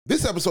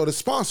This episode is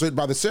sponsored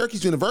by the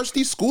Syracuse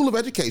University School of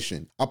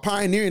Education. A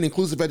pioneer in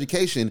inclusive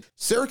education,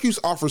 Syracuse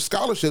offers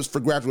scholarships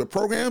for graduate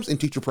programs in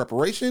teacher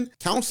preparation,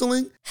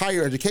 counseling,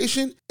 higher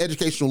education,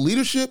 educational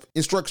leadership,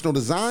 instructional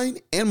design,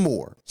 and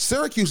more.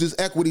 Syracuse's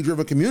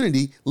equity-driven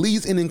community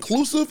leads in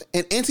inclusive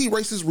and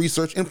anti-racist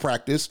research and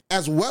practice,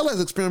 as well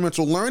as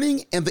experimental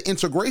learning and the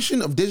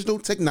integration of digital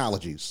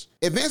technologies.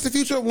 Advance the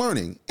future of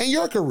learning and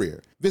your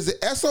career.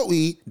 Visit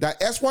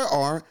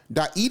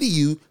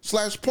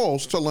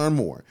soe.syr.edu/pulse to learn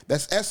more.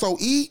 That's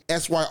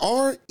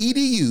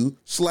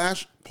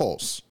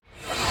soe.syr.edu/pulse.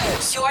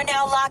 You're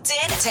now locked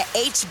in to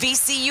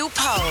HBCU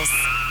Pulse.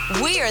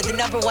 We are the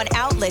 #1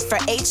 outlet for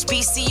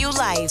HBCU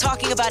life,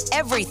 talking about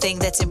everything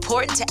that's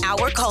important to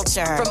our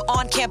culture, from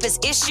on-campus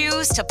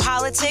issues to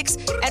politics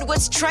and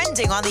what's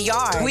trending on the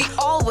yard. We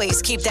always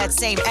keep that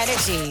same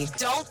energy.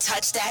 Don't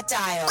touch that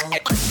dial.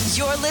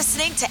 You're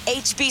listening to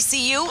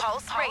HBCU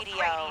Pulse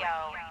Radio.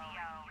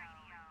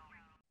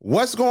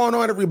 What's going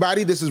on,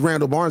 everybody? This is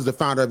Randall Barnes, the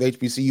founder of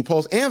HBCU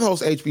Pulse and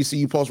host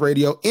HBCU Pulse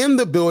Radio, in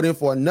the building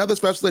for another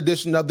special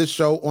edition of the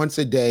show on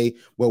today,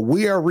 where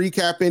we are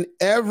recapping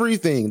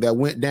everything that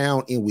went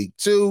down in week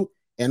 2.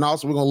 And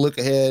also we're going to look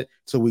ahead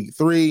to week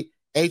 3.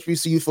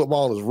 HBCU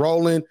football is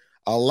rolling.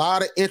 A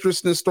lot of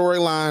interesting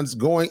storylines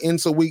going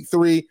into week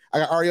 3. I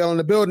got Ariel in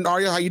the building.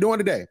 Ariel, how you doing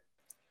today?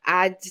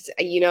 I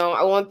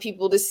want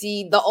people to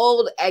see the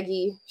old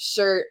Aggie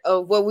shirt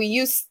of what we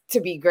used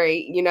to be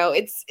great.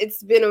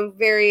 It's been a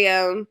very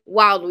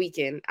wild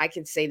weekend. I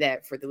can say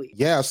that for the week.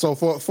 Yeah, so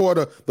for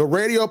the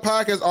radio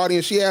podcast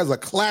audience, she has a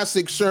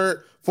classic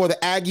shirt for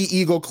the Aggie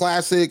Eagle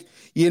Classic.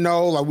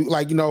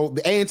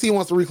 The A&T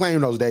wants to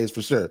reclaim those days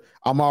for sure.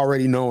 I'm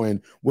already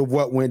knowing with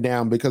what went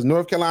down because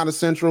North Carolina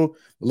Central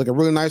looking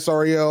really nice,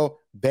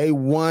 Ariel. They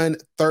won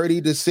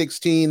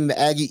 30-16 in the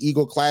Aggie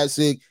Eagle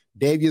Classic.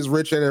 Davius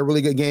Richard had a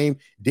really good game.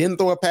 Didn't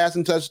throw a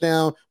passing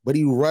touchdown, but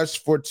he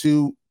rushed for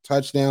 2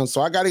 touchdowns.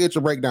 So I got to get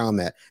your breakdown on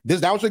that.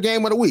 That was your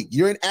game of the week.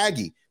 You're in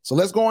Aggie. So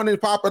let's go on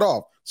and pop it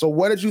off. So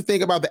what did you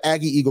think about the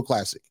Aggie Eagle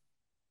Classic?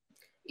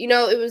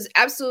 It was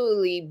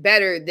absolutely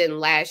better than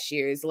last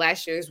year's.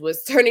 Last year's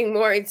was turning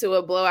more into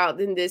a blowout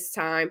than this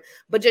time,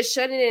 but just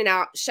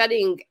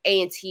shutting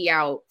A&T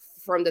out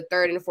from the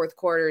third and the fourth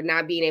quarter,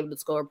 not being able to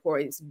score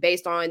points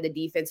based on the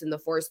defense and the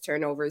forced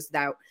turnovers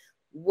that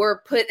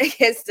were put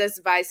against us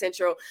by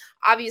Central.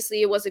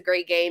 Obviously, it was a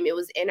great game. It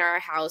was in our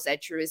house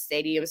at Truist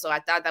Stadium, so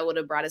I thought that would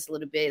have brought us a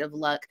little bit of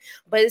luck.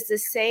 But it's the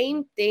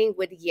same thing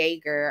with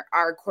Yeager,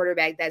 our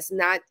quarterback, that's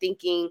not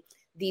thinking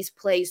these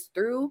plays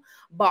through,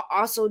 but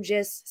also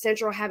just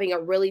Central having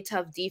a really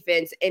tough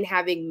defense and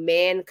having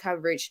man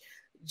coverage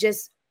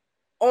just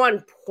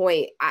on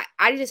point.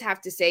 I just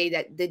have to say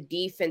that the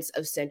defense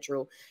of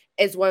Central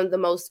is one of the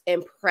most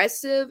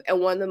impressive and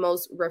one of the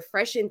most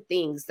refreshing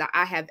things that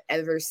I have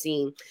ever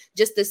seen.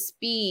 Just the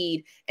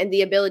speed and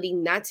the ability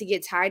not to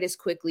get tired as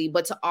quickly,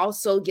 but to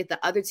also get the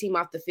other team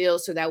off the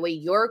field so that way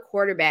your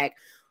quarterback,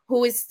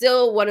 who is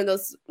still one of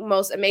those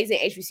most amazing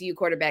HBCU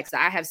quarterbacks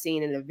that I have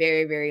seen in a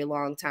very, very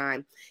long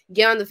time,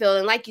 get on the field.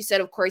 And like you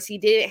said, of course, he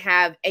didn't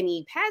have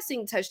any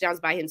passing touchdowns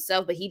by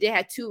himself, but he did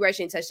have 2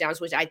 rushing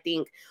touchdowns, which I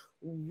think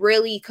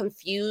really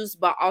confused,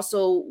 but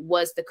also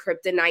was the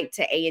kryptonite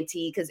to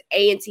A&T because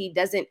A&T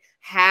doesn't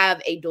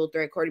have a dual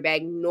threat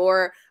quarterback,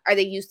 nor are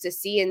they used to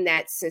seeing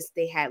that since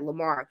they had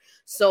Lamar.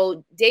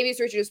 So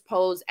Davius Richards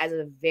posed as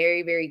a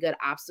very, very good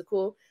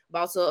obstacle, but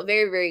also a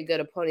very, very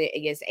good opponent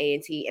against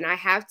A&T. And I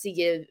have to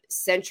give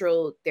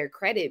Central their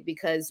credit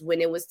because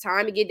when it was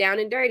time to get down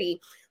and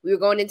dirty, we were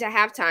going into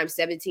halftime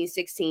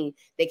 17-16.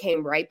 They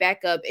came right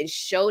back up and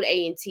showed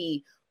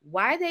A&T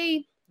why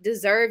they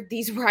deserve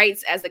these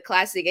rights as a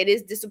classic. It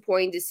is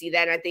disappointing to see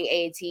that. And I think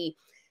A&T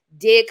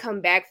did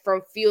come back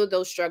from few of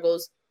those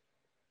struggles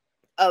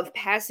of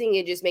passing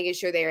and just making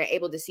sure they are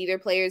able to see their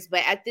players.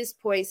 But at this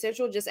point,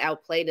 Central just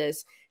outplayed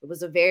us. It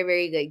was a very,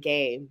 very good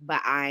game.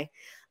 But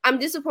I'm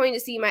disappointed to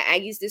see my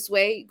Aggies this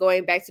way,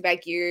 going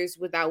back-to-back years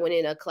without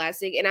winning a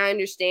classic. And I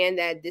understand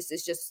that this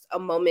is just a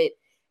moment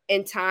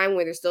in time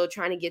where they're still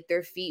trying to get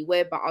their feet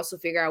wet, but also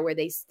figure out where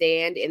they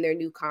stand in their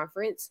new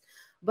conference.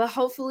 But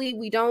hopefully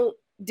we don't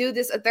do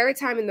this a third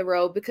time in the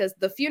row because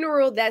the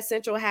funeral that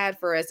Central had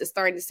for us is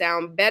starting to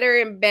sound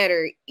better and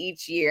better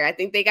each year. I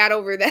think they got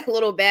over that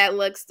little bad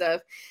luck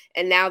stuff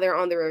and now they're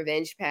on the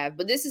revenge path.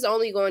 But this is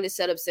only going to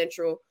set up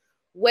Central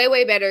way,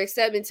 way better,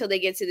 except until they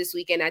get to this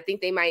weekend. I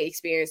think they might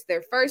experience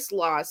their first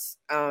loss.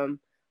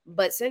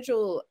 But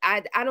Central,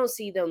 I don't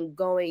see them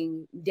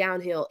going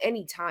downhill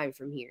anytime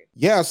from here.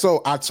 Yeah,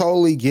 so I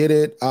totally get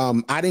it.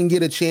 I didn't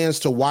get a chance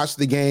to watch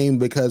the game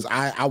because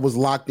I was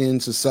locked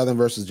into Southern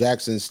versus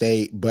Jackson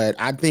State, but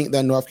I think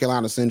that North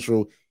Carolina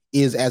Central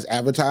is as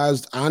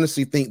advertised. I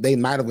honestly think they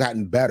might have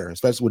gotten better,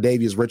 especially with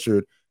Davius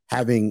Richard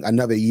having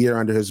another year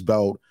under his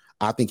belt.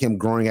 I think him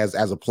growing as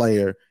a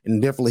player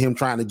and definitely him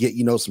trying to get,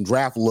 some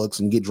draft looks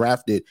and get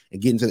drafted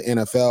and get into the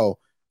NFL.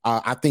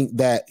 I think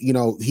that,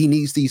 he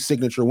needs these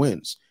signature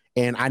wins.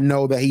 And I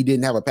know that he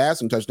didn't have a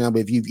passing touchdown, but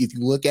if you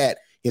look at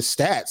his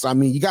stats, I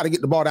mean, you got to get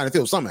the ball down the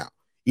field somehow.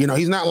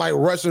 He's not like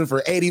rushing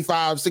for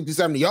 85, 60,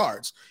 70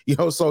 yards,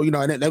 so, and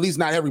at least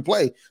not every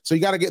play. So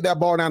you got to get that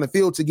ball down the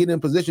field to get in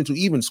position to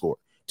even score,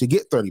 to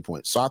get 30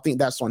 points. So I think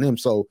that's on him.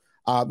 So,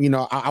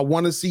 I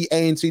want to see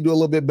A&T do a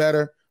little bit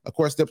better. Of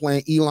course, they're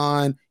playing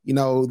Elon,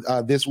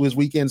 this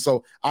weekend.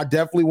 So I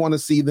definitely want to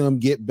see them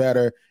get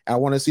better. I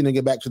want to see them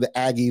get back to the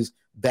Aggies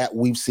that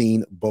we've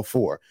seen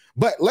before.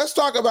 But let's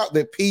talk about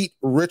the Pete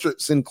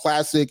Richardson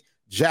Classic,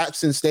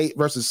 Jackson State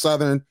versus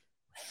Southern.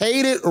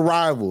 Hated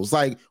rivals.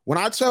 Like, when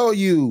I tell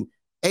you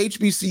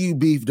HBCU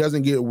beef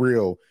doesn't get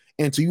real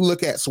until you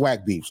look at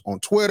swag beefs on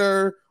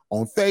Twitter,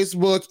 on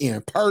Facebook,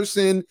 in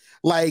person.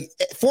 Like,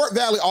 Fort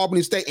Valley,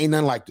 Albany State ain't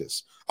nothing like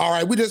this. All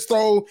right, we just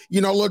throw,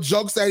 little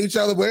jokes at each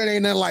other, but it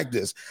ain't nothing like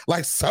this.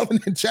 Like Southern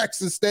and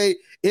Jackson State,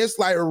 it's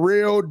like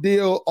real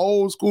deal,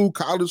 old school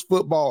college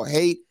football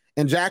hate.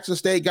 And Jackson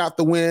State got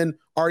the win.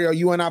 Ariel,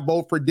 you and I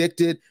both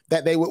predicted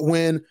that they would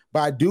win. But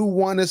I do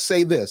want to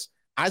say this.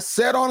 I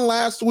said on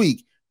last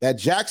week that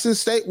Jackson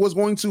State was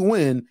going to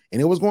win,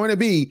 and it was going to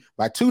be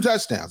by 2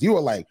 touchdowns. You were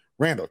like,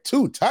 Randall,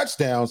 2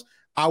 touchdowns?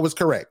 I was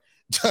correct.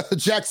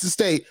 Jackson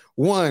State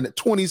won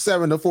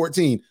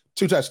 27-14,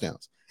 2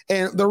 touchdowns.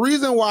 And the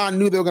reason why I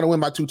knew they were going to win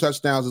by 2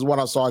 touchdowns is what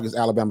I saw against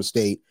Alabama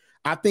State.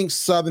 I think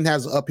Southern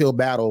has an uphill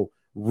battle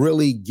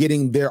really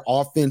getting their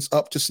offense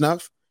up to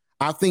snuff.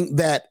 I think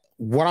that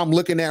what I'm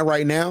looking at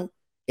right now,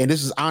 and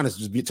this is honest,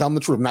 just telling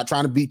the truth, I'm not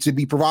trying to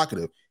be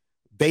provocative,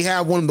 they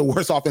have one of the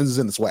worst offenses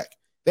in the SWAC.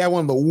 They have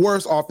one of the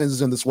worst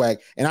offenses in the SWAC.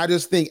 And I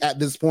just think at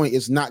this point,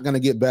 it's not going to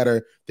get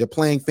better. They're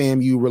playing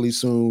FAMU really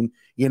soon.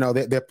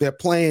 They're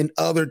playing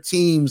other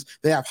teams.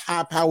 They have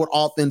high-powered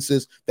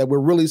offenses that we're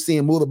really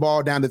seeing move the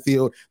ball down the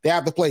field. They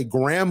have to play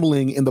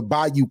Grambling in the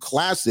Bayou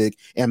Classic,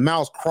 and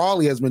Miles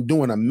Crawley has been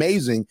doing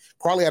amazing.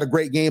 Crawley had a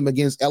great game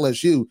against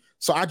LSU.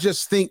 So I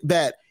just think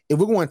that if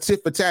we're going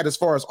tit for tat as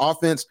far as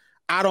offense,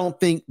 I don't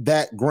think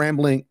that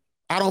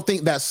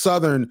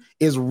Southern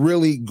is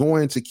really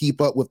going to keep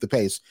up with the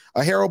pace.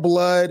 Harold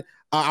Blood,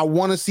 I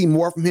want to see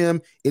more from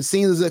him. It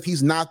seems as if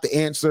he's not the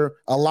answer.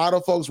 A lot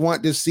of folks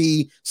want to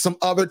see some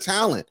other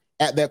talent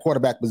at that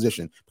quarterback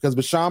position because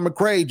Bashawn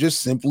McCray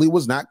just simply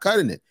was not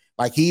cutting it.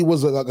 Like, he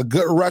was a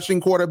good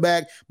rushing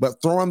quarterback,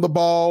 but throwing the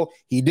ball,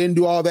 he didn't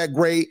do all that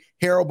great.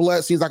 Harold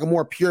Blood seems like a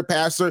more pure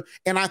passer,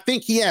 and I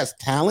think he has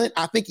talent.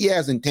 I think he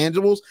has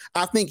intangibles.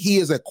 I think he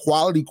is a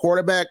quality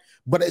quarterback,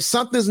 but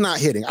something's not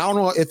hitting. I don't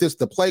know if it's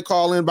the play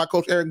call in by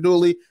Coach Eric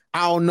Dooley.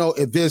 I don't know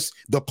if it's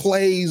the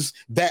plays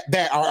that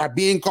are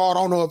being called.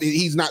 I don't know if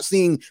he's not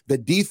seeing the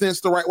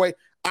defense the right way.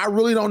 I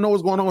really don't know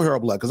what's going on with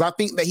Harold Blood because I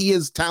think that he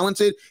is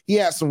talented. He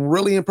has some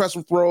really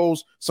impressive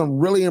throws, some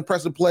really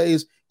impressive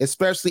plays,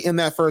 especially in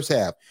that first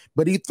half.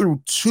 But he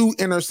threw 2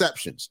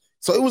 interceptions.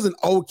 So it was an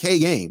okay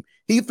game.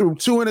 He threw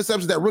 2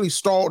 interceptions that really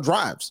stalled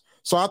drives.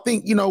 So I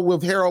think,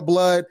 with Harold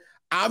Blood,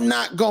 I'm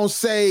not going to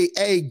say,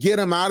 hey, get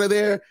him out of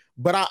there.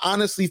 But I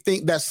honestly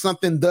think that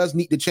something does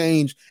need to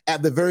change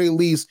at the very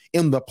least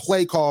in the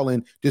play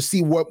calling to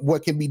see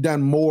what can be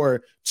done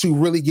more to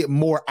really get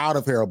more out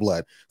of Harold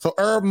Blood. So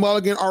Herb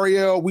Mulligan,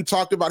 Ariel, we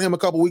talked about him a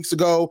couple weeks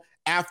ago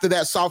after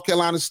that South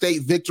Carolina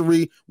State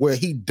victory where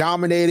he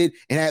dominated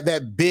and had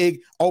that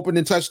big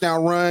opening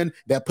touchdown run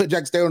that put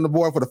Jackson State on the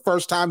board for the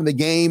first time in the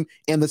game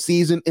in the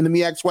season in the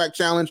MEAC SWAC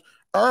Challenge.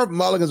 Herb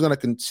Mulligan is going to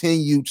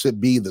continue to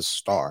be the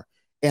star.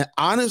 And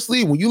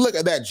honestly, when you look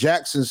at that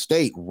Jackson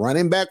State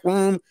running back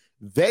room,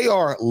 they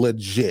are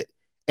legit.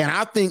 And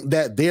I think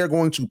that they're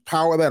going to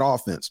power that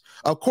offense.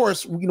 Of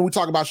course, we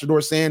talk about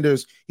Shedeur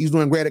Sanders. He's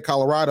doing great at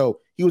Colorado.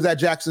 He was at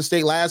Jackson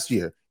State last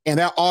year. And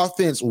that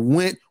offense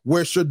went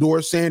where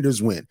Shedeur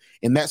Sanders went.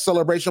 In that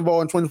Celebration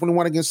Bowl in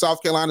 2021 against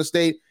South Carolina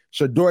State,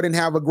 Shedeur didn't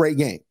have a great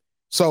game.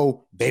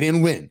 So they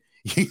didn't win.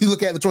 You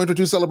look at the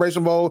 2022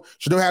 Celebration Bowl,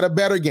 Shedeur had a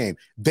better game.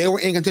 They were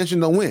in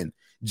contention to win.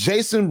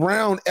 Jason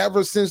Brown,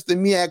 ever since the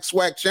MEAC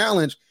SWAC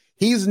Challenge,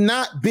 he's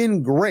not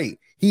been great.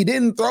 He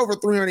didn't throw for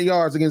 300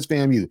 yards against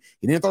FAMU.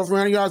 He didn't throw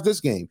 300 yards this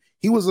game.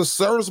 He was a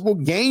serviceable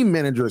game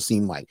manager, it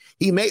seemed like.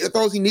 He made the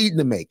throws he needed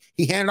to make.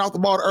 He handed off the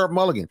ball to Herb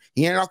Mulligan.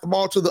 He handed off the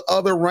ball to the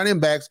other running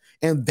backs,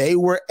 and they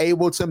were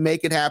able to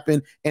make it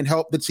happen and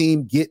help the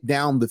team get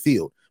down the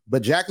field.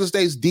 But Jackson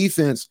State's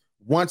defense,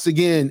 once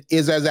again,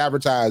 is as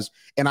advertised,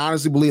 and I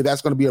honestly believe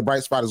that's going to be a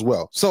bright spot as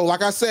well. So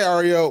like I said,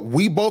 Ariel,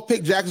 we both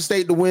picked Jackson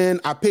State to win.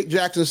 I picked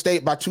Jackson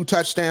State by 2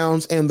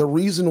 touchdowns, and the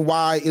reason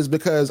why is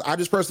because I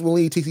just personally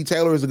believe T.C.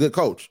 Taylor is a good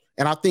coach,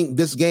 and I think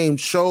this game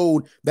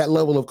showed that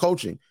level of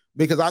coaching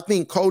because I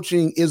think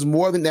coaching is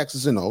more than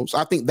X's and O's.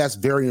 I think that's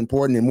very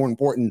important and more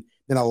important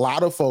than a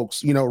lot of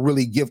folks,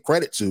 really give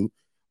credit to.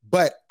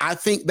 But I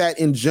think that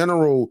in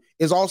general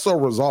is also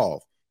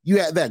resolve. You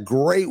had that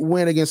great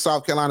win against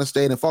South Carolina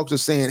State, and folks are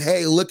saying,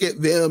 hey, look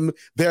at them.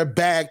 They're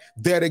back.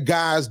 They're the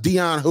guys.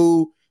 Dion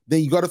who?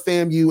 Then you go to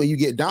FAMU and you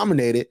get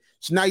dominated.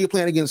 So now you're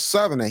playing against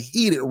Southern, a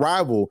heated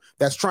rival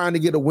that's trying to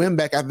get a win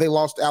back after they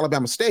lost to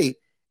Alabama State.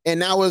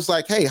 And now it's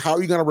like, hey, how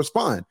are you going to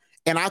respond?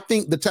 And I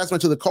think the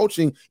testament to the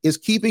coaching is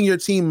keeping your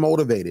team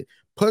motivated,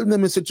 putting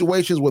them in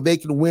situations where they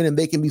can win and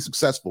they can be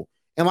successful.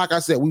 And like I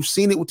said, we've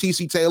seen it with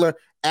T.C. Taylor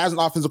as an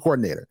offensive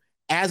coordinator.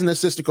 as an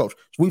assistant coach.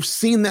 We've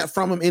seen that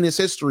from him in his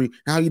history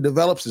and how he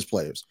develops his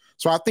players.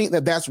 So I think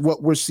that that's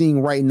what we're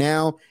seeing right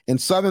now.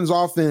 And Southern's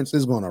offense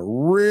is going to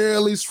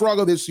really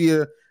struggle this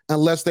year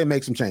unless they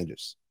make some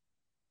changes.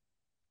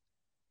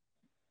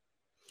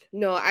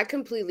 No, I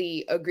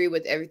completely agree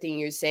with everything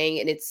you're saying,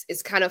 and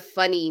it's kind of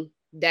funny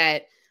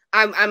that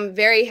I'm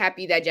very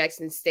happy that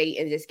Jackson State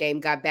in this game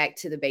got back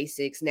to the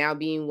basics, now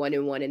being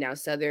 1-1, and now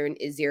Southern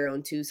is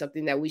 0-2,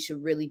 something that we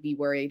should really be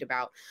worried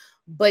about.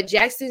 But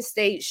Jackson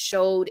State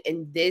showed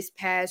in this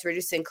past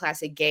Richardson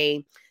Classic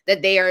game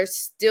that they are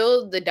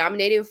still the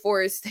dominating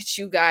force that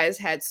you guys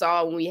had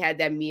saw when we had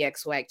that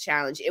MEX SWAC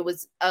challenge. It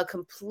was a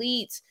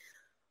complete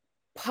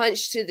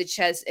punch to the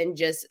chest and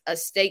just a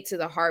stake to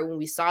the heart when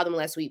we saw them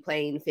last week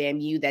playing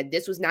FAMU, that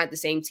this was not the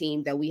same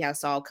team that we have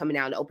saw coming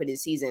out and opening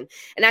season.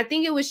 And I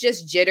think it was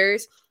just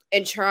jitters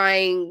and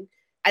trying.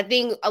 I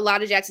think a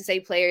lot of Jackson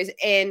State players,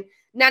 and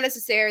not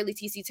necessarily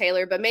TC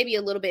Taylor, but maybe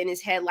a little bit in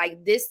his head,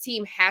 like, this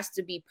team has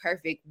to be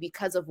perfect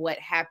because of what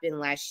happened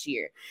last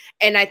year.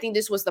 And I think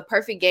this was the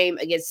perfect game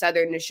against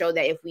Southern to show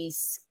that if we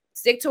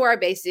stick to our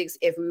basics,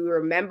 if we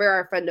remember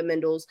our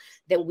fundamentals,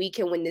 then we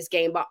can win this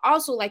game. But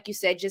also, like you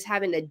said, just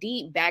having a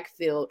deep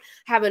backfield,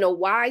 having a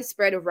wide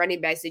spread of running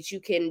backs that you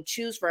can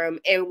choose from,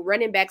 and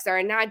running backs that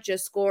are not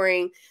just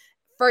scoring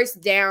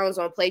first downs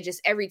on play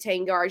just every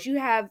 10 yards. You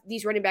have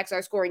these running backs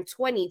are scoring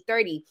 20,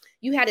 30.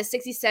 You had a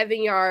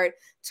 67-yard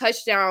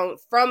touchdown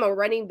from a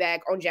running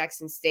back on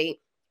Jackson State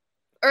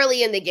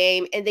early in the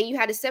game, and then you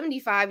had a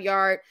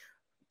 75-yard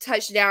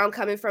touchdown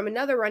coming from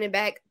another running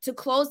back to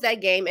close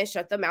that game and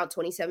shut them out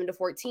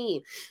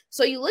 27-14.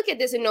 So you look at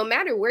this, and no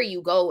matter where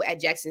you go at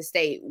Jackson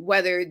State,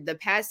 whether the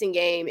passing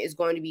game is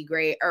going to be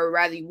great, or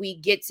rather we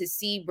get to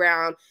see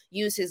Brown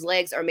use his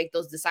legs or make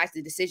those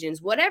decisive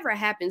decisions, whatever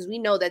happens, we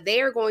know that they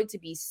are going to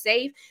be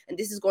safe, and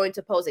this is going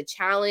to pose a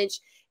challenge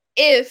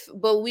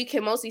but we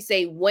can mostly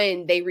say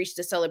when they reach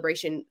the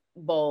Celebration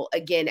Bowl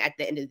again at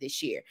the end of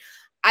this year.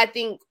 I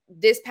think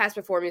this past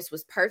performance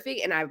was perfect,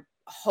 and I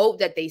hope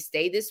that they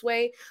stay this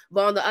way.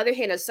 But on the other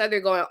hand, as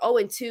Southern going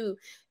 0-2,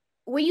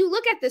 when you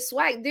look at the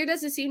SWAC, there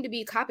doesn't seem to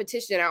be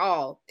competition at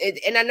all.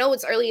 And I know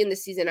it's early in the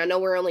season. I know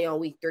we're only on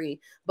week 3,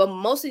 but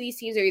most of these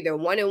teams are either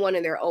 1-1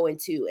 and they're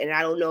 0-2. And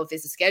I don't know if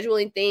it's a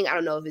scheduling thing. I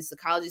don't know if it's the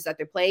colleges that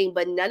they're playing,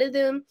 but none of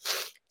them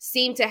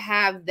seem to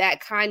have that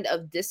kind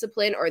of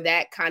discipline or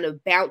that kind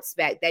of bounce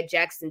back that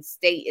Jackson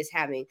State is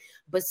having,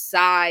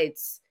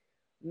 besides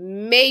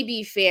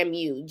maybe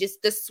FAMU.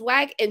 Just the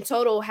SWAC in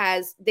total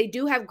they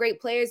do have great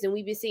players, and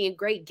we've been seeing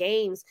great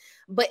games,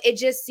 but it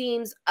just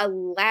seems a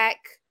lack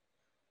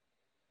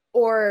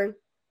or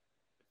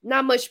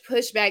not much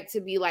pushback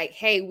to be like,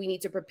 hey, we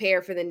need to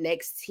prepare for the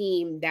next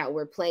team that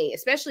we're playing,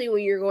 especially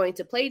when you're going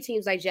to play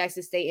teams like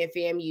Jackson State and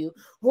FAMU,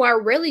 who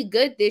are really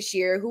good this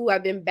year, who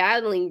have been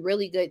battling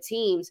really good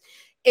teams.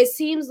 It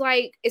seems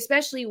like,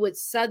 especially with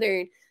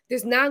Southern,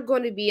 there's not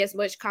going to be as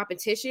much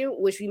competition,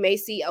 which we may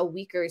see a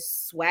weaker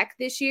SWAC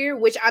this year,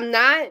 which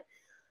I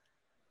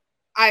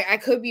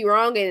could be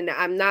wrong, and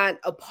I'm not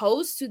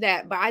opposed to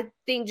that. But I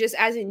think just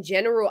as in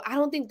general, I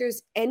don't think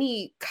there's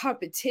any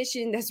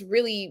competition that's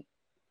really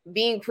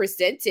being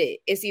presented.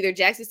 It's either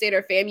Jackson State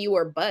or FAMU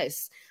or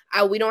bust.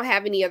 We don't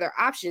have any other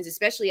options,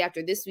 especially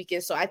after this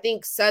weekend. So I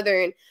think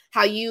Southern,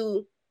 how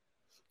you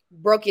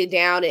broke it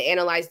down and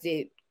analyzed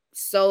it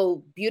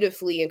so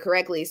beautifully and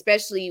correctly,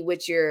 especially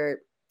with your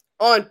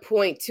on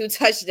point 2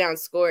 touchdown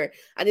score.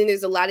 I think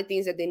there's a lot of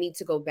things that they need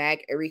to go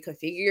back and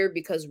reconfigure,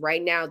 because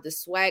right now the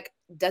SWAC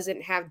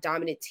doesn't have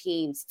dominant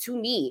teams to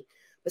me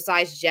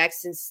besides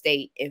Jackson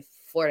State and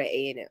Florida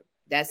A&M.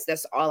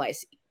 That's all I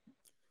see.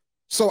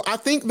 So I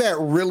think that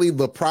really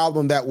the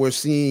problem that we're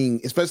seeing,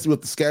 especially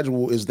with the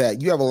schedule, is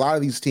that you have a lot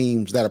of these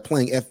teams that are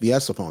playing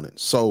FBS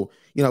opponents. So,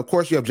 of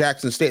course, you have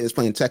Jackson State that's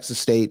playing Texas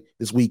State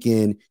this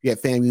weekend. You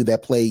have FAMU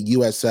that played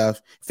USF.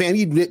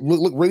 FAMU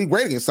looked really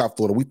great against South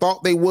Florida. We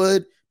thought they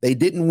would. They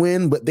didn't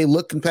win, but they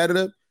look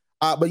competitive.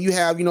 But you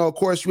have, of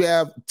course, you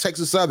have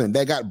Texas Southern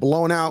that got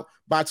blown out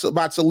by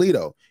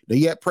Toledo.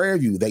 You had Prairie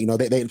View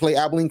that they play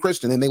Abilene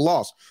Christian and they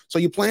lost. So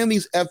you're playing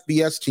these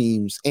FBS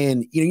teams,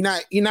 and you're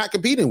not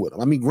competing with them.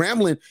 I mean,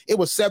 Grambling, it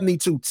was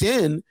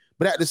 72-10,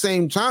 but at the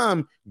same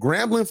time,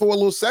 Grambling for a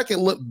little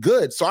second looked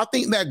good. So I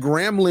think that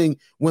Grambling,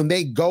 when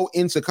they go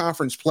into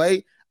conference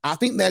play, I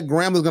think that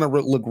Graham is going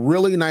to look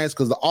really nice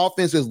because the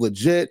offense is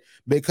legit,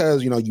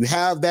 because, you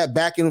have that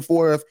back and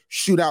forth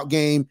shootout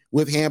game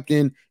with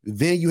Hampton.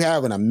 Then you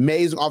have an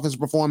amazing offensive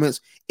performance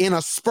in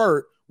a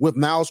spurt with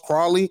Miles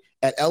Crawley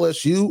at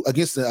LSU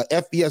against the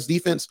FBS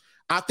defense.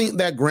 I think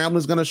that Grambling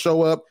is going to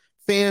show up.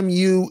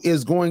 FAMU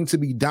is going to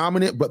be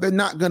dominant, but they're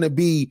not going to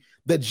be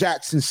the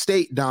Jackson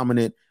State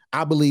dominant,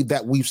 I believe,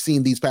 that we've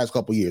seen these past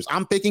couple of years.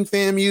 I'm picking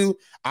FAMU.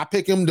 I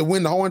pick them to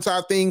win the whole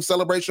entire thing,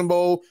 Celebration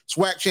Bowl,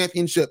 SWAC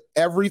championship,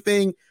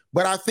 everything.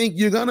 But I think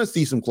you're going to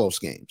see some close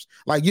games.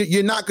 Like,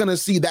 you're not going to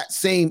see that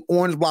same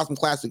Orange Blossom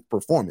Classic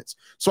performance.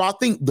 So I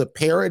think the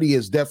parity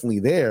is definitely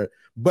there.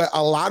 but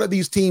a lot of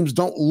these teams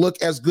don't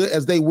look as good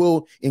as they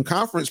will in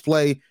conference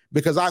play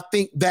because I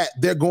think that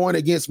they're going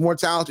against more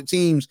talented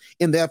teams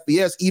in the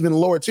FBS, even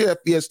lower tier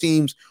FBS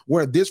teams,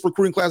 where this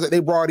recruiting class that they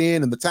brought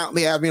in and the talent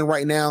they have in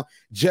right now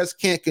just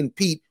can't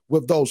compete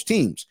with those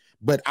teams.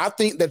 But I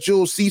think that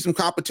you'll see some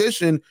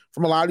competition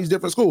from a lot of these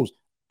different schools.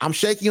 I'm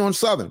shaky on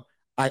Southern.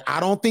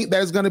 I don't think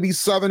that it's going to be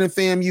Southern and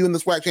FAMU in the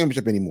SWAC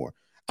championship anymore.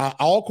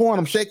 Alcorn,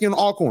 I'm shaky on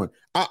Alcorn.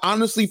 I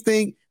honestly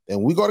think that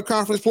when we go to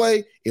conference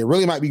play, it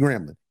really might be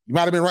Grambling. You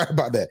might have been right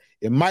about that.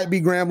 It might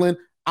be Grambling.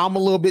 I'm a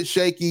little bit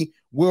shaky.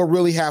 We'll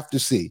really have to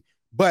see.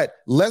 But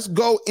let's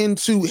go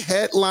into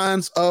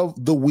headlines of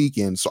the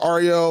weekend. So,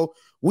 Ariel,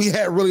 we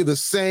had really the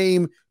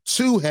same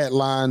two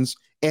headlines,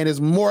 and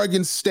it's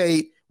Morgan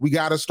State we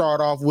got to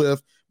start off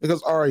with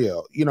because,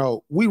 Ariel,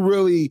 we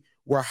really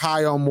were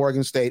high on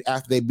Morgan State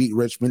after they beat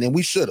Richmond, and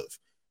we should have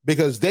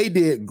because they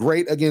did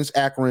great against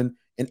Akron,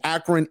 and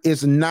Akron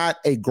is not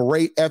a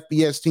great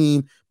FBS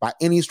team by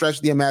any stretch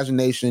of the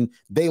imagination.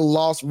 They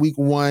lost week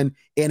 1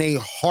 in a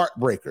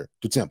heartbreaker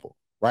to Temple,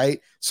 right?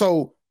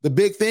 So the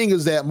big thing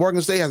is that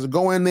Morgan State has to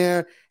go in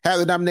there, have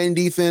the dominating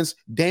defense.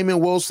 Damon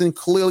Wilson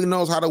clearly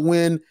knows how to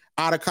win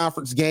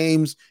out-of-conference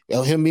games.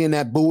 Him being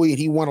that Bowie, and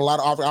he won a lot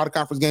of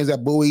out-of-conference games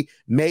at Bowie,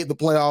 made the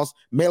playoffs,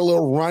 made a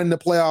little run in the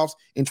playoffs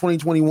in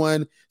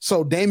 2021.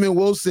 So Damon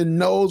Wilson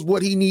knows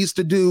what he needs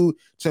to do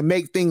to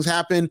make things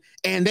happen,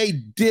 and they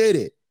did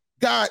it.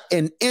 Got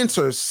an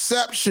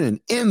interception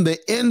in the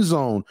end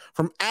zone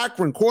from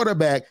Akron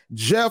quarterback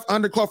Jeff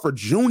Undercluffer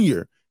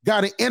Jr.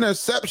 Got an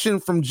interception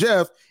from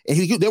Jeff, and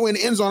they were in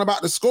the end zone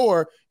about to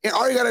score, and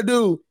all you got to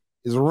do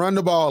is run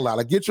the ball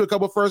out. Get you a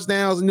couple first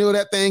downs and kneel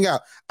that thing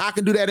out. I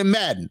can do that in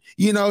Madden.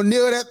 Kneel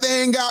that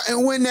thing out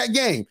and win that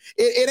game.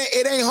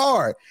 It ain't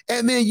hard.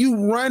 And then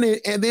you run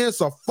it, and then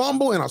it's a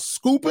fumble and a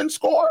scoop and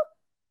score.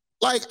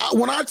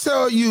 When I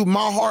tell you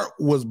my heart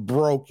was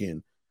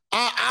broken,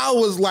 I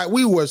was like,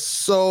 we were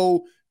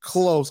so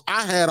close.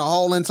 I had a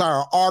whole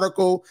entire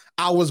article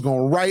I was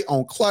going to write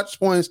on clutch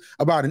points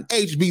about an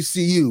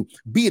HBCU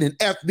beat an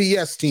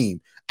FBS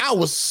team. I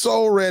was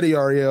so ready,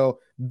 Ariel.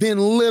 Then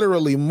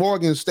literally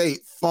Morgan State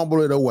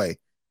fumbled it away.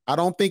 I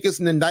don't think it's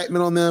an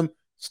indictment on them.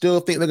 Still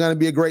think they're going to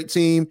be a great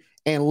team.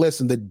 And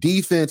listen, the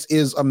defense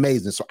is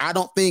amazing. So I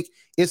don't think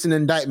it's an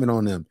indictment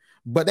on them.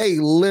 But they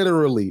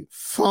literally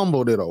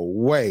fumbled it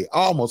away.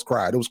 I almost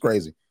cried. It was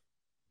crazy.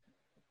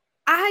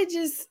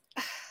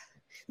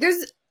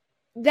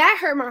 That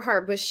hurt my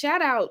heart, but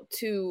shout out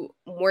to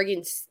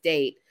Morgan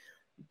State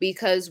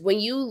because when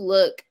you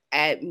look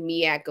at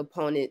MEAC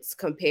opponents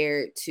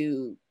compared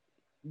to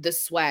the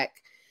SWAC,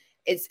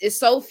 it's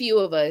so few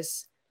of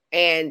us,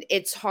 and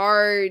it's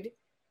hard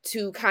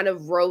to kind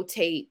of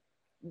rotate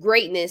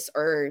greatness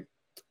or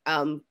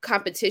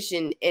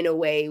competition in a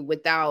way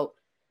without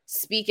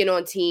speaking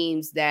on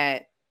teams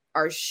that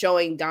are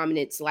showing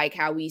dominance like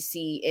how we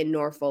see in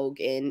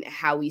Norfolk and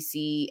how we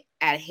see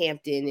at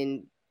Hampton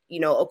and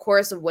of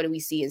course, of what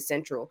we see in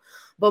Central.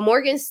 But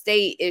Morgan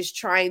State is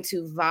trying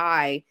to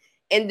vie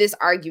in this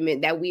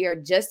argument that we are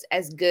just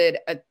as good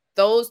at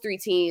those three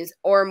teams,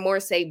 or more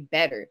say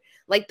better.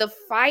 The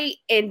fight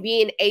and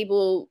being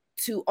able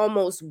to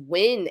almost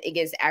win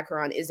against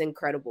Akron is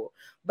incredible.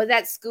 But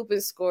that scoop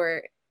and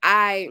score,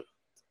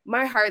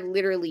 my heart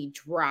literally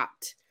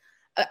dropped.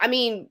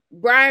 Brian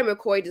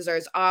McCoy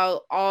deserves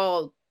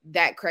all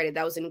that credit.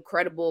 That was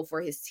incredible for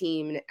his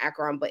team in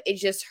Akron, but it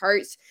just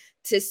hurts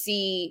to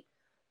see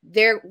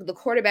the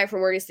quarterback from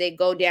Morgan State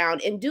go down.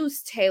 And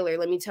Deuce Taylor,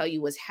 let me tell you,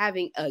 was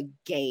having a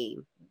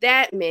game.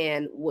 That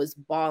man was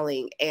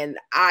balling, and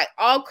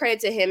all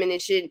credit to him, and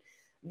it should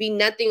be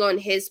nothing on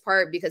his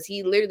part because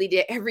he literally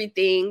did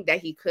everything that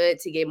he could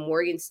to get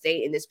Morgan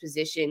State in this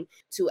position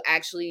to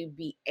actually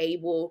be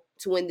able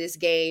to win this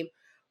game.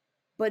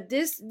 But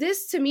this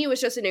to me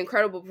was just an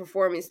incredible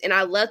performance, and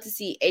I love to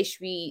see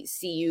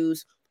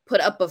HBCUs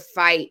put up a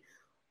fight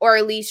or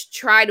at least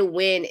try to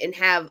win and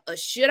have a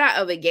shootout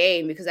of a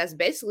game, because that's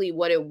basically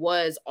what it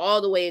was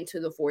all the way into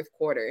the fourth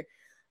quarter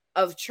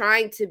of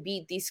trying to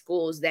beat these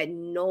schools that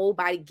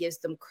nobody gives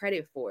them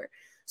credit for.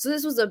 So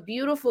this was a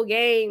beautiful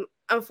game.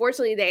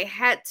 Unfortunately, they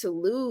had to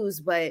lose,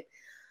 but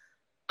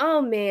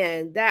oh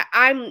man, that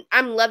I'm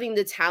loving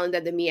the talent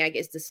that the MEAC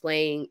is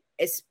displaying,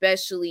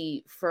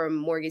 especially from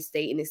Morgan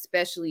State and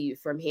especially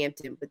from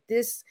Hampton. But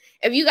this,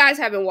 if you guys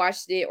haven't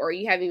watched it or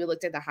you haven't even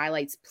looked at the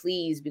highlights,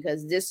 please,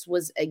 because this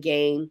was a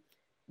game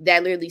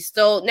that literally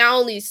not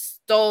only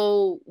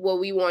stole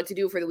what we want to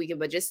do for the weekend,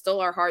 but just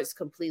stole our hearts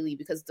completely,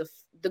 because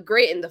the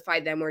grit and the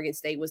fight that Morgan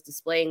State was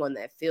displaying on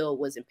that field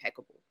was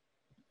impeccable.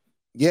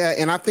 Yeah,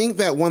 and I think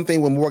that one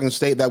thing with Morgan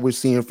State that we're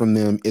seeing from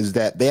them is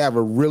that they have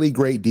a really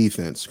great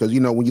defense. Because,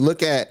 when you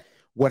look at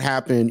what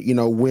happened,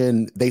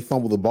 when they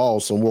fumbled the ball,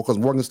 because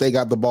Morgan State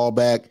got the ball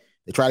back,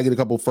 they tried to get a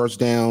couple first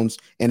downs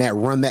and that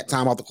run that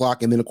time off the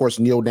clock and then, of course,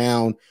 kneel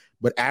down.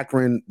 But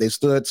Akron, they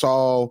stood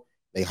tall.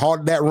 They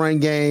halted that run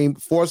game,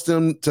 forced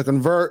them to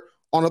convert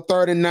on a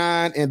 3rd and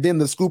 9, and then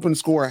the scoop and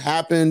score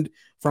happened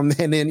from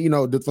then.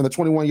 From the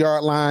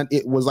 21-yard line,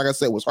 it was, like I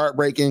said, it was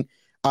heartbreaking.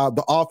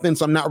 The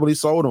offense, I'm not really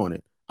sold on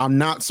it. I'm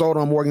not sold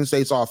on Morgan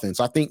State's offense.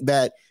 I think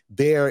that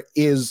there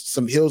is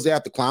some hills they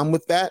have to climb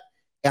with that.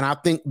 And I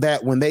think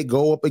that when they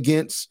go up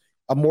against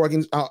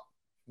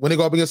when they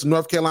go up against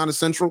North Carolina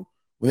Central,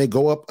 when they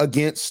go up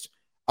against,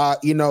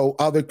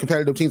 other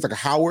competitive teams like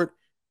Howard,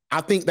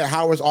 I think that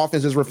Howard's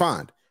offense is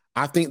refined.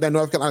 I think that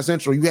North Carolina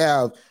Central, you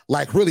have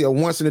like really a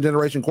once in a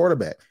generation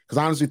quarterback. Because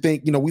I honestly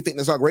think, we think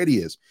that's how great he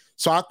is.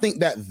 So I think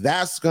that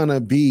that's going to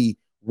be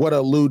what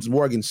eludes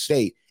Morgan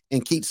State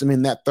and keeps them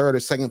in that third or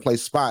second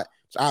place spot.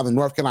 It's either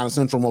North Carolina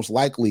Central most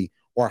likely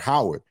or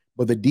Howard.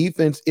 But the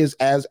defense is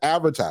as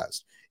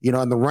advertised,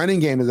 and the running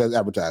game is as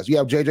advertised. You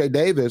have J.J.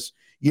 Davis,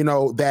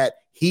 that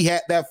he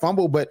had that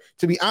fumble. But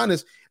to be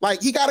honest,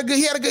 like he had a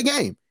good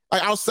game.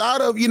 Like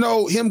outside of,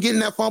 him getting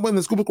that fumble and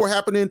the scoop score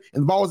happening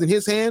and the ball was in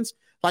his hands,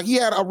 like he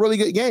had a really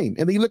good game.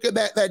 And then you look at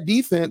that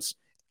defense,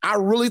 I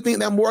really think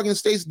that Morgan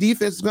State's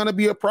defense is going to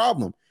be a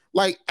problem.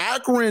 Like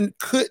Akron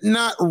could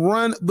not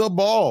run the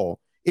ball.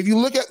 If you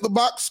look at the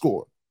box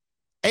score,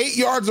 8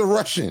 yards of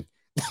rushing.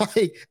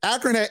 Like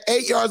Akron had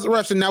 8 yards of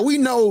rushing. Now we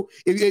know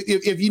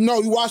if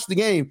you watch the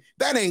game,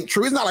 that ain't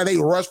true. It's not like they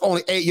rushed for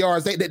only 8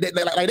 yards.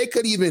 They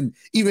could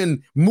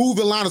even move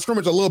the line of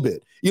scrimmage a little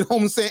bit. You know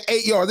what I'm saying?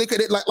 8 yards. They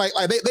could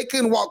they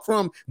couldn't walk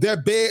from their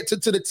bed to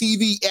the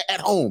TV at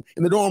home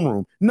in the dorm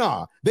room.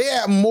 Nah, they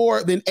had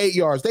more than 8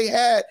 yards.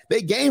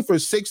 They gained for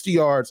 60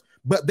 yards,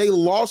 but they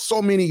lost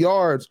so many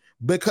yards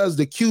because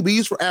the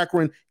QBs for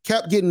Akron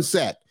kept getting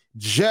sacked.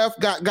 Jeff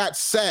got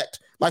sacked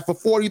like for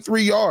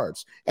 43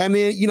 yards. And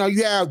then, you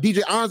have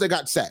DJ Arns that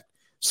got sacked.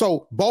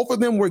 So both of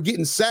them were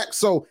getting sacked.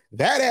 So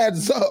that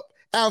adds up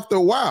after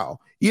a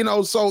while,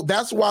 so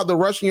that's why the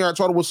rushing yard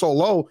total was so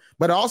low,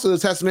 but also a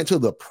testament to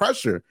the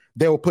pressure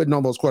they were putting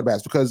on those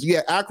quarterbacks because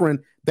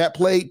Akron that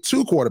played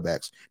 2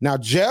 quarterbacks. Now,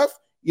 Jeff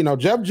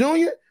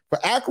Jr.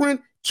 for Akron,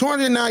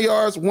 209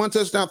 yards, 1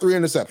 touchdown, 3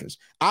 interceptions.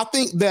 I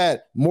think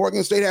that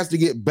Morgan State has to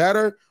get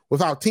better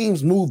with how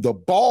teams move the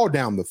ball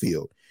down the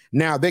field.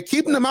 Now, they're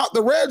keeping them out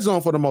the red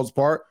zone for the most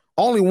part.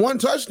 Only 1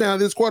 touchdown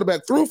this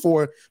quarterback threw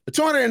for, but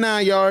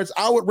 209 yards,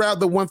 I would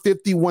rather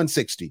 150,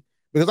 160.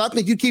 Because I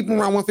think you keep them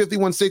around 150,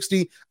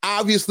 160,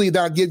 obviously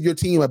that'll give your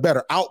team a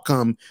better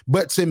outcome.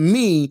 But to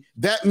me,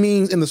 that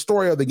means in the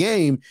story of the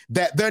game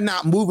that they're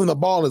not moving the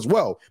ball as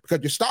well.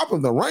 Because you're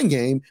stopping the run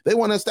game. They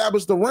want to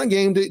establish the run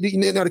game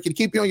that can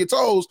keep you on your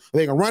toes.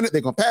 They can run it, they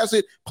can pass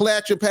it, play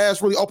at your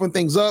pass, really open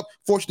things up,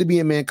 force you to be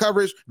in man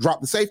coverage, drop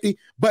the safety.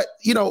 But,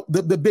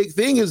 the big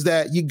thing is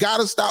that you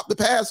got to stop the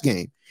pass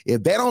game.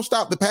 If they don't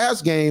stop the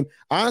pass game,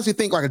 I honestly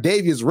think like a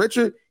Davius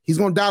Richard, he's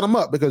going to dot him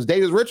up because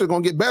Davius Richard is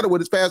going to get better with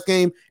his pass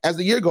game as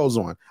the year goes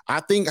on. I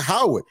think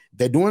Howard,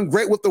 they're doing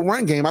great with the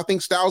run game. I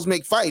think styles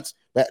make fights.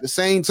 But at the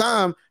same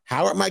time,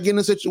 Howard might get in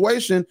a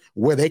situation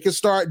where they can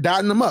start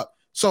dotting them up.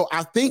 So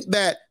I think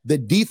that the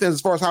defense,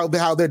 as far as how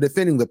they're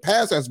defending the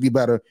pass, has to be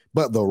better.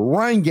 But the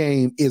run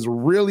game is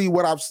really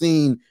what I've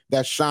seen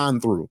that shine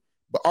through.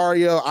 But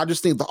Ariel, I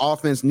just think the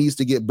offense needs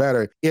to get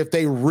better if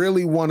they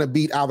really want to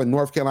beat either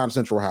North Carolina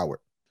Central or Howard.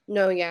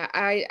 No, yeah,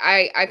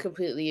 I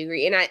completely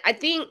agree. And I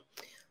think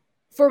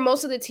for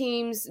most of the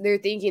teams, they're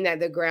thinking that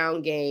the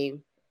ground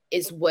game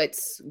is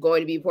what's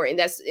going to be important.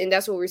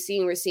 That's what we're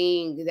seeing. We're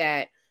seeing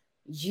that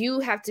you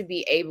have to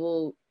be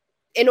able,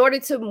 in order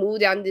to move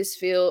down this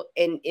field,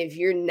 and if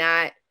you're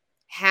not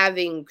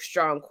having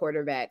strong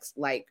quarterbacks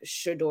like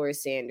Shedeur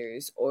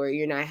Sanders, or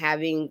you're not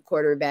having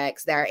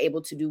quarterbacks that are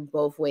able to do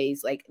both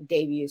ways like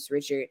Davius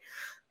Richard,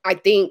 I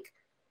think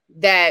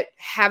that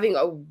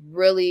having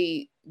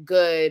really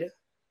good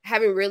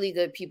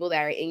people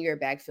that are in your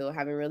backfield,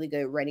 having really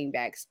good running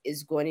backs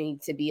is going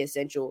to be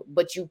essential,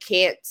 but you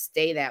can't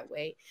stay that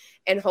way.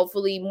 And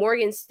hopefully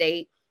Morgan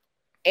State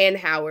and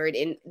Howard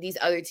and these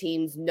other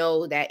teams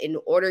know that in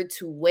order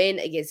to win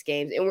against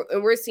games,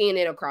 and we're seeing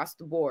it across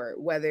the board,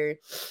 whether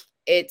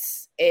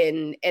it's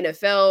in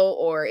NFL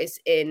or it's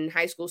in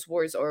high school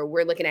sports, or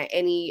we're looking at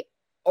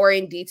or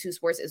in D2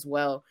 sports as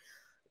well,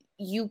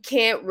 you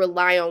can't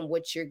rely on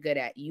what you're good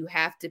at. You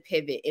have to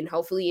pivot. And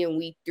hopefully in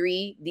week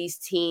 3, these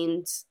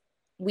teams,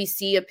 we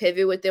see a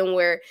pivot with them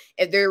where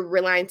if they're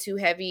relying too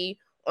heavy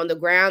on the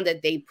ground,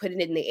 that they put it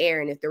in the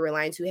air. And if they're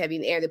relying too heavy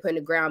in the air, they put it in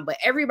the ground. But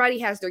everybody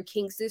has their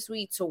kinks this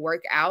week to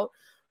work out.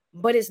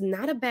 But it's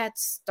not a bad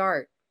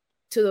start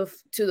to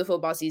the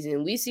football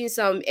season. We've seen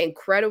some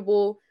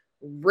incredible,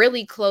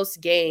 really close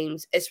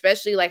games,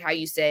 especially like how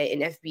you said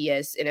in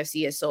FBS and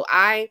FCS. So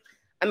I'm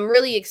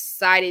really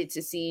excited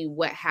to see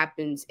what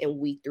happens in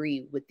week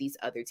 3 with these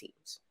other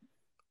teams.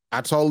 I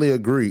totally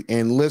agree.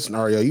 And listen,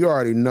 Ariel, you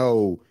already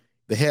know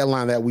the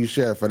headline that we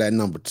share for that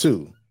number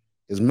 2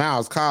 is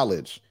Miles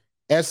College,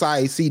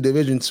 SIAC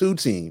Division II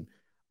team,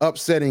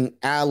 upsetting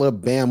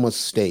Alabama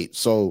State.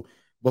 So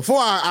before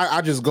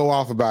I just go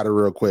off about it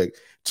real quick,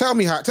 tell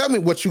me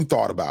what you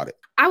thought about it.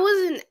 I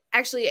wasn't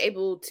actually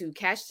able to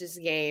catch this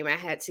game. I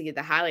had to get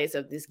the highlights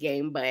of this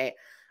game. But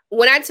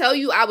when I tell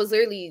you I was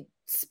literally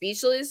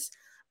speechless,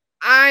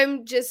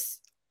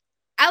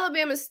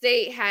 Alabama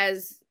State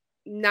has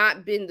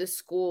not been the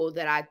school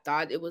that I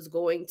thought it was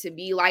going to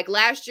be. Like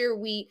last year,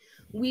 we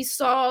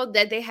saw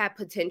that they had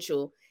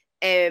potential.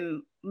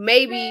 And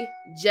maybe,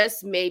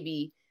 just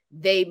maybe,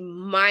 they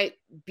might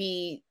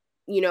be,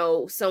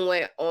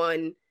 somewhat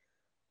on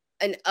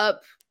an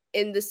up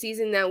in the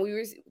season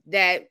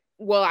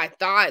I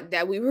thought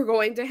that we were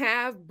going to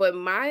have. But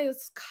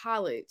Miles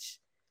College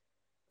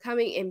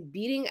coming and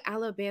beating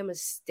Alabama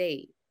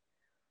State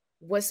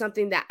was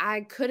something that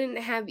I couldn't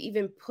have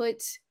even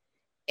put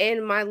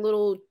in my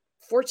little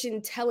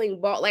fortune telling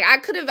ball. Like,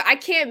 I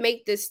can't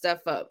make this stuff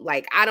up.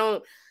 Like, I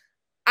don't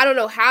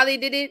know how they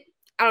did it.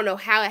 I don't know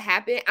how it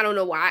happened. I don't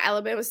know why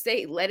Alabama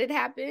State let it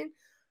happen.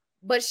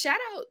 But shout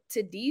out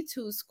to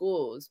D2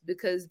 schools,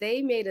 because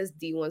they made us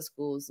D1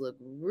 schools look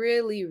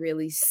really,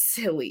 really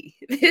silly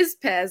this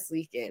past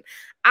weekend.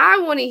 I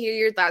want to hear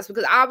your thoughts,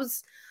 because I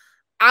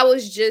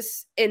was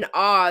just in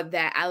awe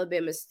that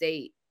Alabama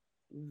State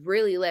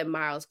really let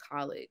Miles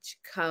College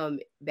come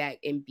back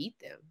and beat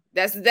them.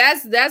 That's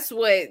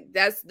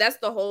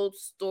the whole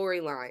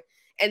storyline.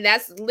 And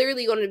that's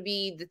literally going to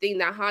be the thing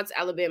that haunts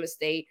Alabama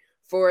State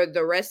for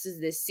the rest of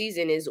this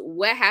season, is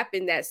what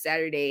happened that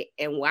Saturday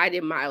and why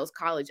did Miles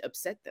College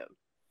upset them?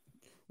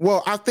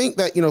 Well, I think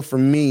that, for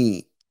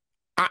me,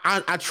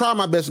 I try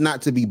my best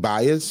not to be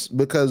biased,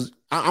 because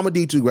I'm a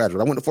D2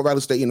 graduate. I went to Fort Valley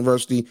State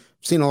University,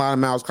 seen a lot of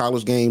Miles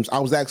College games. I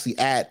was actually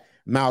at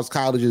Miles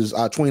College's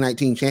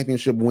 2019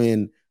 championship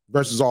win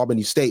versus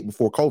Albany State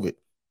before COVID.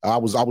 I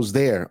was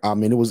there.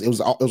 And it was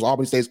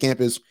Albany State's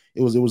campus.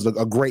 It was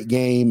a great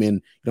game,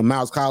 and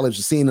Miles College,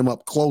 seeing them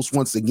up close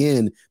once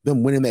again,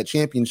 them winning that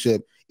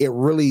championship, it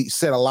really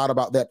said a lot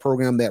about that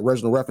program that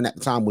Reginald Ruffin at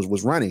the time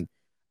was running.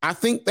 I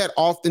think that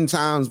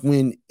oftentimes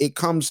when it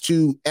comes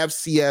to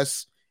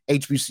FCS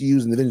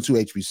HBCUs and Division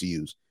II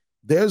HBCUs,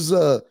 there's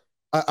a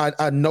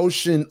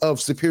notion of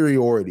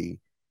superiority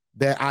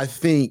that I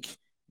think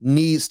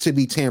needs to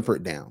be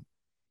tempered down.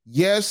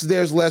 Yes,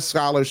 there's less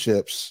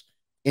scholarships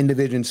in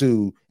Division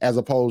II as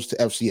opposed to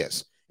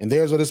FCS. And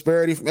there's a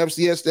disparity from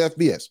FCS to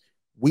FBS.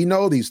 We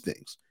know these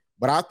things.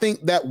 But I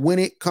think that when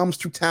it comes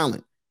to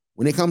talent,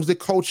 when it comes to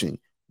coaching,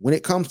 when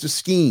it comes to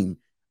scheme,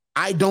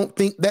 I don't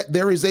think that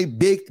there is a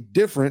big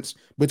difference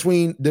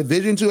between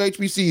Division II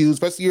HBCUs,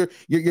 especially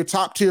your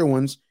top tier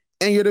ones,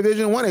 and your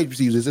Division I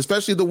HBCUs,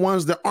 especially the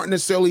ones that aren't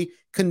necessarily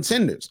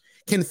contenders.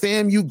 Can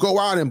FAMU go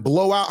out and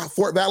blow out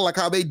Fort Valley like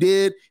how they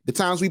did the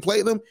times we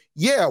played them?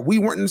 Yeah, we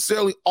weren't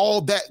necessarily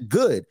all that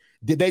good.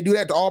 Did they do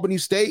that to Albany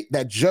State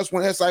that just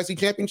won SIC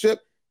championship?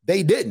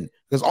 They didn't,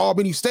 because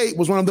Albany State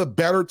was one of the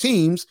better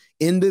teams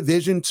in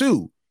Division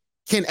II.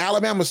 Can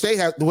Alabama State,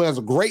 who has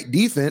a great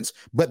defense,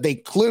 but they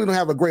clearly don't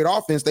have a great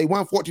offense? They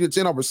won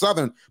 14-10 over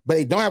Southern, but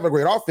they don't have a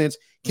great offense.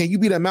 Can you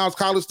beat a Miles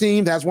College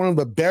team that's one of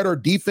the better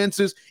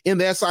defenses in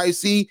the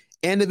SIC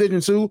and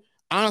Division II?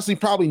 Honestly,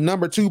 probably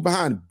number 2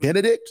 behind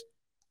Benedict.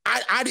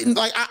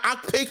 I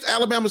picked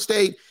Alabama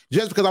State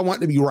just because I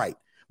wanted to be right.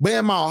 But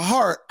in my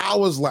heart, I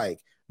was like,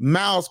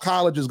 Miles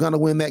College is going to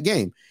win that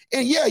game.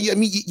 And yeah,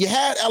 you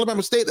had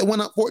Alabama State that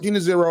went up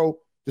 14-0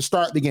 to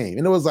start the game.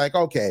 And it was like,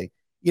 okay,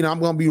 I'm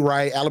going to be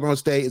right. Alabama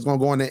State is going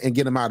to go in there and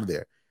get them out of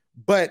there.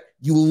 But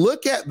you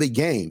look at the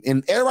game,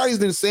 and everybody's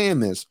been saying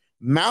this,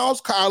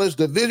 Miles College,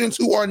 Division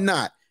II or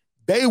not,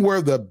 they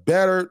were the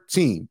better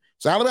team.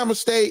 So Alabama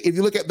State, if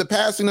you look at the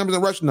passing numbers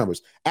and rushing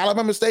numbers,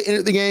 Alabama State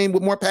entered the game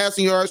with more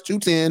passing yards,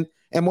 210,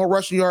 and more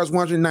rushing yards,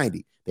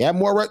 190. They had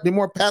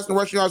more passing and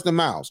rushing yards than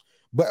Miles.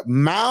 But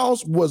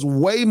Miles was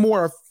way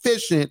more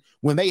efficient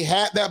when they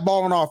had that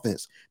ball on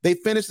offense. They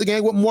finished the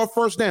game with more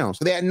first downs.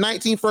 So they had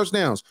 19 first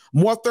downs,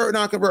 more third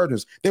down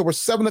conversions. They were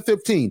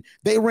 7-15.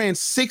 They ran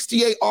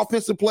 68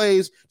 offensive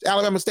plays to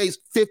Alabama State's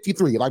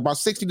 53, like about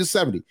 60 to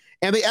 70.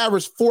 And they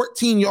averaged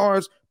 14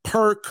 yards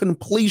per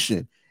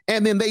completion.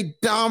 And then they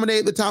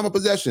dominated the time of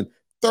possession,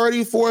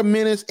 34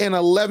 minutes and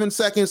 11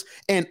 seconds.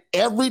 And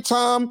every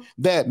time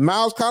that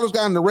Miles College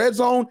got in the red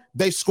zone,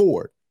 they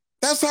scored.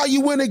 That's how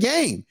you win a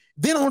game.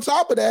 Then on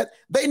top of that,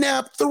 they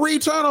nabbed 3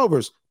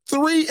 turnovers,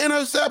 3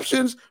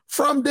 interceptions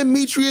from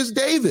Demetrius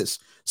Davis.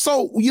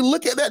 So you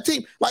look at that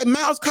team, like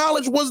Miles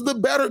College was the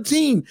better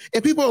team.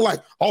 And people are like,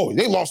 oh,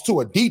 they lost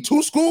to a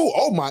D2 school?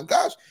 Oh my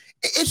gosh.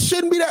 It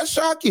shouldn't be that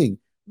shocking.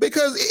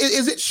 Because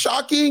is it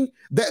shocking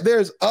that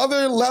there's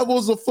other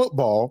levels of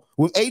football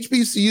with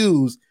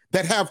HBCUs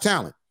that have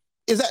talent?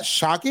 Is that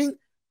shocking?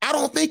 I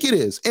don't think it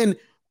is. And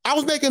I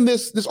was making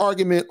this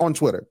argument on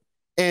Twitter.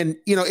 And,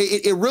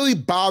 it really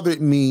bothered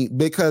me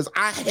because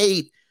I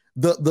hate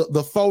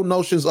the faux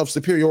notions of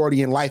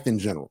superiority in life in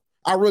general.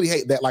 I really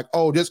hate that. Like,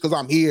 oh, just because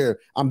I'm here,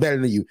 I'm better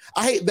than you.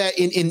 I hate that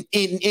in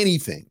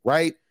anything,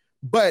 right?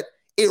 But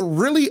it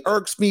really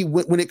irks me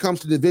when it comes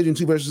to Division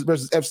II versus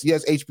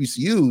FCS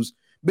HBCUs,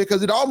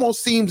 because it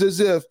almost seems as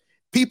if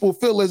people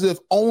feel as if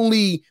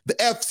only the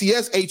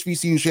FCS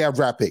HBCU should have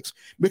draft picks.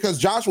 Because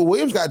Joshua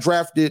Williams got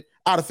drafted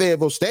out of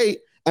Fayetteville State.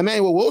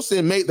 Emmanuel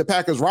Wilson made the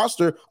Packers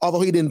roster,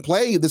 although he didn't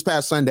play this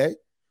past Sunday.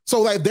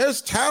 So,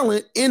 there's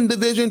talent in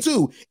Division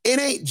II. It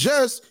ain't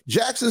just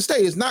Jackson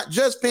State. It's not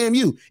just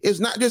FAMU. It's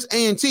not just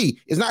A&T.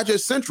 It's not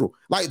just Central.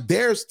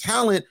 There's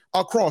talent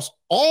across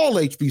all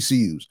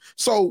HBCUs.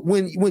 So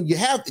when you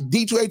have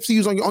D2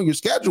 HBCUs on your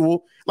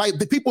schedule,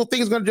 the people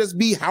think it's going to just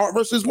be Howard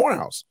versus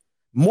Morehouse.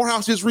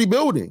 Morehouse is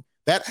rebuilding.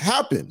 That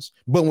happens.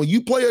 But when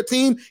you play a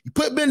team, you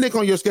put Bendick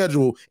on your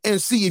schedule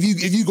and see if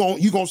you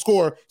gonna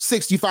score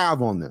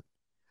 65 on them.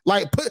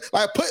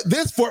 Put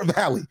this Fort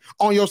Valley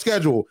on your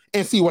schedule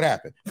and see what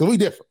happens. Because we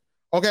different.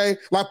 Okay,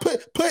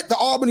 put the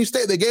Albany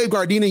State that gave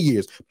Gardena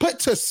years. Put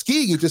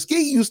Tuskegee.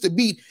 Tuskegee used to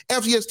beat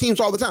FCS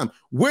teams all the time.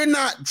 We're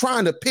not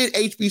trying to pit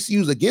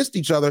HBCUs against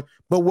each other,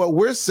 but what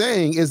we're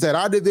saying is that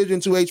our Division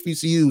II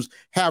HBCUs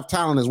have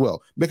talent as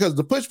well. Because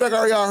the pushback I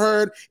already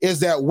heard is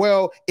that,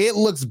 well, it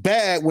looks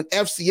bad when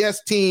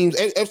FCS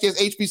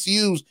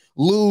HBCUs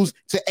lose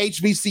to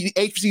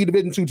HBCU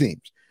Division II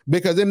teams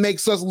because it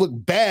makes us look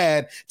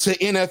bad to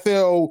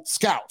NFL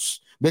scouts.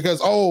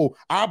 Because,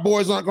 our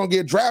boys aren't going to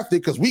get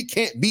drafted because we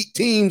can't beat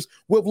teams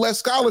with less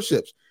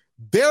scholarships.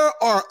 There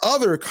are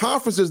other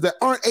conferences that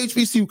aren't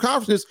HBCU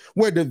conferences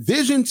where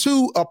Division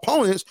II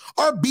opponents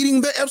are beating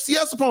the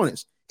FCS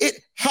opponents.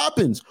 It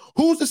happens.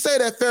 Who's to say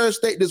that Ferris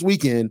State this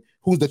weekend,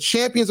 who's the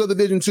champions of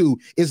Division II,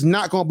 is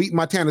not going to beat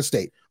Montana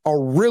State, a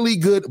really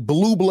good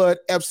blue blood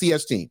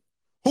FCS team?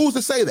 Who's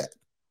to say that?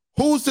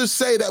 Who's to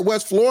say that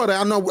West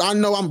Florida,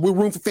 we're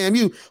rooting for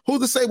FAMU.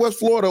 Who's to say West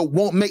Florida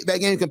won't make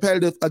that game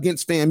competitive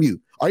against FAMU?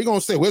 Are you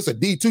going to say, well, it's a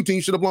D2 team,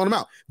 should have blown them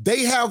out?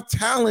 They have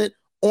talent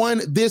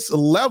on this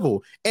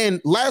level. And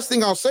last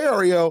thing I'll say,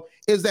 Ariel,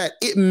 is that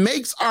it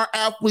makes our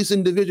athletes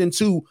in Division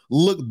II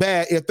look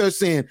bad if they're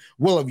saying,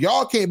 well, if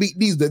y'all can't beat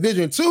these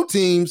Division II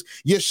teams,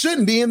 you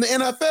shouldn't be in the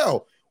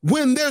NFL.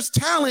 When there's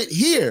talent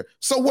here.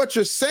 So what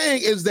you're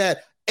saying is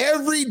that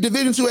every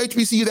Division II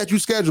HBCU that you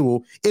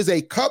schedule is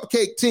a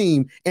cupcake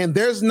team, and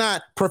there's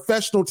not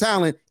professional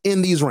talent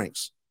in these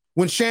ranks.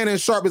 When Shannon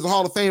Sharp is a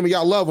Hall of Famer,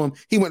 y'all love him,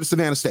 he went to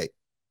Savannah State.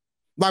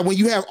 Like when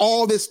you have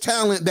all this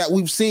talent that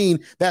we've seen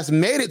that's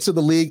made it to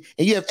the league,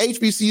 and you have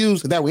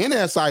HBCUs that were in the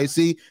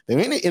SIAC, they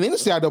were in the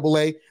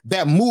CIAA,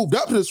 that moved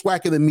up to the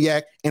SWAC and the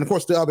MEAC, and of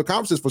course the other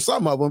conferences for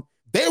some of them,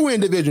 they were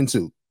in Division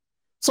II.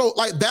 So,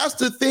 that's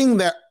the thing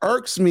that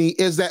irks me,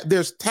 is that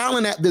there's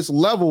talent at this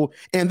level,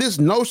 and this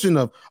notion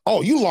of,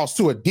 you lost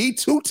to a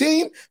D2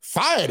 team?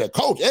 Fire the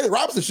coach. Eddie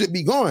Robinson should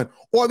be going.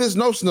 Or this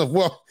notion of,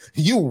 well,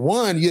 you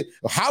won.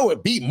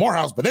 Howard beat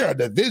Morehouse, but they're a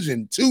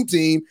Division II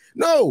team.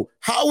 No,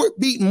 Howard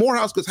beat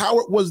Morehouse because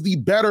Howard was the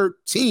better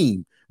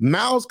team.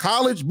 Miles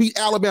College beat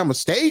Alabama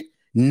State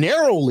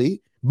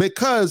narrowly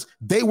because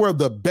they were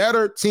the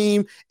better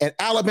team. At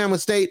Alabama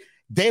State,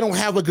 they don't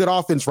have a good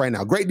offense right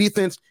now. Great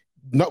defense,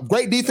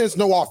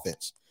 no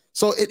offense.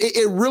 So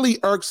it really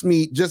irks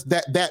me, just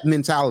that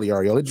mentality,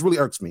 Ariel. It really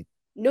irks me.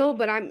 No,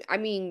 but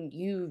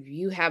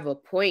you have a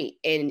point,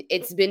 and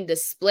it's been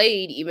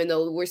displayed even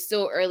though we're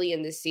still early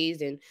in the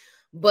season.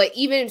 But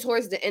even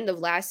towards the end of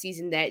last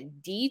season,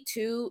 that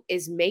D2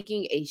 is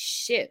making a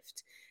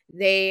shift.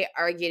 They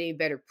are getting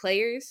better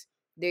players.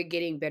 They're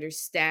getting better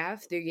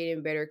staff. They're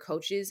getting better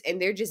coaches,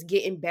 and they're just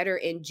getting better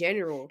in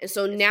general. And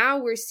so now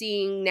we're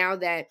seeing, now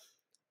that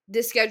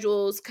the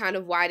schedule's kind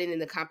of widened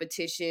and the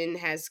competition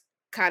has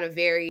kind of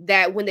varied,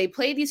 that when they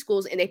play these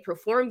schools and they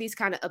perform these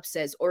kind of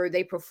upsets, or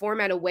they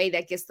perform at a way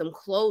that gets them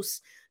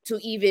close to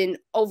even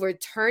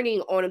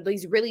overturning on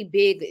these really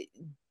big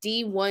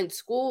D1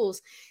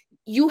 schools,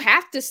 you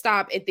have to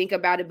stop and think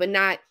about it, but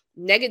not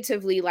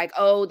negatively, like,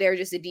 they're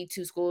just a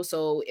D2 school,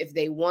 so if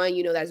they won,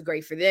 that's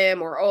great for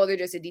them, or they're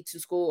just a D2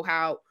 school,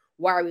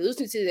 why are we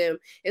listening to them?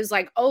 It's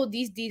like,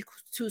 these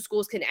D2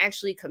 schools can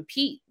actually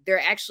compete. They're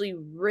actually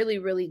really,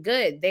 really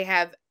good. They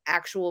have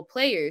actual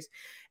players.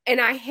 And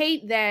I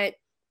hate that,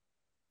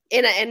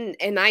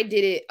 and I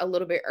did it a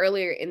little bit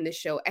earlier in the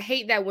show. I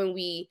hate that when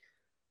we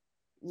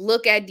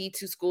look at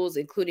D2 schools,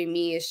 including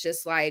me, it's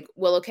just like,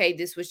 well, okay,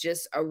 this was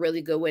just a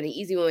really good win, an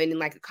easy win, and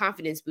like a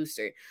confidence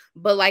booster.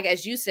 But like,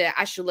 as you said,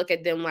 I should look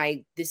at them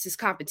like this is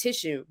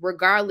competition,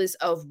 regardless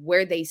of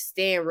where they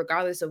stand,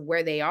 regardless of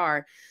where they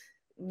are.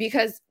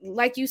 Because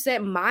like you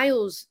said,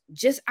 Miles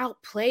just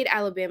outplayed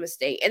Alabama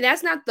State. And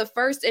that's not the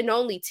first and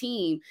only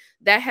team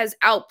that has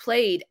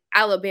outplayed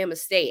Alabama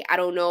State. I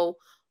don't know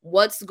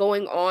what's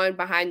going on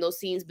behind those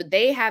scenes, but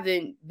they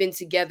haven't been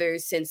together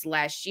since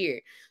last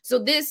year. So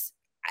this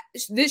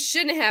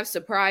shouldn't have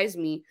surprised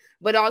me,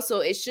 but also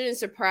it shouldn't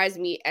surprise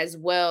me as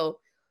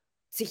well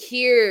to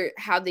hear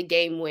how the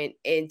game went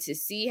and to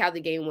see how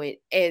the game went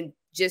and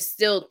just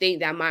still think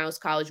that Miles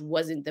College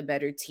wasn't the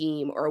better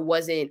team or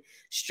wasn't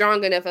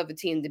strong enough of a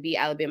team to beat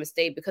Alabama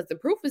State, because the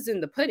proof is in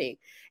the pudding.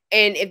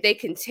 And if they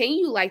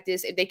continue like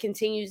this, if they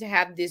continue to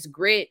have this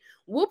grit,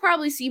 we'll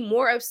probably see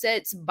more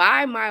upsets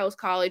by Miles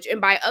College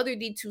and by other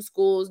D2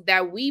 schools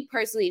that we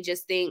personally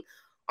just think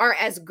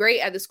aren't as great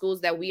as the schools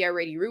that we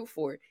already root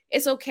for.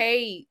 It's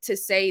okay to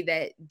say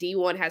that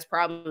D1 has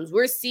problems.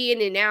 We're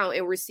seeing it now,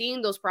 and we're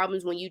seeing those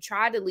problems when you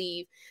try to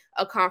leave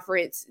a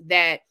conference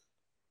that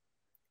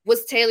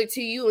was tailored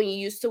to you and you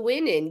used to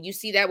win in. You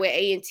see that with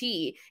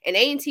A&T. And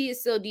A&T is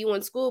still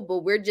D1 school, but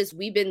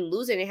we've been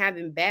losing and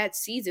having bad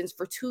seasons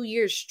for 2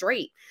 years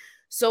straight.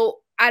 So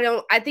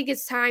I think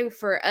it's time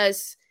for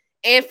us,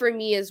 and for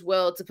me as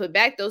well, to put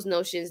back those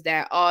notions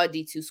that all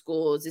D2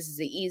 schools, this is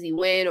an easy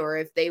win, or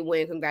if they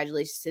win,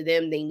 congratulations to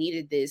them, they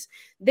needed this.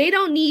 They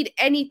don't need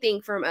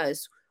anything from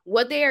us.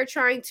 What they are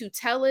trying to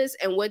tell us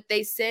and what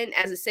they send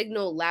as a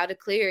signal loud and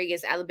clear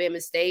against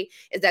Alabama State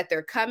is that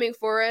they're coming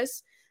for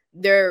us.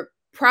 They're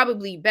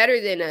probably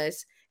better than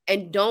us,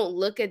 and don't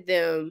look at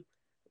them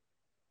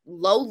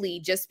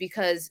lowly just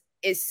because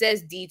it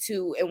says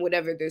D2 and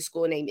whatever their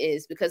school name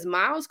is, because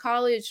Miles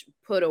College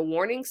put a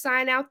warning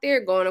sign out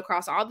there going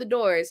across all the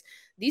doors.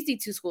 These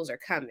D2 schools are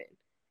coming,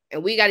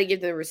 and we got to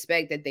give them the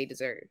respect that they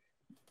deserve.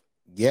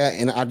 Yeah,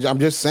 and I'm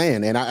just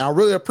saying, and I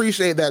really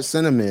appreciate that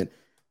sentiment.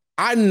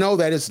 I know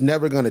that it's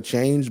never going to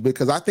change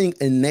because I think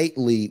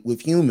innately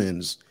with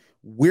humans,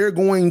 we're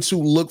going to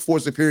look for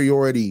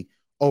superiority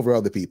over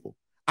other people.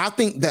 I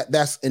think that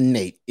that's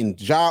innate in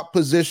job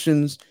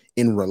positions,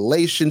 in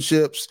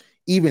relationships,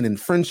 even in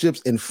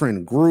friendships, in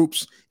friend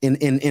groups,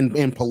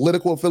 in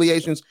political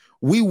affiliations.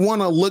 We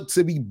want to look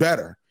to be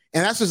better.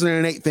 And that's just an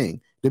innate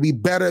thing, to be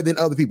better than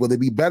other people, to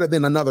be better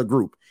than another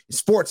group.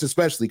 Sports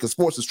especially, because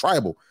sports is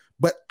tribal.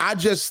 But I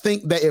just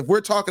think that if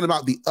we're talking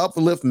about the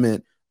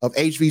upliftment of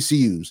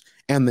HBCUs,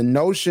 and the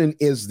notion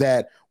is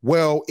that,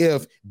 well,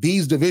 if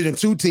these Division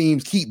II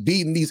teams keep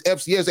beating these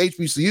FCS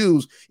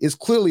HBCUs, is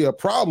clearly a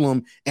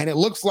problem, and it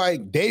looks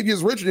like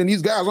Davius Richard and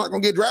these guys aren't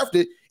going to get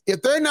drafted.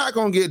 If they're not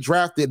going to get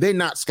drafted, they're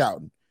not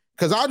scouting.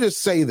 Because I'll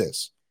just say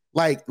this,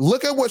 like,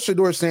 look at what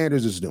Shedeur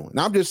Sanders is doing. And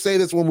I'll just say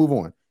this, we'll move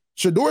on.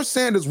 Shedeur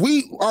Sanders,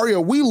 we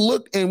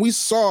looked and we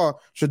saw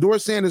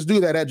Shedeur Sanders do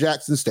that at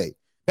Jackson State.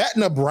 That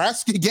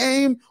Nebraska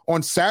game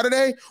on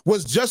Saturday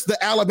was just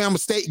the Alabama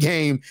State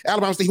game,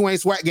 Alabama State who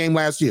ain't SWAC game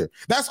last year.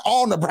 That's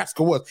all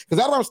Nebraska was, because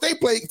Alabama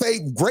State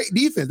played great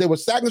defense. They were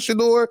sacking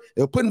Shedeur.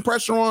 They were putting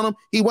pressure on him.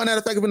 He wasn't that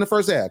effective in the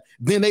first half.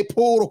 Then they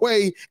pulled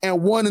away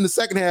and won in the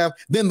second half.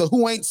 Then the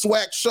who ain't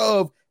SWAC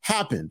shove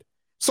happened.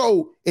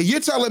 So if you're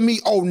telling me,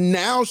 oh,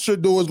 now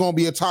Shedeur is going to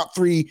be a top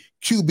 3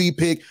 QB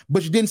pick,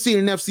 but you didn't see it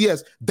in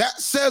FCS,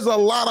 that says a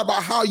lot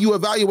about how you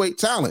evaluate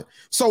talent.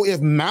 So if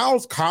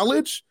Miles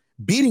College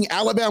beating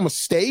Alabama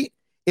State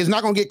is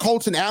not going to get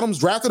Colton Adams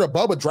drafted or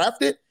Bubba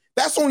drafted,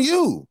 that's on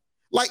you.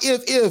 Like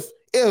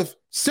if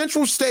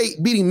Central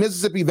State beating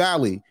Mississippi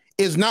Valley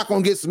is not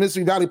going to get some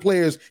Mississippi Valley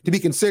players to be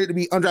considered to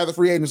be undrafted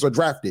free agents or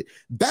drafted,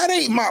 that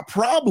ain't my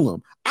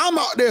problem. I'm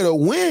out there to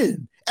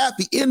win at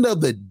the end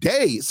of the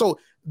day. So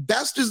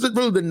that's just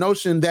really the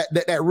notion that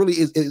really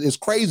is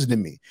crazy to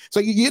me. So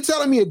you're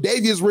telling me if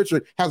Davius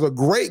Richard has a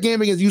great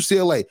game against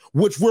UCLA,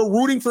 which we're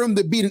rooting for him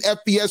to beat an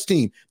FBS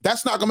team,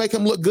 that's not going to make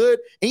him look good?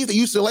 And you think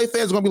UCLA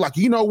fans are going to be like,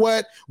 you know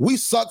what? We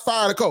suck,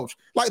 fire the coach.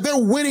 Like, they're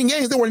winning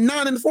games. They were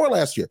 9-4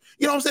 last year.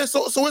 You know what I'm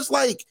saying? So it's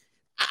like,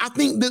 I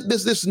think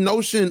this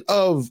notion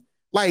of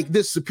like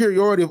this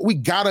superiority, we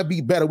got to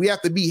be better. We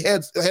have to be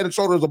head and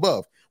shoulders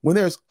above. When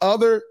there's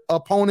other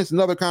opponents in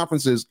other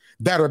conferences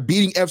that are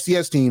beating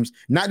FCS teams,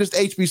 not just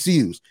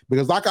HBCUs.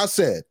 Because like I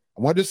said,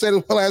 I want to say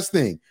the last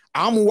thing.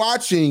 I'm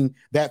watching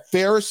that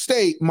Ferris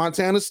State,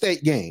 Montana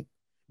State game,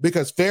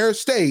 because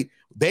Ferris State,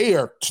 they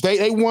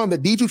won the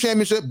D2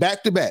 championship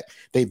back-to-back.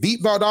 They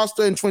beat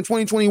Valdosta in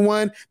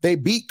 2021. They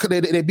beat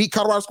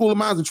Colorado School of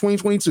Mines in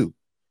 2022.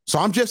 So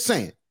I'm just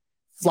saying,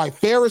 like,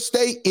 Ferris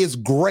State is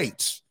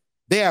great.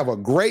 They have a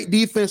great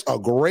defense, a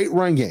great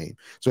run game.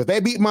 So if they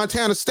beat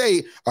Montana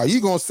State, are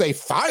you going to say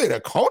fire the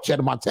coach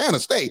at Montana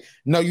State?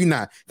 No, you're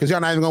not, because you're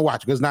not even going to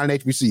watch it because it's not an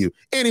HBCU.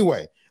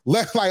 Anyway,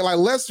 let's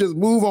just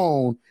move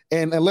on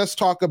and let's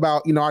talk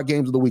about, our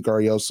games of the week,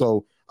 Ariel.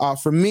 So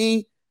for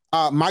me,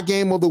 my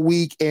game of the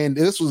week, and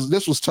this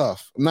was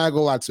tough. I'm not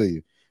going to lie to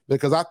you,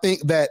 because I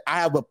think that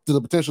I have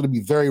the potential to be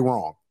very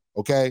wrong,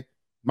 okay?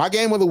 My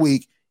game of the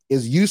week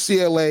is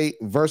UCLA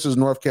versus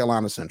North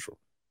Carolina Central.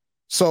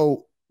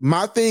 So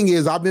my thing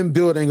is, I've been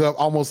building up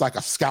almost like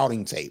a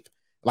scouting tape,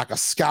 like a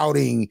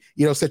scouting,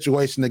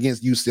 situation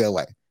against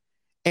UCLA.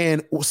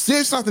 And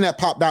here's something that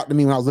popped out to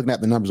me when I was looking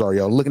at the numbers,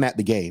 Ariel, looking at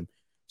the game.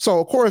 So,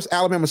 of course,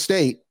 Alabama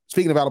State,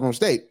 speaking of Alabama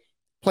State,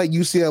 played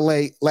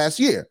UCLA last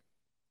year.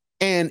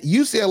 And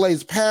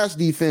UCLA's pass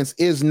defense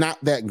is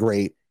not that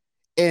great.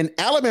 And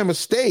Alabama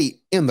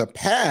State in the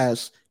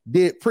past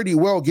did pretty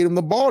well getting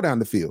the ball down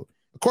the field.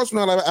 Of course,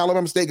 when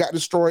Alabama State got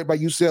destroyed by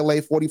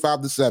UCLA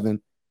 45-7,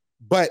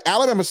 but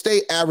Alabama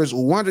State averaged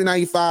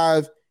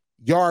 195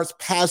 yards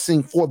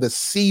passing for the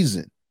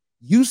season.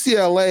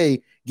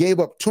 UCLA gave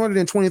up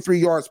 223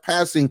 yards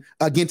passing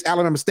against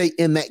Alabama State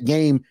in that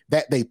game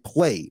that they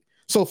played.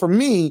 So for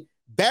me,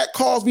 that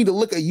caused me to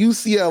look at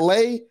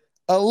UCLA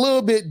a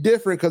little bit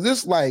different, because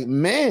it's like,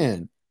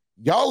 man,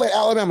 y'all let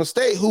Alabama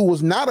State, who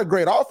was not a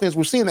great offense,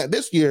 we're seeing that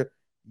this year,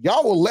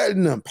 y'all were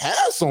letting them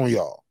pass on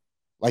y'all.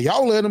 Like,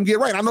 y'all let them get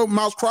right. I know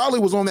Miles Crowley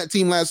was on that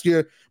team last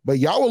year, but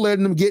y'all were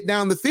letting them get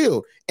down the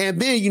field. And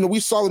then, we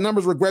saw the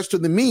numbers regress to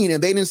the mean,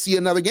 and they didn't see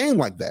another game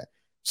like that.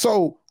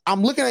 So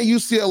I'm looking at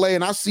UCLA,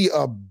 and I see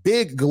a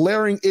big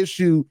glaring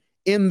issue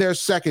in their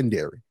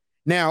secondary.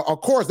 Now, of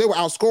course, they were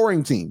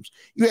outscoring teams.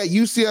 You had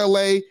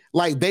UCLA,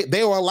 like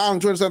they were allowing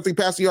 273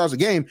 passing yards a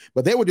game,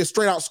 but they were just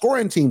straight out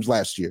scoring teams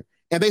last year.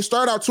 And they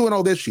started out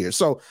 2-0 this year.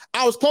 So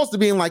I was close to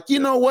being like, you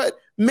know what?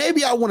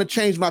 Maybe I want to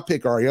change my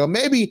pick, Ariel.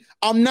 Maybe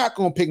I'm not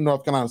going to pick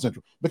North Carolina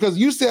Central, because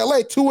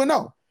UCLA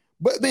 2-0.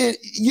 But then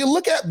you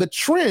look at the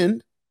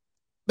trend,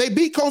 They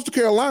beat Coastal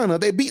Carolina.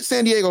 They beat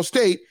San Diego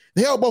State.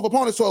 They held both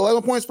opponents to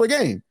 11 points per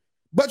game.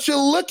 But you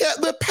look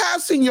at the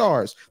passing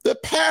yards. The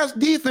pass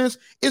defense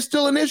is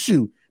still an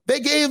issue. They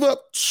gave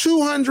up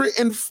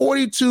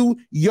 242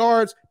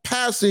 yards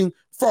passing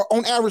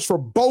on average for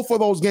both of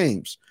those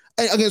games.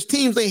 And against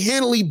teams they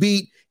handily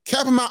beat,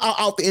 kept them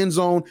out the end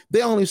zone.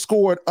 They only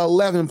scored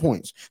 11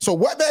 points. So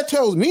what that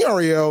tells me,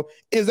 Ariel,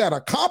 is that a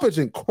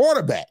competent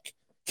quarterback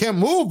can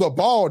move the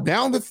ball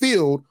down the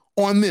field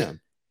on them.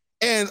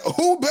 And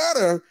who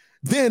better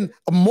than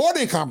a more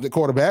than competent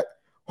quarterback?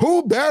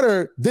 Who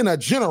better than a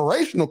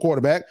generational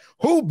quarterback?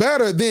 Who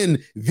better than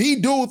the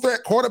dual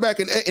threat quarterback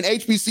in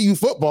HBCU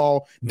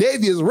football,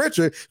 Davius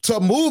Richard, to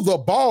move the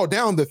ball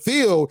down the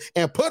field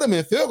and put him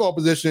in field goal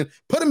position,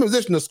 put him in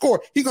position to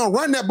score? He's going to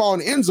run that ball in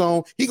the end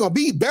zone. He's going to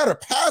be better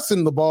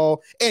passing the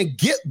ball and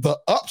get the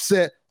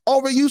upset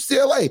over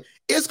UCLA.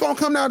 It's going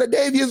to come down to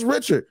Davius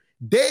Richard.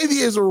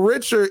 Davius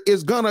Richard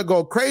is going to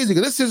go crazy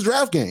because this is his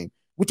draft game.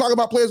 We talk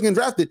about players getting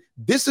drafted.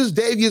 This is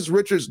Davius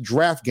Richard's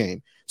draft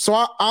game. So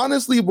I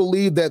honestly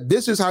believe that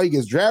this is how he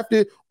gets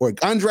drafted or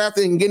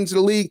undrafted and get into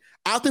the league.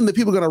 I think that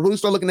people are going to really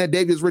start looking at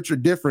Davius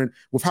Richard different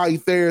with how he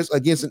fares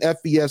against an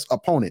FBS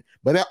opponent.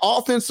 But that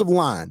offensive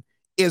line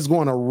is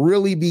going to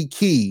really be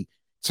key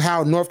to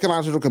how North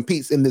Carolina Central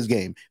competes in this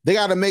game. They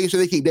got to make sure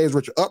they keep Davius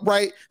Richard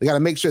upright. They got to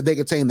make sure they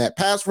contain that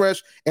pass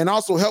rush and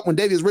also help when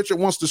Davius Richard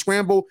wants to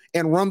scramble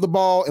and run the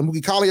ball and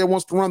Mookie Collier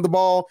wants to run the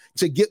ball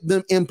to get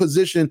them in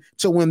position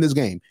to win this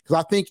game.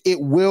 Because I think it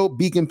will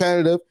be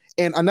competitive.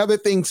 And another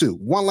thing, too,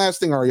 one last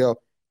thing,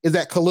 Ariel, is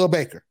that Khalil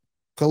Baker.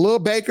 Khalil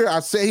Baker, I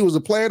said he was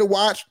a player to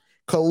watch.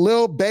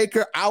 Khalil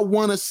Baker, I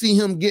want to see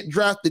him get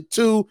drafted,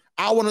 too.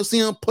 I want to see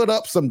him put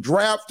up some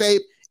draft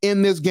tape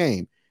in this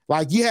game.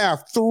 Like, you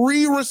have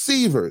 3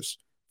 receivers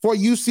for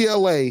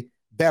UCLA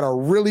that are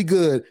really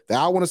good that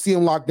I want to see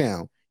him lock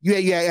down. You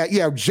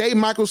have J.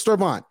 Michael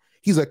Sturvant.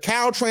 He's a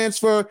Cal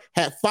transfer,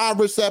 had 5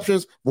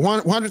 receptions,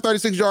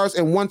 136 yards,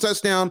 and 1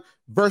 touchdown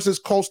versus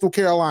Coastal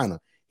Carolina.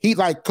 He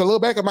like Khalil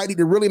Baker might need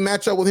to really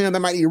match up with him. They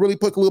might need to really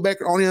put Khalil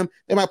Baker on him.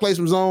 They might play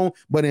some zone.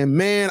 But then,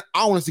 man,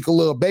 I want to see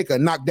Khalil Baker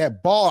knock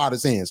that ball out of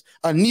his hands.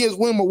 Aeneas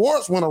Williams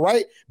Awards winner,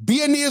 right?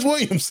 Be Aeneas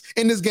Williams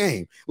in this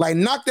game. Like,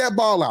 knock that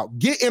ball out.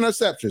 Get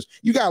interceptions.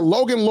 You got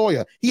Logan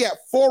Lawyer. He had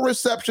 4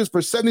 receptions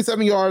for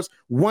 77 yards,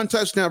 1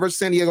 touchdown versus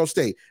San Diego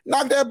State.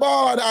 Knock that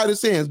ball out of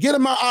his hands. Get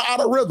him out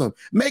of rhythm.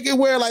 Make it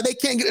where like they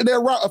can't get their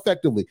route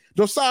effectively.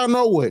 Josiah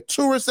Norwood,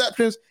 2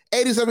 receptions,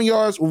 87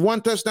 yards,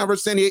 1 touchdown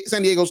versus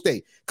San Diego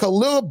State.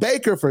 Khalil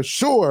Baker, for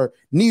sure,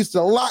 needs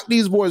to lock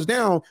these boys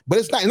down, but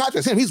it's not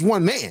just him. He's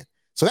one man.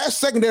 So that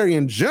secondary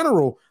in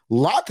general,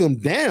 lock them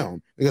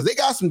down because they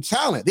got some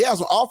talent. They have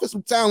some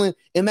offensive talent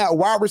in that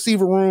wide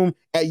receiver room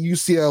at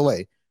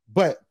UCLA.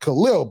 But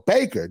Khalil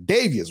Baker,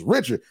 Davius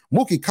Richard,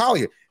 Mookie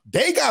Collier,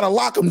 they got to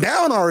lock them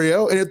down,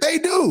 Ariel. And if they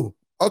do,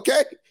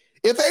 okay,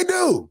 I'm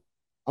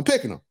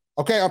picking them.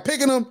 Okay, I'm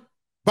picking them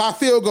by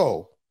field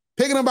goal.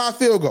 Picking them by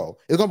field goal.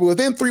 It's going to be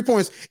within 3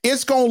 points.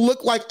 It's going to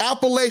look like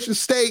Appalachian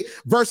State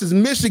versus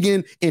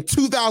Michigan in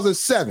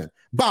 2007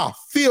 by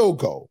field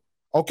goal.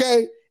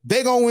 Okay?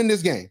 They're going to win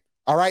this game.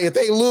 All right? If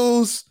they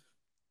lose,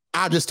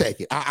 I'll just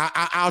take it.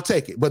 I'll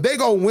take it. But they're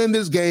going to win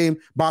this game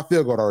by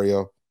field goal,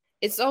 Ariel.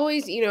 It's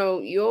always, you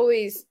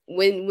always,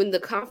 when the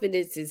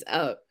confidence is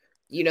up,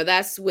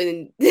 that's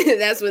when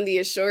the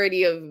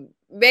assurity of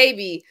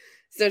maybe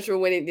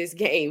Central winning this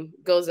game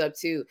goes up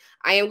too.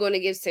 I am going to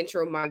give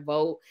Central my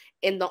vote.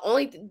 And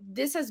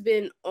this has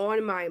been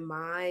on my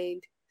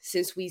mind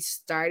since we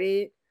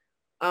started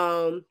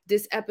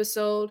this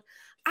episode.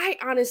 I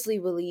honestly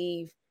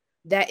believe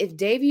that if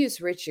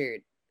Davius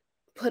Richard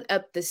put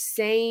up the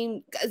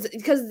same,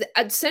 because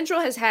Central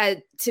has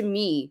had, to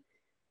me,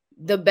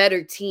 the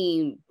better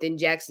team than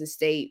Jackson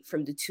State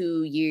from the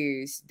 2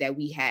 years that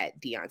we had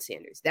Deion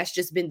Sanders. That's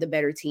just been the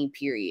better team,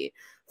 period.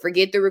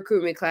 Forget the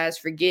recruitment class,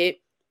 forget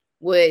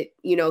what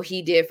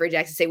he did for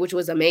Jackson State, which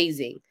was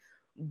amazing.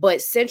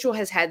 But Central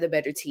has had the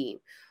better team.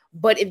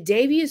 But if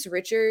Davius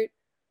Richard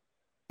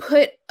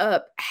put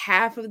up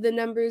half of the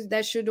numbers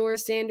that Shedeur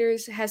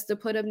Sanders has to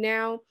put up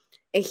now,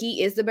 and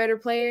he is the better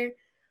player,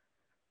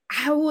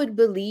 I would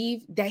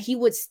believe that he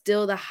would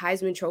steal the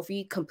Heisman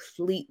Trophy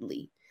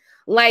completely.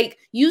 Like,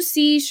 you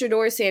see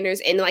Shedeur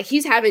Sanders, and like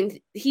he's had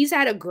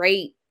a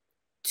great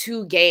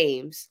 2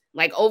 games,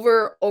 like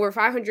over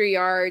 500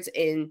 yards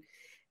in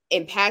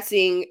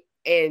passing,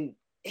 and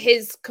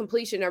his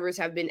completion numbers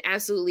have been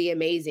absolutely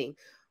amazing.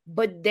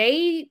 But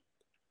they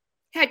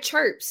had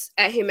chirps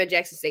at him at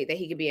Jackson State that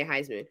he could be a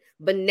Heisman.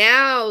 But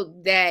now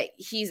that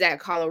he's at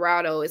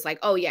Colorado, it's like,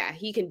 oh yeah,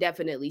 he can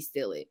definitely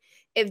steal it.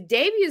 If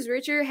Davius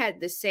Richard had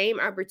the same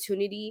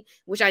opportunity,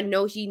 which I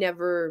know he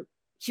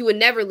would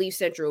never leave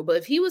Central, but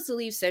if he was to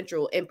leave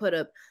Central and put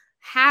up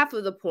half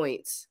of the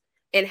points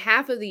and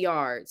half of the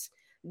yards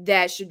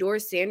that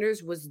Shedeur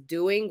Sanders was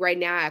doing right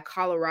now at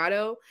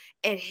Colorado,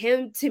 and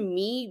him, to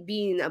me,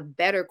 being a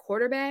better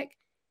quarterback,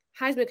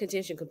 Heisman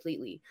contention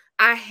completely.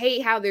 I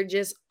hate how they're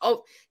just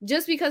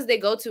because they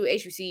go to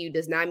HBCU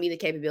does not mean the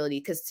capability,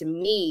 because to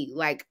me,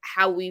 like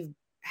how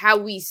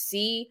we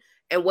see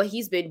and what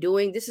he's been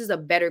doing, this is a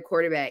better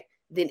quarterback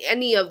than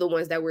any of the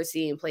ones that we're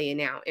seeing playing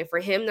now. And for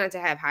him not to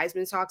have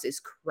Heisman talks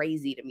is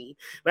crazy to me.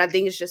 But I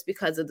think it's just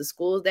because of the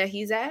schools that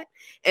he's at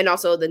and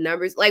also the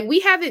numbers. Like, we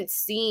haven't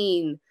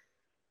seen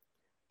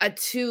a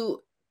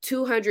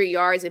 200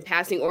 yards in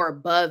passing or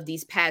above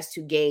these past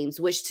 2 games,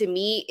 which to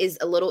me is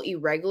a little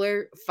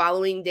irregular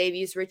following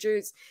Davius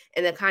Richards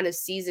and the kind of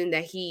season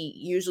that he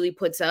usually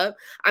puts up.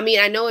 I mean,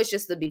 I know it's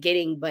just the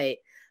beginning, but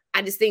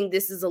I just think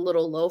this is a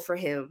little low for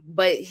him.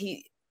 But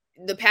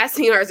the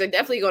passing yards are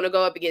definitely going to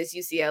go up against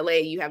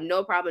UCLA. You have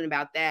no problem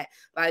about that.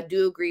 But I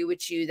do agree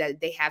with you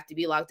that they have to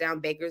be locked down.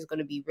 Baker is going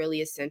to be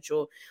really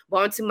essential. But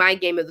on to my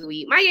game of the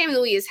week. My game of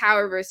the week is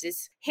Howard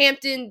versus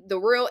Hampton, the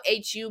real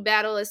HU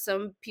battle, as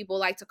some people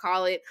like to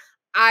call it.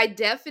 I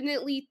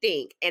definitely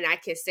think, and I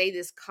can say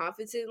this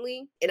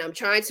confidently, and I'm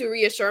trying to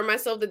reassure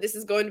myself that this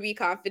is going to be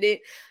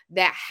confident,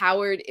 that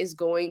Howard is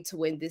going to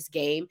win this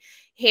game.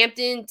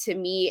 Hampton, to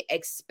me,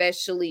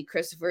 especially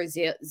Christopher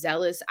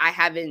Zealous,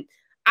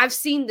 I've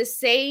seen the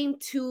same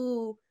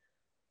 2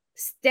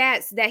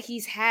 stats that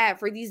he's had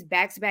for these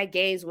back-to-back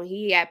games when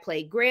he had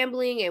played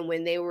Grambling and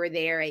when they were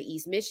there at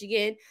East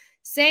Michigan.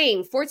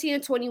 Same, 14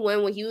 and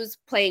 21 when he was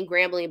playing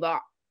Grambling,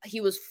 but he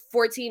was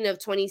 14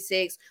 of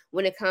 26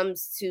 when it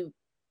comes to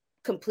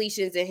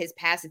completions in his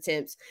pass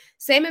attempts.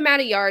 Same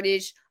amount of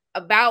yardage,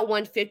 about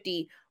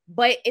 150.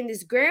 But in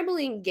this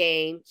Grambling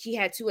game, he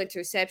had 2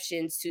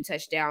 interceptions, 2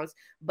 touchdowns.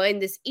 But in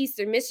this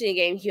Eastern Michigan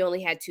game, he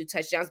only had 2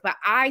 touchdowns. But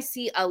I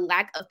see a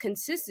lack of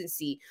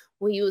consistency.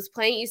 When he was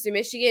playing Eastern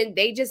Michigan,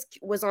 they just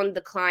was on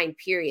decline,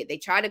 period. They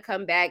tried to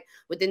come back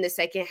within the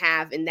second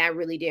half, and that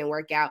really didn't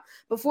work out.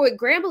 Before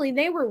Grambling,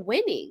 they were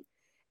winning.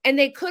 And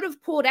they could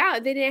have pulled out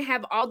if they didn't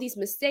have all these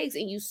mistakes,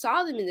 and you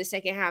saw them in the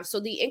second half. So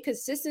the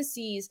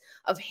inconsistencies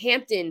of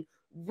Hampton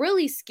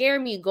really scare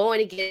me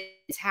going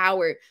against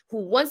Howard, who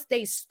once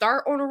they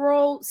start on a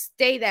roll,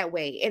 stay that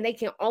way, and they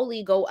can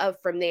only go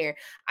up from there.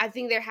 I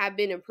think there have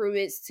been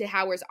improvements to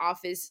Howard's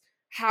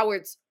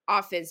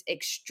offense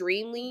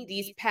extremely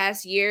these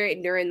past year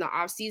and during the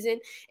offseason,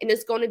 and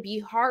it's going to be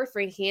hard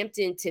for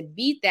Hampton to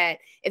beat that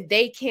if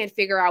they can't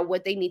figure out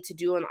what they need to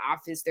do on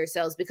offense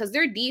themselves, because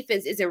their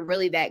defense isn't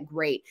really that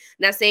great.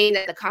 Not saying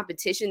that the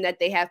competition that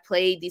they have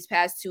played these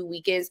past 2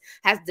 weekends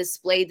has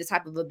displayed the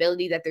type of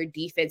ability that their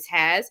defense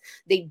has.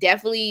 It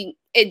definitely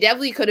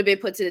could have been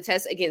put to the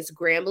test against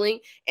Grambling,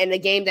 and a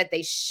game that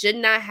they should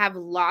not have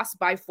lost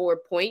by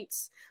 4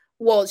 points.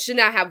 Well, should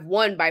not have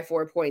won by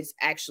 4 points,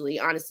 actually.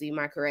 Honestly,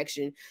 my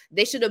correction.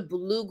 They should have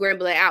blew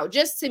Grambling out,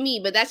 just to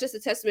me. But that's just a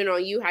testament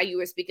on you, how you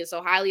were speaking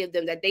so highly of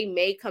them, that they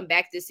may come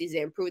back this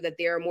season and prove that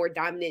they're a more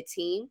dominant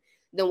team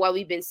than what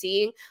we've been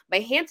seeing.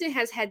 But Hampton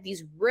has had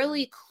these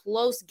really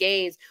close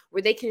games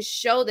where they can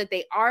show that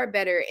they are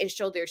better and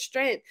show their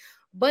strength.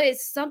 But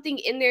it's something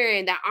in there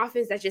in that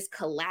offense that just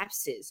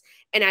collapses.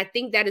 And I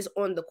think that is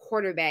on the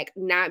quarterback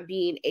not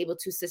being able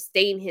to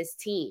sustain his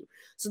team.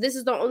 So this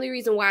is the only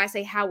reason why I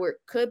say Howard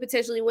could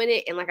potentially win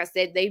it. And like I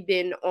said, they've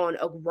been on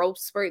a growth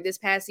spurt this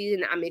past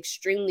season. I'm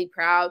extremely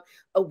proud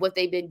of what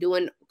they've been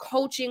doing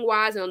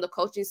coaching-wise and on the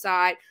coaching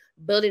side,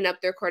 building up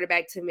their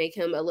quarterback to make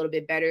him a little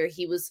bit better.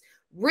 He was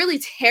really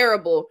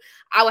terrible.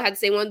 I would have to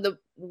say one of the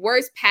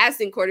worst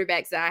passing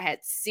quarterbacks that I had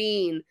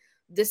seen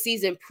the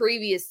season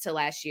previous to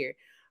last year.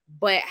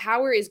 But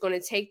Howard is going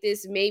to take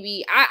this.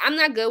 Maybe I'm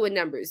not good with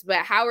numbers, but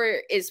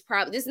Howard is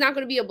probably, this is not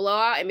going to be a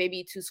blowout and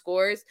maybe 2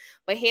 scores.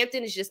 But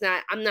Hampton is just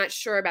not, I'm not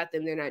sure about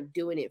them. They're not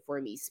doing it for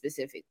me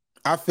specifically.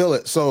 I feel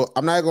it. So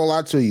I'm not going to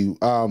lie to you.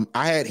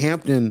 I had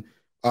Hampton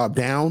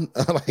down.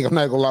 Like, I'm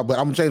not going to lie, but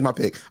I'm going to change my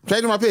pick. I'm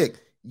changing my pick.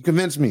 You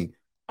convinced me.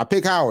 I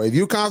pick Howard. If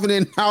you're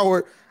confident in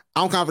Howard,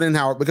 I'm confident in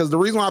Howard, because the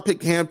reason why I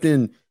picked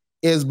Hampton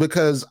is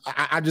because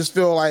I just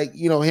feel like,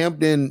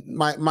 Hampton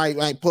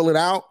might pull it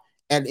out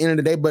at the end of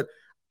the day, but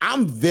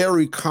I'm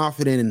very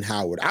confident in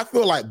Howard. I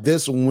feel like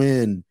this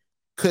win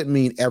could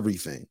mean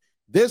everything.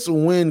 This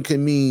win could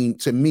mean,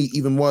 to me,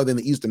 even more than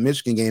the Eastern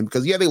Michigan game,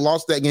 because, yeah, they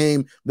lost that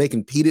game. They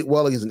competed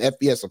well against an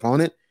FBS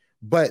opponent,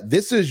 but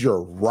this is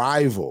your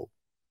rival.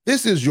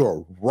 This is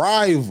your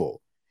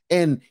rival.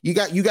 And you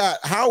got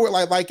Howard,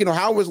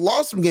 Howard's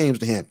lost some games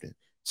to Hampton.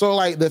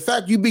 So, the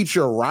fact you beat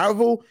your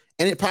rival,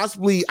 and it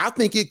possibly, I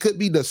think it could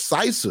be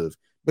decisive,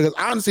 because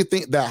I honestly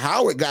think that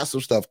Howard got some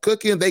stuff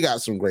cooking. They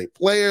got some great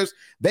players.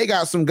 They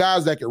got some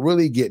guys that could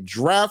really get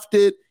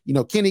drafted.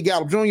 Kenny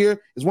Gallup Jr.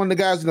 is one of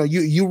the guys,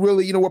 you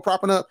really, we're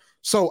propping up.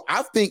 So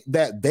I think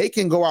that they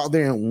can go out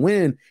there and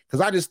win, because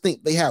I just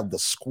think they have the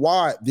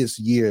squad this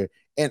year.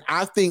 And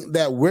I think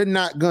that we're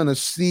not going to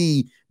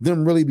see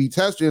them really be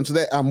tested into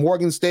that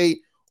Morgan State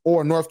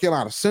or North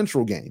Carolina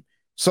Central game.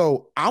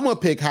 So I'm going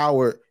to pick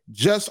Howard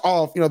just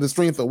off, the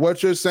strength of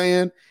what you're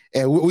saying.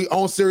 And we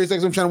own Sirius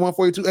XM channel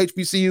 142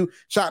 HBCU.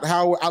 Shout out to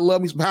Howard. I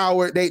love me some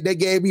Howard. They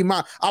gave me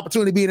my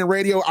opportunity being in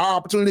radio, our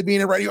opportunity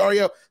being in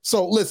radio.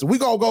 So listen, we're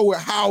going to go with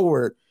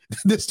Howard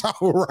this time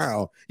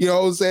around. You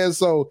know what I'm saying?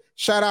 So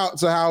shout out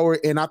to Howard.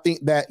 And I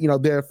think that,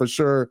 they're for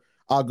sure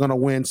going to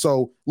win.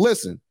 So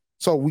listen,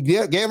 so we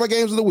gave our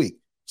games of the week.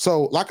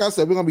 So like I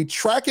said, we're going to be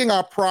tracking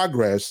our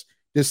progress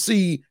to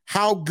see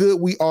how good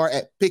we are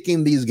at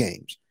picking these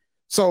games.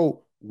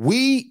 So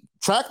we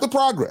track the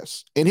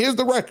progress, and here's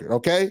the record,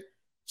 okay?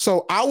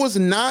 So I was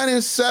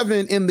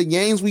 9-7 in the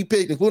games we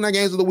picked, including our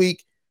games of the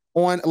week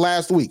on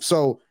last week.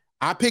 So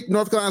I picked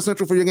North Carolina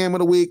Central for your game of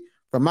the week.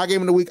 For my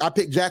game of the week, I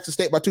picked Jackson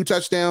State by 2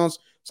 touchdowns.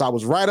 So I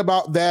was right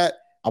about that.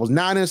 I was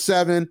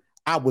 9-7.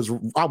 I was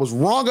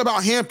wrong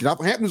about Hampton. I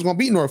thought Hampton was going to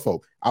beat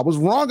Norfolk. I was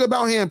wrong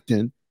about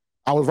Hampton.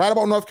 I was right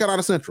about North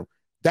Carolina Central.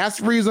 That's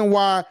the reason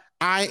why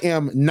I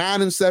am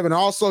 9-7. I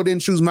also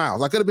didn't choose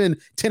Miles. I could have been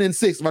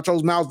 10-6 if I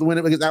chose Miles to win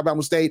it against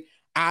Alabama State.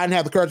 I didn't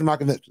have the courage of my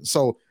conviction.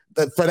 So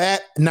for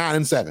that,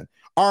 9-7.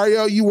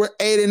 Ariel, you were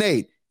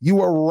 8-8. You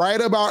were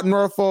right about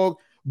Norfolk,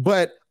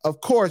 but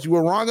of course you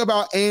were wrong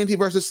about A&T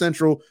versus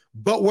Central.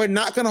 But we're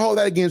not going to hold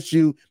that against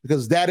you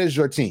because that is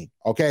your team.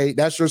 Okay,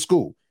 that's your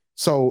school.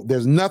 So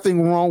there's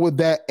nothing wrong with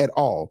that at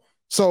all.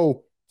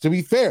 So to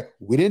be fair,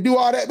 we didn't do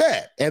all that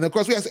bad. And of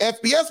course, we have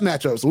FBS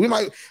matchups. So we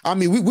might, I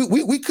mean,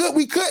 we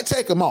could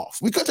take them off.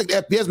 We could take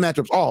the FBS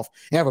matchups off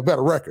and have a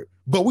better record.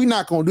 But we're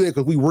not going to do it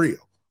because we real.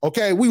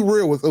 Okay, we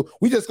real with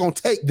we just going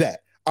to take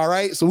that. All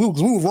right. So we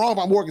were wrong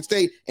about Morgan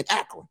State and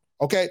Akron.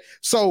 Okay.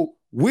 So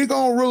we're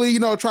going to really,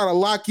 try to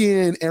lock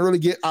in and really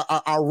get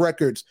our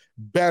records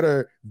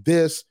better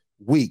this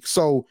week.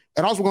 So,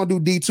 and also we're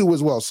going to do D2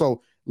 as well.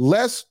 So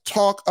let's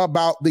talk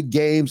about the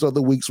games of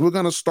the week. So we're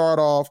going to start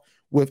off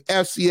with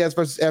FCS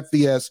versus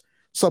FBS.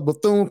 So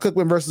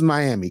Bethune-Cookman versus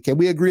Miami. Can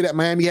we agree that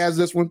Miami has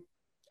this one?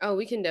 Oh,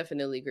 we can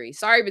definitely agree.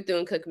 Sorry,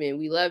 Bethune-Cookman.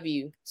 We love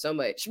you so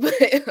much. But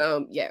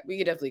yeah, we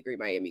can definitely agree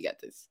Miami got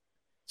this.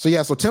 So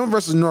Temple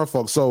versus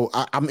Norfolk. So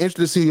I'm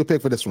interested to see who you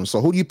pick for this one. So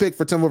who do you pick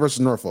for Temple versus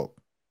Norfolk?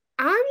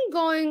 I'm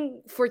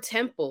going for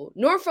Temple.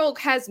 Norfolk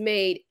has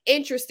made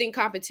interesting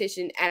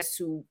competition as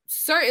to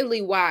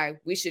certainly why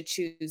we should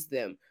choose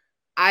them.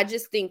 I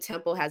just think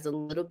Temple has a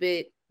little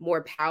bit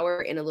more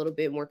power and a little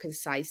bit more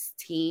concise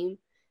team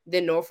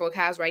than Norfolk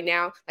has right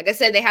now. Like I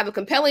said, they have a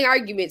compelling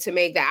argument to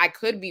make that I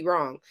could be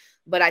wrong,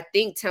 but I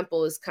think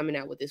Temple is coming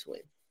out with this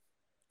win.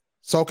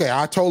 So, okay,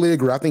 I totally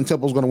agree. I think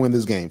Temple's going to win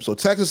this game. So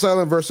Texas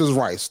Southern versus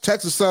Rice.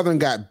 Texas Southern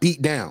got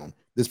beat down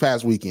this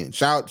past weekend.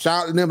 Shout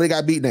out to them, they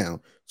got beat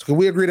down. So can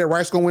we agree that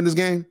Rice going to win this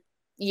game?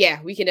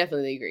 Yeah, we can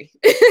definitely agree.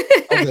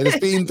 Okay, let's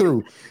speeding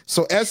through.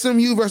 So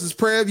SMU versus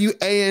Prairie View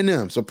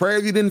A&M. So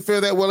Prairie View didn't fare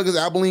that well against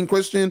Abilene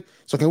Christian.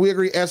 So can we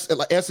agree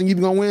SMU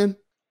going to win?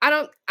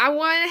 I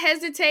want to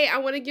hesitate. I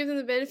want to give them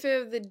the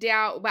benefit of the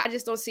doubt, but I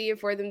just don't see it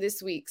for them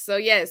this week. So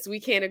yes, we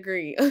can't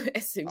agree.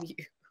 SMU.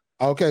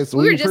 Okay, so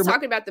we were just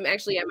talking about them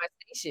actually at my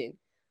station.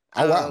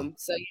 Oh, wow.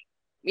 So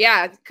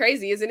yeah,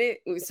 crazy, isn't it?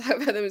 We talk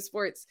about them in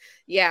sports.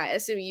 Yeah,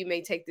 SMU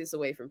may take this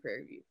away from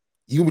Prairie View.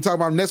 You can be talking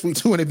about them next week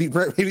too, and they beat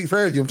Prairie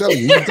View. I'm telling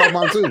you, you can talk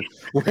about them too.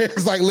 Where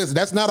it's like, listen,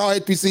 that's not all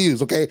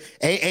HBCUs, okay?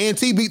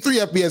 A&T beat 3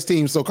 FBS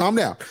teams, so calm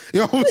down. You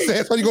know what I'm saying?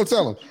 That's what you gonna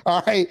tell them.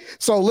 All right.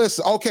 So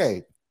listen,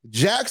 okay,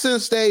 Jackson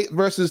State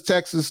versus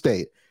Texas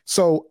State.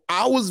 So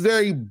I was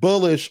very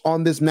bullish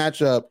on this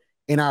matchup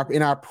in our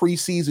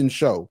preseason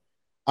show.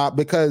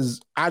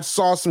 Because I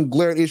saw some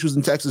glaring issues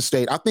in Texas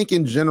State. I think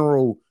in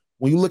general,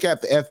 when you look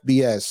at the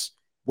FBS,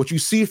 what you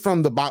see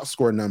from the box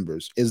score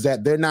numbers is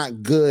that they're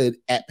not good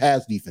at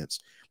pass defense.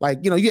 Like,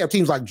 you have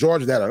teams like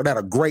Georgia that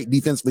are great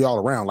defensively all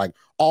around, like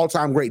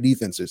all-time great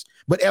defenses.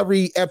 But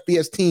every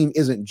FBS team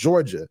isn't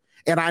Georgia.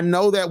 And I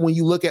know that when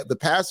you look at the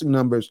passing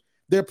numbers,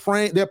 they're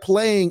playing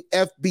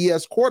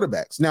FBS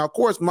quarterbacks. Now, of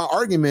course, my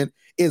argument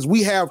is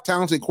we have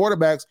talented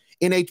quarterbacks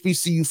in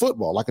HBCU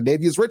football, like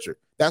Adavius Richard.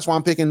 That's why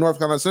I'm picking North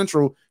Carolina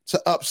Central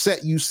to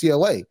upset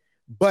UCLA.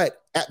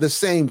 But at the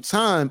same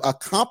time, a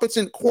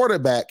competent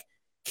quarterback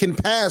can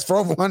pass for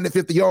over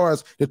 150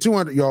 yards to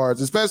 200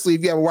 yards, especially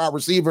if you have a wide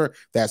receiver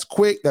that's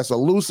quick, that's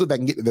elusive, that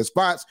can get to their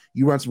spots.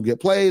 You run some good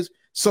plays.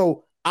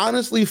 So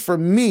honestly, for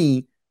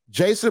me,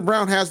 Jason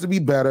Brown has to be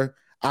better.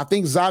 I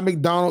think Zy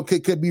McDonald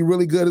could be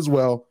really good as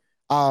well.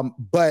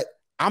 But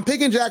I'm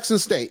picking Jackson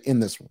State in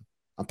this one.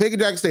 I'm picking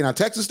Jackson State. Now,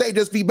 Texas State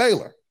just beat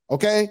Baylor,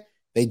 okay?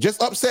 They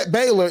just upset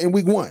Baylor in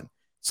week 1.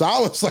 So I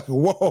was like,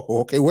 whoa,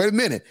 okay, wait a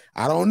minute.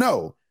 I don't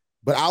know.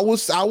 But I will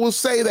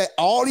say that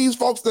all these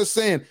folks that are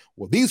saying,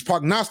 well, these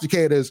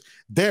prognosticators,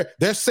 they're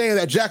saying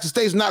that Jackson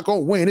State's not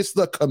going to win. It's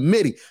the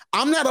committee.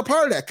 I'm not a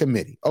part of that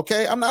committee,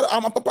 okay? I'm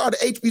a part of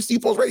the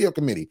HBC Post Radio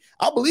Committee.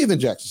 I believe in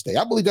Jackson State.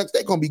 I believe Jackson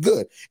State going to be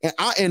good.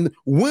 And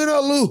win or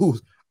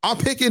lose, I'm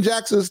picking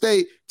Jackson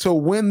State to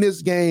win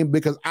this game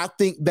because I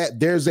think that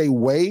there's a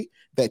way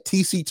that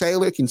TC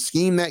Taylor can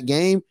scheme that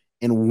game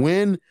and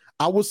win.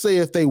 I would say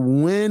if they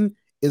win,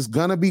 it's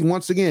going to be,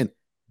 once again,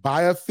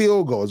 by a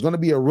field goal. It's going to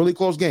be a really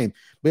close game.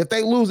 But if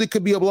they lose, it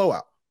could be a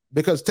blowout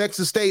because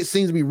Texas State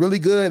seems to be really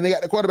good and they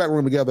got the quarterback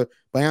room together,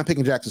 but I'm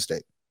picking Jackson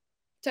State.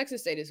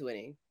 Texas State is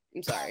winning.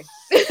 I'm sorry.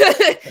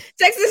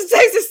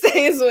 Texas State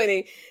is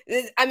winning.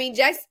 I mean,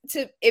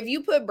 if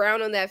you put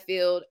Brown on that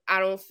field,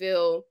 I don't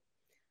feel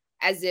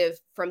as if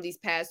from these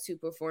past 2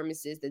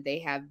 performances that they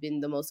have been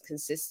the most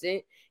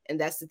consistent. And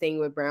that's the thing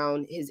with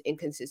Brown, his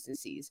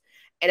inconsistencies.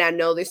 And I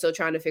know they're still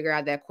trying to figure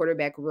out that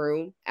quarterback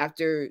room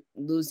after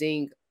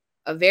losing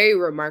a very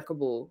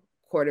remarkable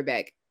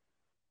quarterback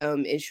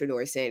in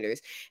Shador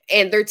Sanders.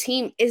 And their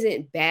team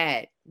isn't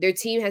bad. Their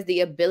team has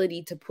the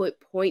ability to put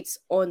points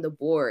on the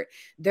board.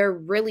 They're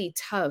really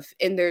tough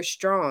and they're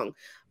strong.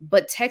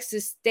 But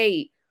Texas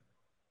State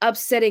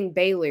upsetting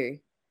Baylor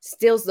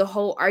steals the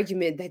whole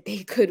argument that they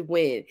could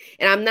win.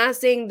 And I'm not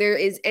saying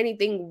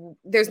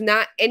there's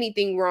not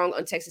anything wrong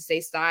on Texas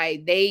State's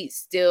side. They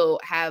still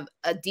have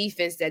a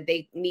defense that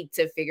they need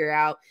to figure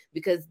out,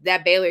 because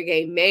that Baylor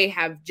game may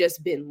have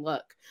just been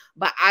luck.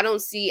 But I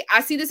see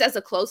this as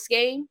a close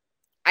game.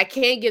 I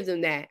can't give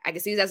them that. I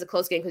can see this as a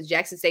close game because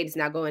Jackson State is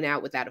not going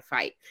out without a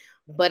fight.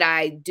 But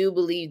I do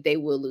believe they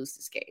will lose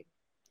this game.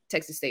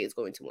 Texas State is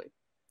going to win.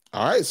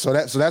 All right, so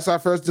that's our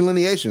first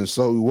delineation.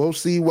 So we'll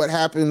see what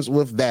happens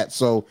with that.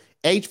 So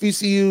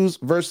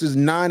HBCUs versus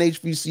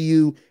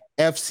non-HBCU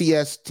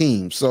FCS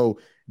teams. So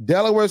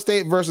Delaware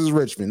State versus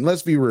Richmond.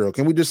 Let's be real.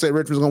 Can we just say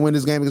Richmond's going to win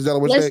this game because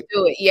Delaware State? Let's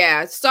do it.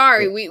 Yeah.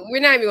 Sorry,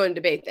 we're not even going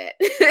to debate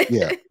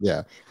that.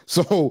 Yeah.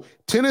 So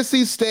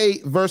Tennessee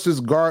State versus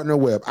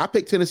Gardner-Webb. I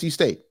picked Tennessee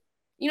State.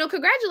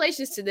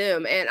 Congratulations to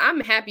them. And I'm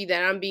happy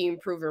that I'm being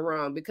proven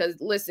wrong, because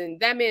listen,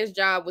 that man's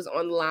job was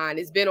on the line.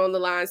 It's been on the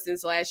line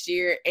since last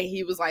year. And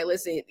he was like,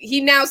 listen,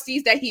 he now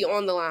sees that he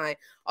on the line.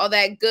 All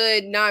that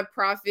good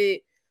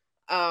nonprofit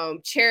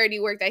charity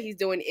work that he's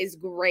doing is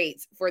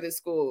great for the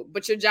school.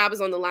 But your job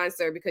is on the line,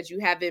 sir, because you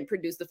haven't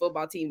produced the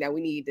football team that we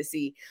need to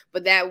see.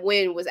 But that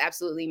win was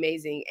absolutely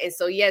amazing. And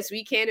so, yes,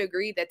 we can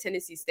agree that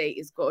Tennessee State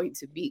is going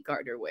to beat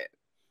Gardner-Webb.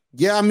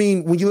 Yeah, I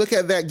mean, when you look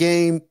at that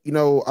game,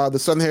 the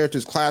Southern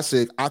Heritage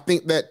Classic, I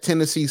think that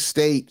Tennessee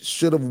State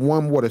should have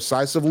won more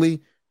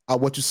decisively.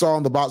 What you saw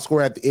on the box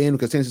score at the end,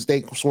 because Tennessee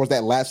State scores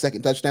that last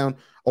second touchdown,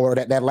 or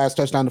that last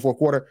touchdown in the fourth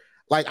quarter.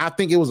 Like, I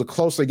think it was a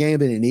closer game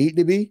than it needed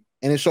to be.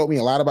 And it showed me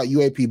a lot about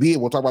UAPB.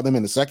 We'll talk about them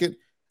in a second.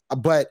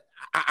 But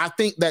I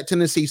think that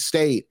Tennessee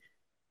State,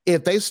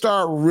 if they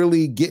start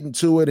really getting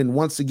to it and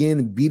once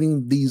again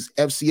beating these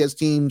FCS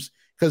teams,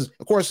 because,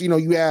 of course,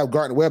 you have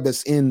Gardner-Webb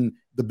that's in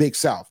the Big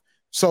South.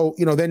 So,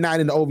 they're not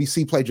in the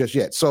OVC play just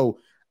yet. So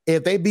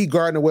if they beat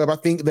Gardner-Webb, I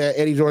think that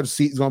Eddie George's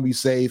seat is going to be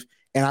safe.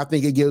 And I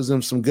think it gives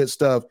them some good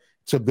stuff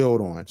to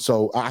build on.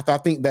 So I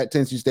think that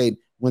Tennessee State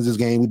wins this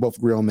game. We both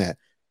agree on that.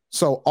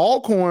 So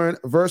Alcorn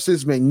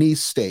versus McNeese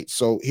State.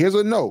 So here's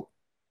a note.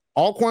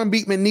 Alcorn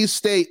beat McNeese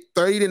State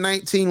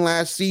 30-19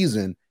 last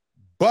season,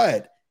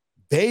 but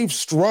they've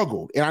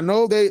struggled. And I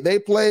know they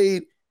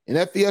played an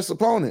FBS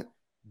opponent,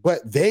 but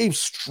they've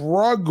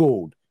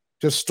struggled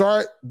to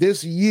start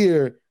this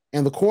year.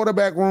 And the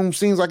quarterback room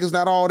seems like it's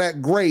not all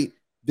that great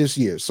this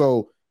year.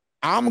 So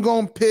I'm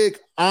going to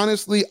pick,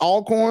 honestly,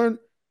 Alcorn.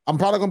 I'm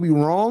probably going to be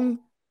wrong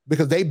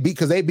because they beat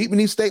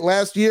McNeese State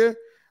last year.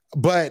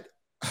 But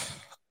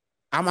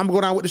I'm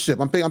going down with the ship.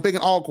 I'm picking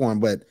Alcorn,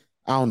 but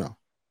I don't know.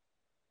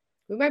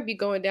 We might be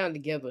going down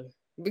together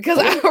because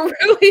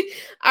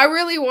I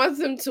really want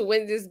them to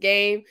win this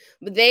game.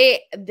 But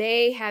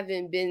they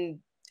haven't been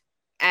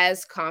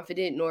as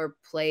confident nor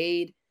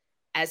played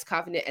as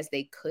confident as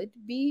they could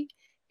be.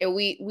 And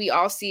we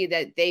all see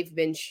that they've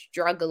been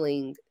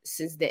struggling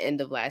since the end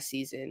of last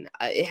season.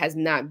 It has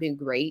not been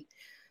great,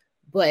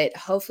 but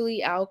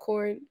hopefully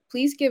Alcorn,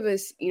 please give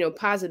us,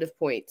 positive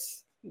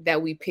points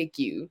that we pick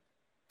you,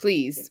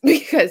 please,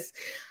 because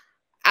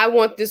I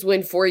want this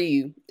win for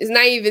you. It's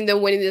not even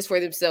them winning this for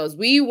themselves.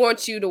 We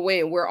want you to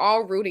win. We're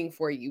all rooting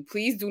for you.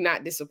 Please do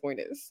not disappoint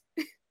us.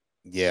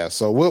 Yeah,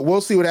 so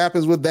we'll see what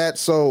happens with that.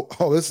 So,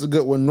 this is a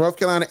good one. North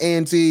Carolina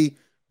A&T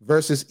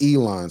versus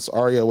Elon. So,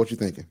 Aria, what you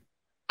thinking?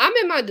 I'm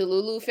in my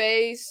Delulu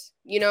phase.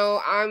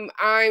 I'm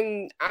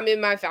in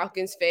my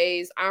Falcons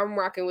phase. I'm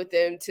rocking with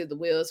them till the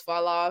wheels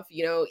fall off.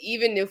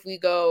 Even if we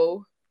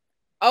go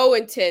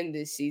 0-10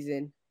 this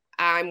season,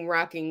 I'm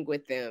rocking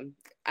with them.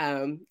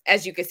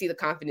 As you can see, the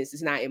confidence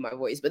is not in my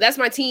voice, but that's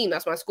my team.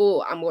 That's my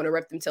school. I'm going to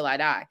rep them till I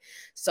die.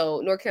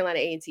 So North Carolina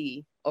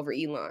A&T over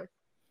Elon.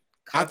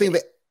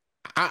 Confident.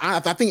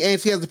 I think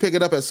A&T has to pick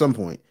it up at some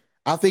point.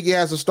 I think it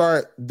has to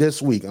start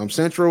this week.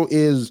 Central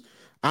is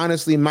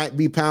honestly might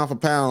be pound for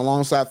pound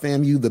alongside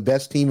FAMU the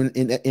best team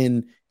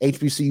in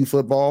HBCU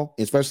football,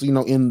 especially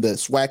in the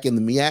SWAC and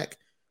the MEAC.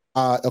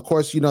 Of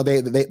course,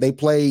 they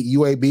play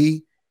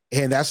UAB,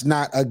 and that's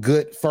not a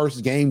good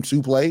first game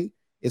to play,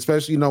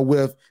 especially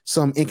with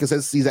some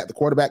inconsistencies at the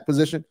quarterback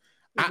position.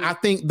 Mm-hmm. I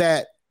think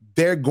that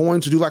they're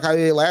going to do like how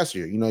they did last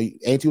year.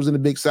 A&T was in the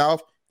Big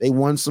South. They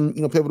won some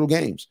pivotal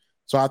games.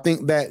 So I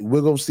think that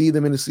we're going to see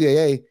them in the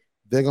CAA.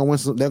 They're going to win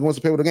some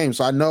pivotal games.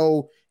 So I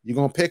know you're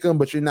going to pick them,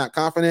 but you're not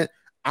confident.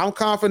 I'm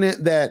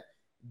confident that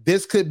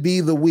this could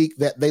be the week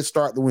that they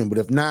start the win. But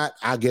if not,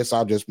 I guess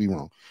I'll just be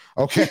wrong.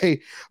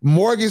 Okay.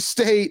 Morgan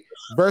State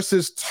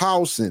versus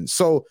Towson.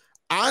 So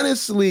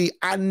honestly,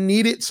 I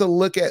needed to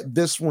look at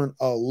this one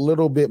a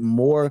little bit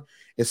more,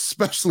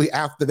 especially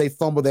after they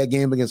fumbled that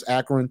game against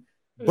Akron.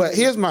 But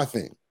here's my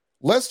thing.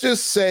 Let's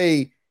just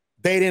say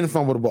they didn't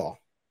fumble the ball.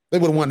 They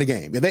would have won the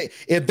game.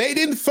 If they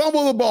didn't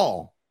fumble the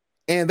ball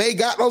and they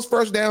got those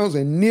first downs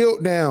and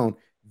kneeled down,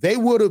 they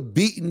would have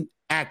beaten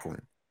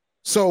Akron.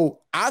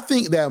 So I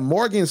think that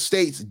Morgan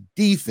State's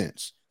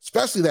defense,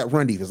 especially that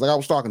run defense, like I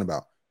was talking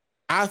about,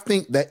 I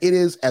think that it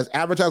is as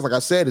advertised. Like I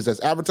said, it's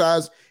as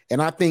advertised,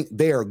 and I think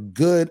they are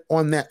good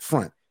on that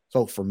front.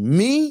 So for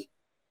me,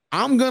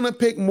 I'm going to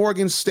pick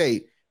Morgan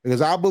State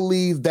because I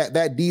believe that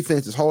that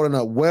defense is holding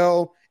up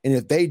well. And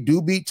if they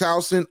do beat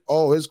Towson,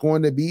 oh, it's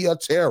going to be a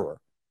terror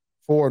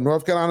for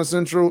North Carolina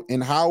Central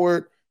and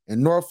Howard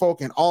and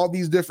Norfolk and all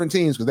these different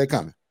teams because they're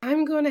coming.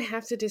 I'm going to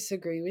have to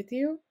disagree with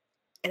you.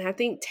 And I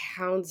think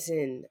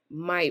Towson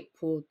might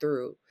pull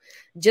through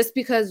just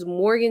because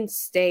Morgan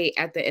State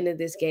at the end of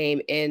this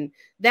game, and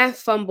that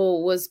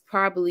fumble was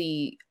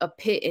probably a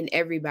pit in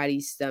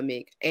everybody's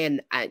stomach.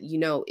 And,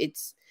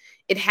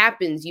 it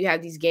happens. You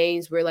have these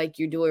games where like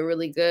you're doing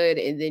really good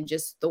and then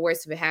just the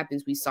worst of it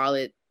happens. We saw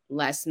it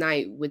last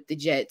night with the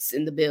Jets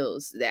and the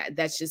Bills.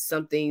 That's just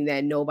something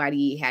that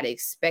nobody had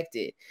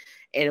expected.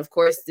 And of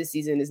course, this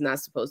season is not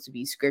supposed to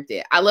be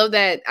scripted. I love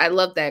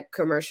that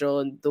commercial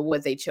and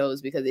what they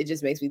chose because it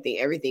just makes me think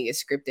everything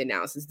is scripted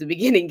now since the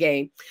beginning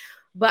game.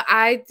 But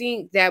I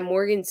think that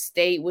Morgan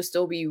State will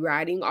still be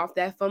riding off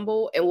that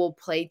fumble and will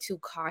play too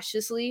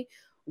cautiously,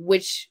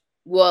 which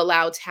will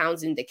allow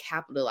Townsend to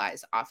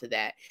capitalize off of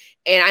that.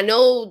 And I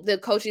know the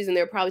coaches and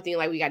they're probably thinking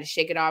like, we got to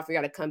shake it off. We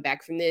got to come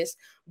back from this.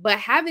 But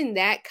having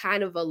that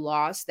kind of a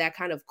loss, that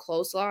kind of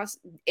close loss,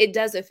 it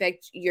does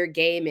affect your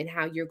game and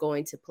how you're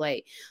going to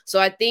play. So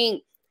I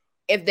think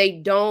if they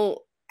don't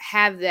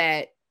have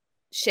that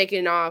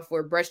shaken off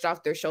or brushed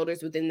off their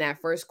shoulders within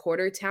that first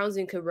quarter,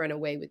 Townsend could run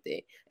away with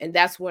it. And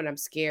that's what I'm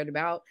scared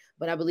about.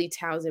 But I believe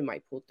Townsend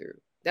might pull through.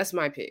 That's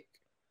my pick.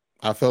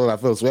 I feel it.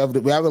 So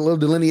we have a little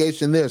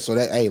delineation there. So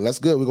that, hey, that's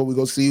good. We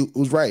go see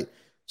who's right.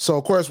 So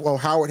of course, well,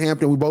 Howard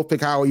Hampton, we both pick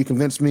Howard. You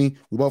convinced me.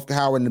 We both pick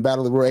Howard in the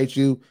Battle of the Royal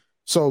HU.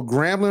 So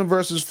Grambling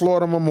versus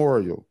Florida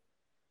Memorial.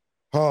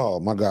 Oh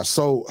my gosh.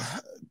 So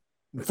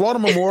Florida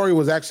Memorial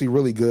was actually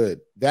really good.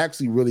 They're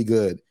actually really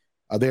good.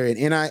 They're an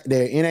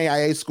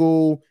NAIA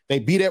school. They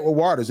beat Edward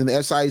Waters in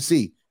the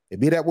SIC. They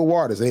beat Edward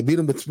Waters. They beat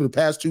them for the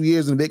past 2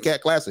 years in the Big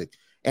Cat Classic.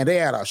 And they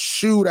had a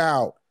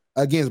shootout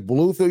against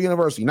Bluefield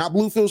University, not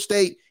Bluefield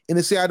State in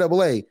the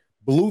CIAA,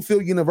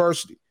 Bluefield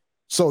University.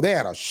 So they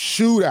had a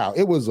shootout.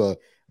 It was a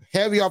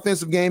heavy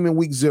offensive game in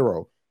week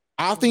 0.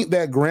 I think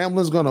that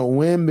Grambling's going to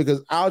win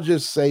because I'll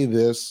just say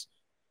this,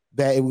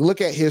 that if we look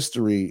at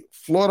history,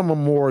 Florida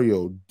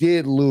Memorial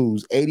did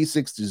lose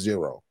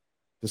 86-0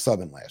 to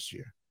Southern last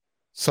year.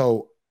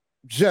 So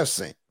just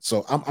saying.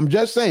 So I'm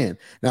just saying.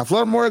 Now,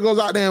 Florida Memorial goes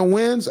out there and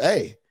wins.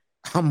 Hey,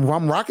 I'm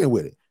rocking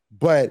with it.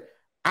 But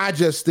I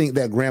just think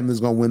that Grambling's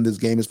going to win this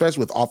game, especially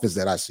with offense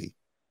that I see.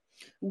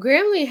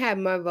 Grambling had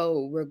my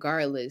vote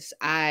regardless.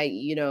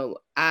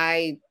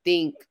 I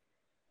think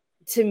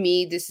to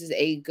me, this is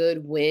a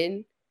good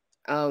win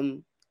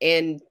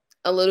and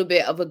a little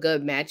bit of a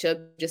good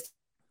matchup just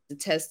to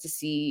test to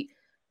see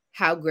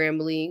how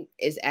Grambling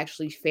is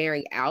actually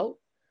faring out.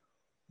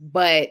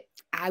 But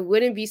I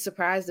wouldn't be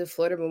surprised if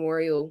Florida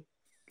Memorial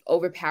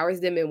overpowers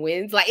them and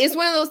wins. Like, it's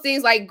one of those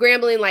things like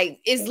Grambling, like,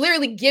 it's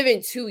literally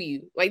given to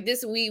you. Like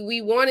this,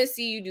 we want to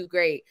see you do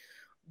great.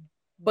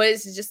 But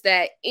it's just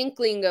that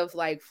inkling of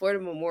like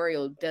Florida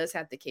Memorial does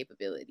have the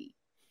capability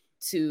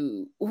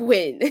to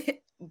win.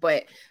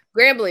 But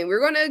Grambling, we're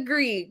going to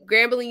agree.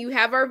 Grambling, you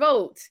have our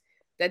vote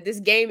that this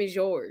game is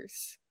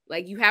yours.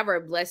 Like, you have our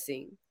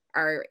blessing,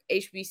 our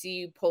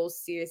HBCU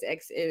Post Sirius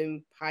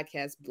XM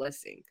podcast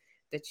blessing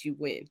that you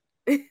win.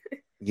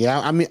 Yeah,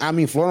 I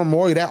mean, Florida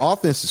Memorial, that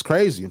offense is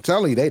crazy. I'm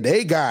telling you,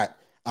 they got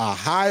a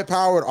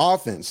high-powered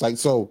offense. Like,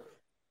 so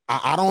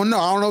I don't know.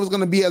 I don't know if it's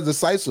going to be as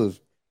decisive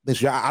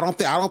this year. I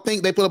don't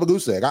think they put up a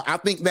goose egg. I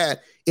think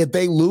that if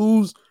they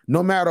lose,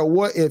 no matter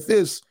what, if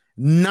it's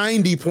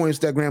 90 points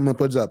that Grambling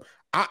puts up,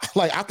 I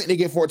think they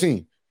get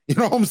 14. You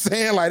know what I'm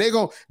saying? Like, they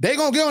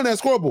gonna get on that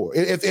scoreboard.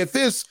 If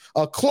it's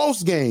a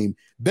close game,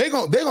 they're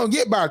gonna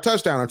get by a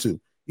touchdown or two.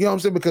 You know what I'm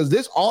saying? Because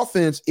this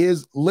offense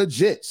is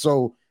legit.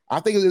 So I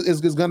think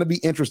it's going to be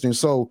interesting.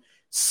 So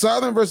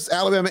Southern versus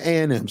Alabama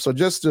A&M. So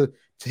just to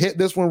hit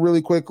this one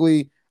really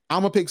quickly,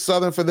 I'm going to pick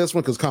Southern for this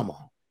one because come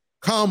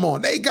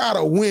on. They got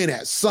to win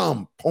at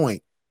some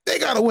point.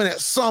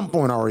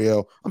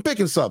 Ariel. I'm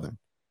picking Southern.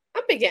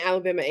 I'm picking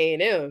Alabama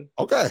A&M.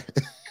 Okay.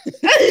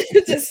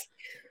 Just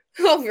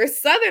over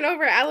Southern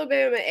over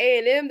Alabama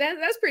A&M.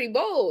 That's pretty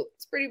bold.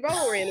 It's pretty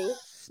bold, Randall.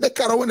 They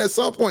got to win at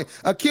some point.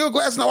 Akil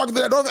Glass not walking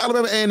through that door for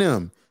Alabama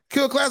A&M.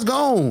 Akil Glass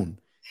gone.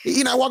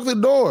 He not walking through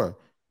the door.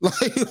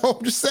 Like,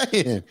 I'm just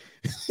saying.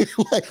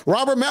 Like,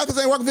 Robert Mathis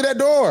ain't walking through that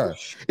door.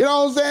 You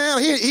know what I'm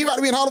saying? He about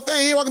to be in Hall of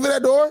Fame. He ain't walking through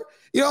that door.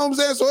 You know what I'm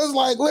saying? So it's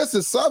like,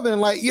 listen, Southern,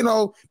 like,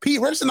 Pete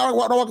Richardson not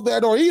walking through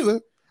that door either.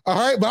 All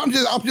right, but I'm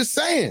just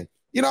saying.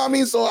 You know what I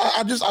mean? So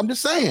I'm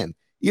just saying.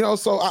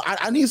 So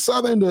I need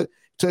Southern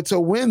to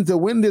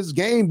win this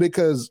game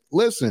because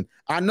listen,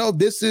 I know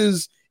this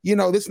is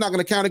this is not going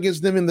to count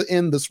against them in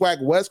the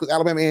SWAC West because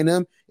Alabama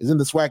A&M is in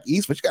the SWAC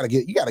East, but you got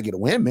to get a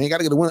win, man. You got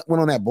to get a win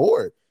on that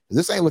board.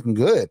 This ain't looking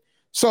good.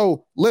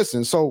 So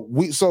listen, so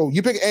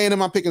you pick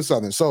A&M, I'm picking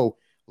Southern. So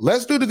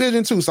let's do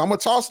Division 2. So I'm gonna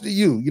toss it to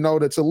you,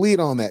 to lead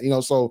on that.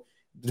 So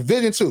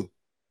Division 2.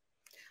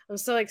 I'm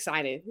so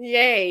excited.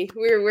 Yay.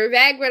 We're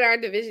back with our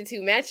Division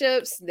 2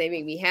 matchups. They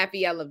make me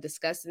happy. I love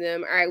discussing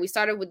them. All right, we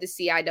started with the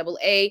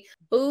CIAA.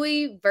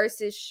 Bowie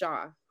versus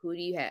Shaw. Who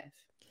do you have?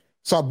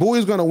 So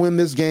Bowie's going to win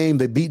this game.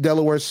 They beat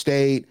Delaware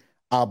State.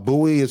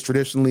 Bowie is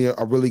traditionally a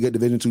really good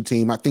Division II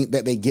team. I think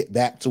that they get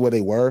back to where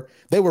they were.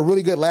 They were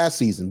really good last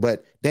season,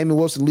 but Damian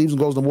Wilson leaves and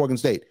goes to Morgan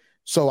State.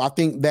 So I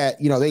think that,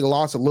 they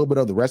lost a little bit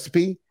of the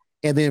recipe.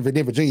 And then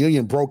Virginia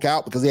Union broke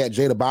out because they had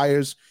Jada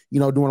Byers,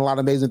 doing a lot of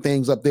amazing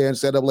things up there in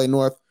CIAA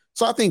North.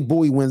 So I think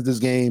Bowie wins this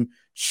game.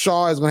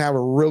 Shaw is going to have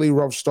a really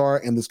rough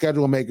start, and the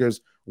schedule makers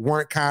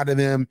weren't kind to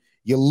them.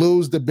 You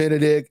lose to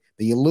Benedict,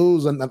 then you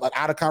lose an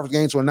out-of-conference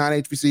game to a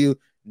non-HBCU.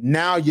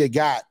 Now you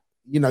got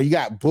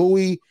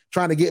Bowie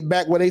trying to get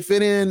back where they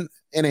fit in.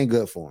 It ain't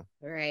good for them.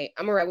 All right.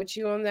 I'm going to ride with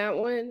you on that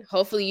one.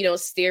 Hopefully you don't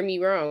steer me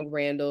wrong,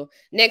 Randall.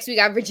 Next, we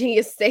got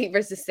Virginia State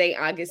versus St.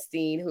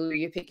 Augustine. Who are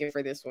you picking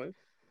for this one?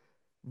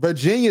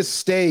 Virginia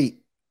State,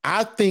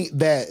 I think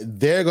that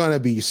they're going to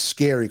be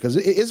scary because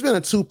it's been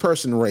a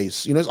two-person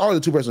race. It's always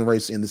a two-person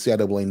race in the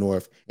CIAA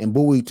North, and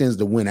Bowie tends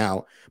to win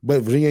out.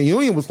 But Virginia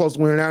Union was close to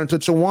winning out until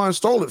Chawan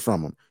stole it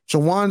from them.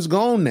 Chawan's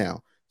gone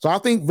now. So I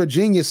think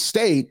Virginia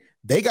State,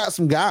 they got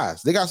some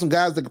guys. They got some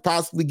guys that could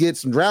possibly get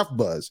some draft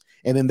buzz.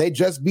 And then they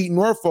just beat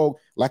Norfolk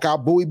like how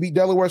Bowie beat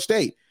Delaware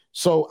State.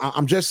 So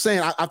I'm just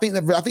saying, I think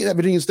that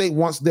Virginia State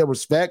wants their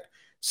respect.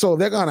 So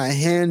they're going to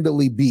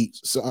handily beat.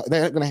 So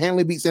they're going to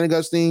handily beat St.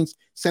 Augustine's.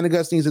 St.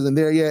 Augustine's isn't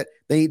there yet.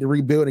 They need to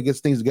rebuild and get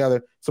things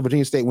together. So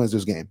Virginia State wins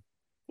this game.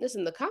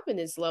 Listen, the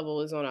confidence level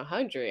is on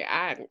 100.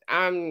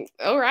 I'm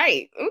all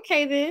right.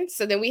 Okay, then.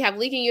 So then we have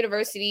Lincoln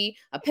University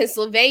of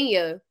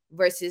Pennsylvania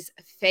versus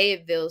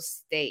Fayetteville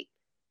State.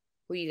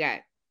 Who you got?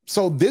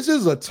 So this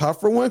is a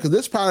tougher one because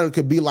this probably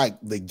could be like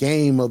the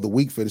game of the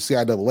week for the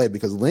CIAA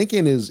because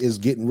Lincoln is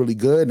getting really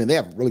good and they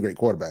have a really great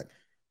quarterback.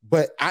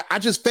 But I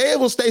just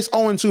Fayetteville State's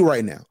 0-2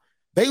 right now.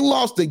 They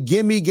lost a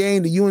gimme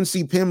game to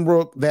UNC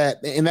Pembroke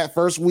that in that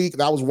first week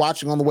that I was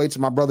watching on the way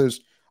to my brother's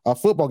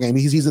football game.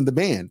 He's in the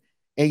band.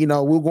 And,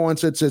 we're going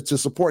to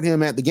support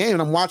him at the game.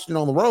 And I'm watching it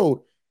on the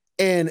road.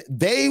 And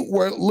they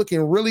were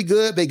looking really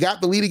good. They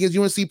got the lead against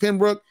UNC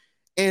Pembroke.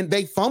 And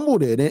they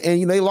fumbled it.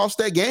 And they lost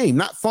that game.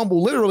 Not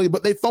fumble literally,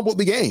 but they fumbled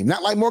the game.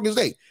 Not like Morgan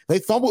State. They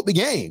fumbled the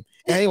game.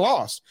 And they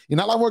lost.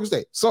 Not like Morgan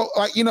State. So,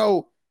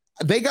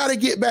 they got to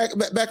get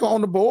back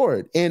on the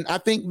board. And I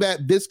think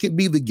that this could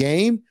be the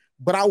game,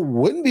 but I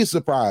wouldn't be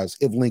surprised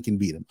if Lincoln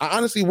beat them. I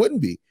honestly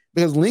wouldn't be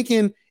because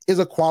Lincoln is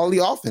a quality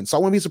offense. So I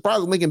wouldn't be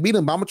surprised if Lincoln beat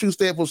them, but I'm going to choose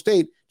Fayetteville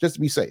State just to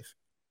be safe.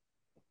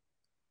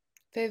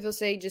 Fayetteville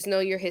State, just know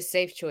you're his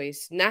safe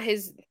choice, not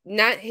his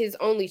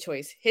only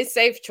choice, his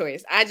safe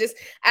choice.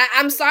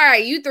 I'm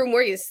sorry you threw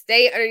Morgan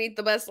State underneath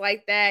the bus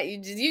like that.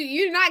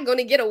 You're not going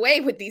to get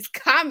away with these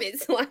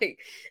comments. Like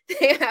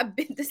they have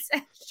been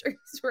disastrous,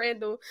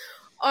 Randall.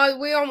 Oh,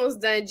 we're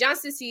almost done.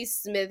 Johnson C.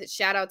 Smith,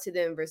 shout out to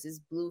them versus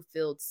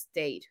Bluefield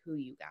State. Who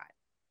you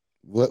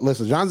got?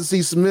 Listen, Johnson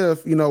C.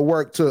 Smith,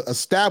 worked to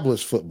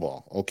establish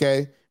football,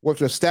 okay? Worked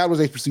to establish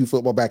HBCU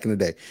football back in the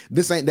day.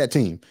 This ain't that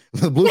team.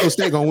 Bluefield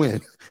State gonna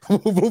win.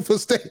 Bluefield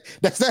State,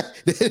 that's that.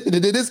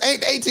 This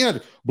ain't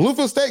 1800.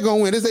 Bluefield State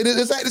gonna win. This ain't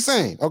the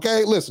same,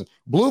 okay? Listen,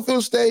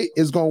 Bluefield State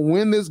is gonna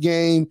win this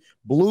game.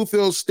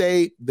 Bluefield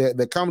State, they're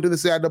coming to the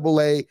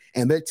CIAA,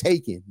 and they're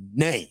taking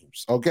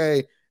names,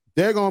 okay?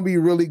 They're going to be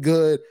really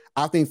good,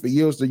 I think, for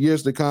years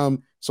to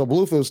come. So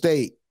Bluefield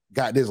State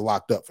got this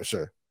locked up for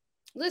sure.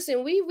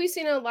 Listen, we've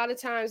seen a lot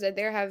of times that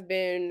there have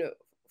been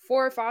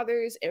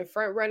forefathers and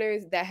front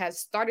runners that have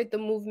started the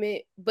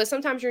movement, but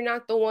sometimes you're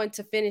not the one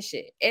to finish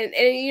it. And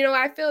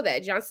I feel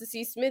that. Johnson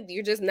C. Smith,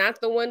 you're just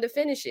not the one to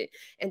finish it.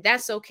 And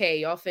that's okay.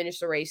 Y'all finish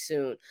the race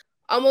soon.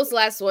 Almost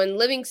last one,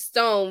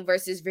 Livingstone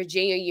versus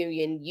Virginia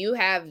Union. You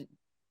have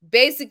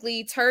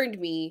basically turned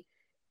me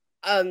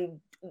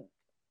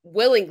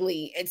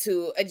willingly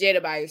into a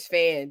Jada Byers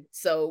fan.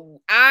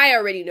 So I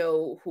already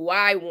know who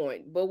I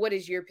want. But what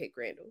is your pick,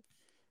 Randall?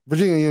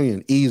 Virginia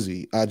Union,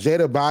 easy.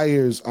 Jada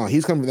Byers,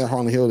 he's coming to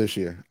Harlan Hill this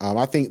year.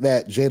 I think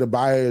that Jada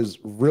Byers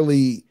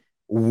really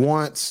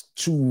wants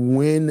to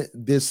win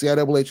this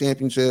CIAA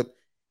championship.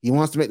 He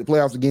wants to make the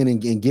playoffs again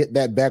and get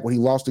that back when he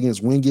lost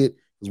against Wingate,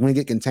 because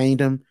Wingate contained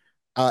him.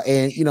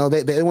 And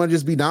they want to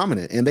just be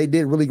dominant. And they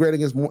did really great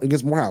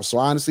against Morehouse. So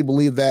I honestly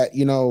believe that,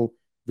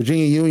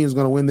 Virginia Union is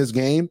going to win this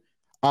game.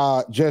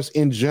 Just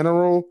in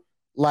general,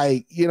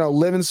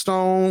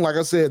 Livingstone, like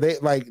I said,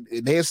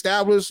 they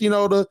established,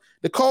 the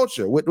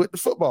culture with the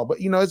football, but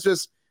it's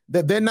just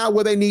that they're not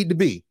where they need to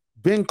be.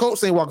 Ben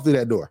Coates ain't walking through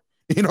that door.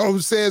 You know what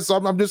I'm saying? So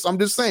I'm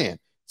just saying.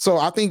 So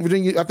I think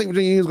Virginia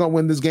is going to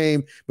win this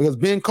game because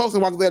Ben Coates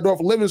ain't walking through that door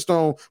for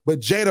Livingstone, but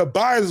Jada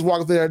Byers is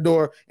walking through that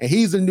door, and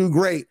he's the new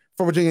great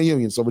for Virginia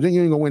Union. So Virginia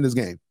Union going to win this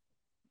game.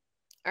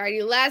 All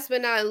righty, last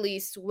but not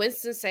least,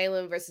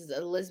 Winston-Salem versus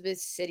Elizabeth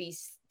City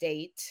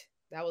State.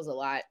 That was a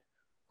lot.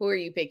 Who are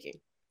you picking?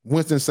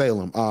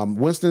 Winston-Salem.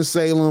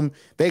 Winston-Salem,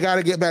 they got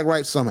to get back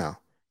right somehow.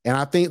 And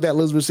I think that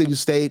Elizabeth City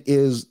State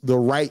is the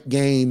right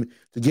game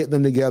to get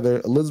them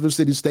together. Elizabeth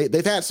City State,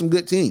 they've had some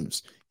good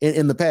teams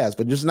in the past,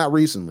 but just not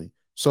recently.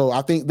 So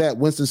I think that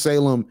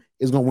Winston-Salem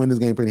is going to win this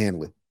game pretty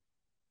handily.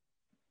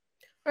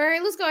 All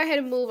right, let's go ahead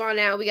and move on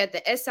now. We got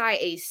the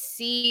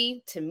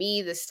SIAC. To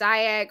me, the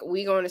SIAC.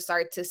 We're going to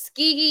start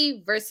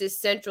Tuskegee versus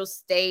Central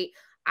State.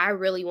 I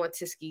really want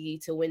Tuskegee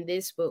to win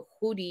this, but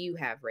who do you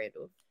have,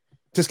 Randall?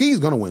 Tuskegee's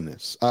going to win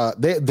this.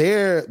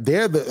 They're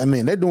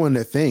doing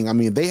their thing. I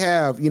mean, they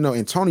have,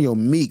 Antonio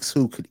Meeks,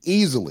 who could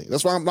easily,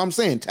 that's why I'm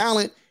saying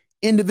talent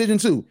in Division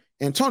II.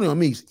 Antonio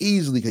Meeks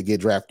easily could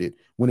get drafted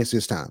when it's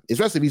his time,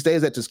 especially if he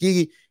stays at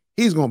Tuskegee.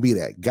 He's going to be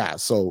that guy.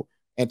 So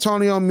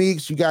Antonio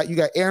Meeks, you got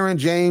Aaron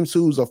James,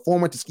 who's a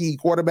former Tuskegee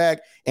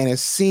quarterback and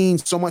has seen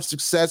so much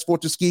success for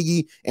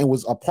Tuskegee and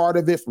was a part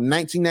of it from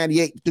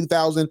 1998 to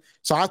 2000.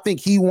 So I think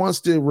he wants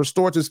to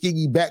restore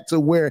Tuskegee back to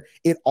where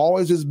it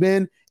always has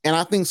been. And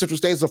I think Central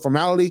State is a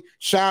formality.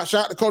 Shout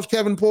out to Coach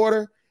Kevin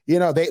Porter.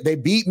 They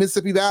beat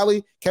Mississippi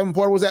Valley. Kevin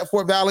Porter was at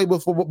Fort Valley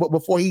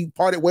before he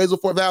parted ways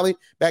with Fort Valley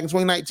back in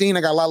 2019.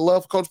 I got a lot of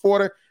love for Coach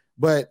Porter,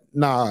 but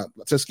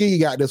Tuskegee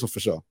got this one for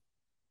sure.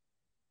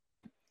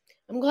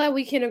 I'm glad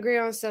we can agree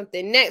on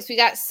something. Next, we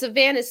got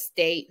Savannah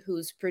State,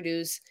 who's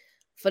produced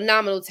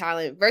phenomenal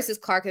talent, versus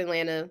Clark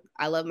Atlanta.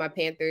 I love my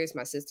Panthers.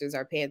 My sisters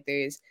are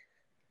Panthers.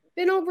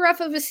 Been a rough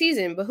of a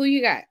season, but who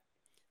you got?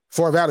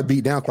 Fort Valley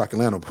beat down Clark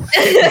Atlanta.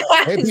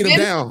 They beat them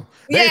down.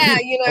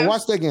 I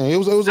watched that game. I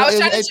was trying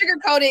to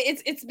sugarcoat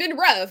it. It's been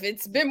rough.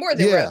 It's been more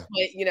than rough,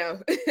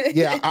 but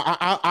Yeah,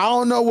 I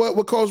don't know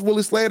what Coach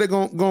Willie Slater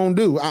gonna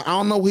do. I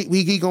don't know what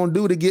he gonna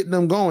do to get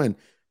them going.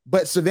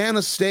 But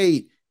Savannah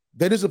State,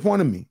 they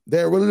disappointed me.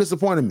 They're really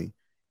disappointed me.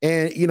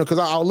 And, because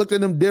I looked at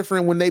them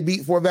different when they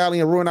beat Fort Valley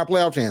and ruined our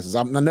playoff chances.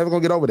 I'm never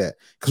going to get over that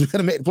because we could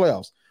have made the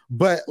playoffs.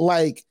 But,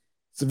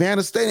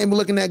 Savannah State ain't been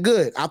looking that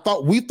good.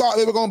 We thought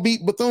they were going to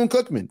beat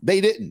Bethune-Cookman.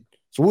 They didn't.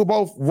 So we were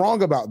both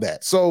wrong about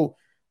that. So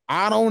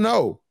I don't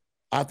know.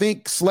 I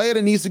think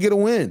Slater needs to get a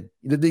win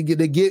to get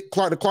the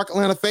Clark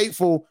Atlanta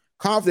faithful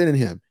confident in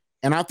him.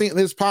 And I think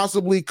this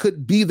possibly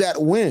could be that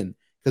win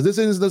because this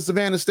is the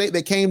Savannah State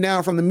that came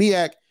down from the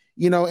MEAC,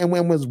 and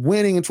when was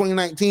winning in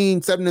 2019,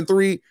 7-3,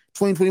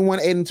 2021,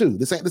 8-2.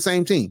 This ain't the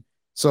same team.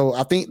 So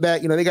I think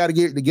that, they got to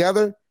get it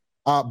together.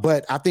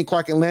 But I think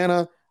Clark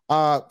Atlanta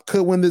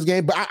could win this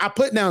game. But I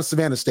put down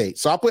Savannah State.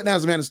 So I put down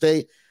Savannah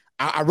State.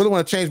 I really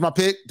want to change my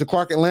pick to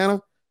Clark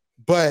Atlanta,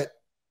 but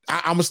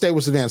I'm going to stay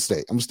with Savannah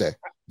State. I'm going to stay.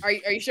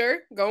 Are you sure?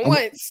 Going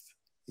once.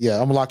 Yeah, I'm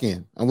going to lock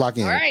in.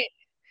 All right.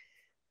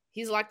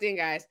 He's locked in,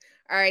 guys.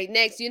 All right,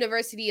 next,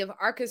 University of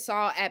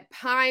Arkansas at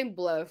Pine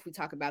Bluff. We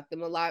talk about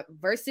them a lot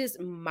versus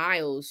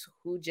Miles,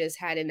 who just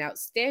had an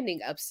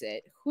outstanding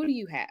upset. Who do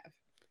you have?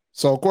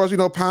 So, of course,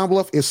 Pine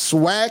Bluff is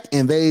SWAC,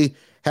 and they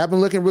have been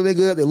looking really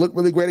good. They look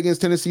really great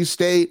against Tennessee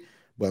State.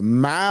 But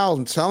Miles,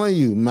 I'm telling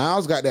you,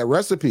 Miles got that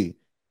recipe,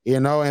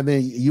 and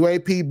then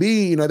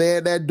UAPB, they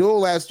had that duel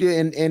last year,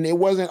 and it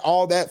wasn't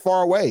all that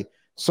far away.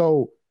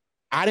 So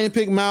I didn't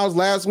pick Miles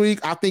last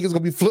week. I think it's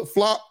going to be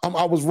flip-flop.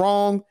 I was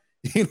wrong.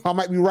 I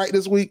might be right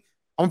this week.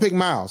 I'm gonna pick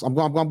Miles. I'm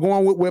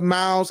going with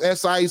Miles,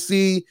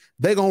 SIC.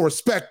 They're gonna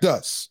respect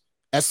us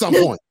at some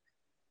point.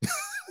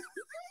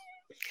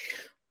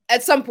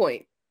 At some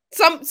point.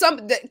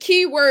 The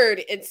key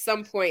word at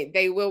some point,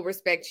 they will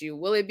respect you.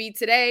 Will it be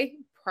today?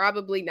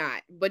 Probably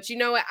not. But you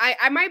know what?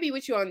 I might be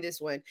with you on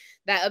this one.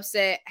 That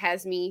upset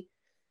has me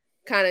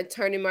kind of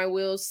turning my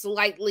wheels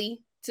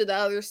slightly to the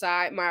other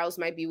side. Miles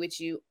might be with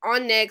you.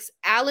 On next,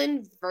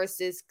 Allen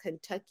versus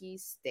Kentucky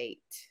State.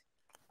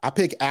 I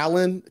pick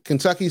Allen.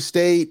 Kentucky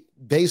State,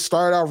 they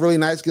started out really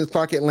nice against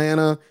Clark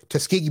Atlanta.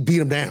 Tuskegee beat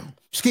them down.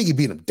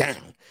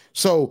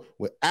 So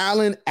with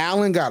Allen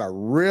got a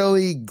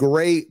really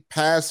great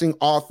passing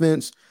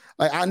offense.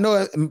 I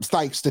know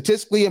it's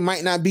statistically, it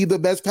might not be the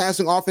best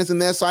passing offense in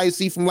the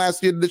SIC from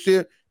last year to this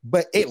year,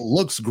 but it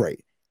looks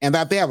great. And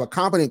that they have a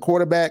competent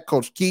quarterback.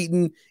 Coach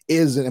Keaton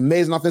is an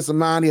amazing offensive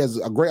mind. He has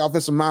a great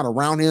offensive mind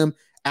around him.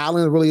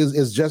 Allen really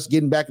is just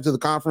getting back into the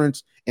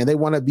conference, and they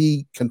want to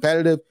be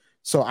competitive.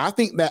 So I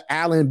think that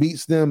Allen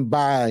beats them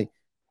by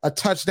a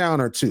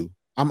touchdown or two.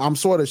 I'm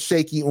sort of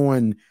shaky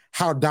on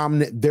how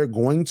dominant they're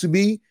going to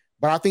be,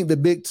 but I think the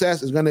big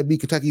test is going to be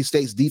Kentucky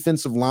State's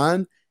defensive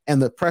line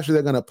and the pressure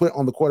they're going to put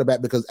on the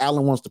quarterback because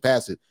Allen wants to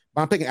pass it.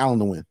 But I'm picking Allen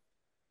to win.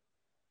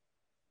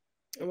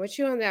 I'm with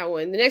you on that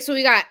one. The next one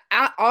we got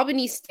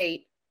Albany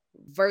State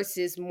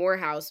versus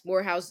Morehouse.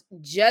 Morehouse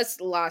just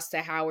lost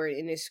to Howard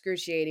in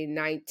excruciating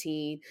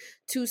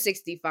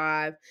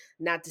 19-65.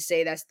 Not to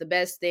say that's the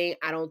best thing.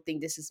 I don't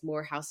think this is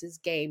Morehouse's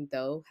game,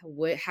 though.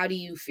 How do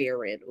you feel,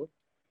 Randall?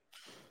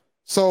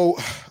 So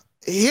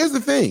here's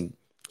the thing.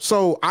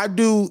 So I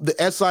do the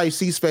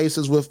SIC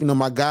spaces with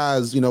my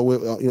guys,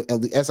 with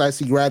the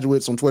SIC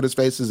graduates on Twitter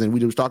spaces, and we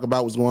just talk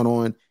about what's going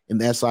on in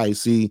the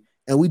SIC,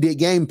 and we did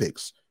game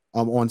picks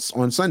on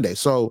Sunday.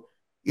 So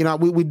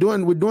we're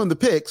doing the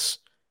picks.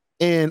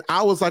 And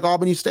I was like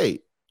Albany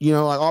State,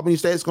 Albany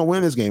State's going to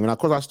win this game. And of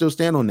course, I still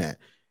stand on that.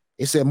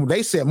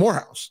 They said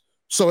Morehouse.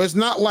 So it's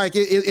not like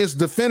it's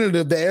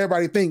definitive that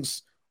everybody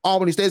thinks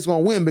Albany State's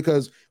going to win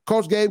because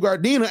Coach Gabe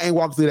Gardena ain't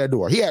walking through that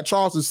door. He had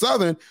Charleston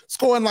Southern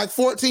scoring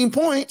 14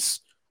 points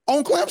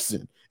on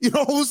Clemson. You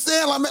know what I'm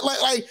saying?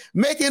 Like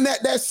making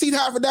that seat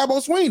high for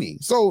Dabo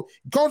Swinney. So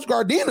Coach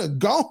Gardena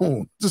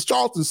gone to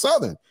Charleston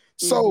Southern.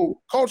 So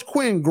Coach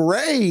Quinn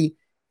Gray,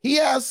 he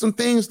has some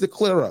things to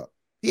clear up.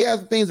 He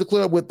has things to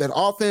clear up with that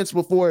offense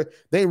before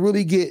they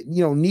really get,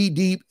 knee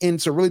deep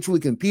into really truly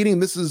competing.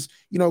 This is,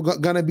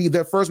 going to be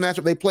their first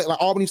matchup. They played, like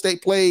Albany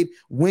State played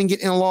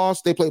Wingate and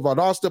lost. They played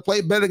Valdosta,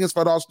 played better against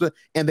Valdosta,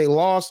 and they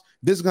lost.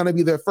 This is going to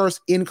be their first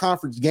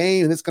in-conference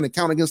game, and it's going to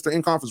count against their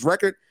in-conference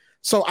record.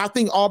 So I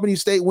think Albany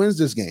State wins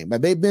this game.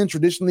 Like, they've been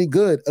traditionally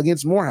good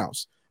against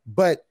Morehouse,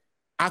 but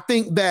I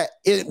think that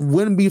it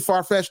wouldn't be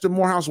far-fetched if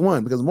Morehouse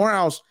won, because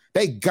Morehouse,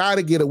 they got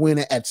to get a win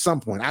at some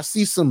point. I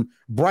see some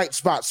bright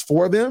spots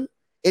for them.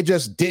 It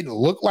just didn't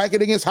look like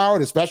it against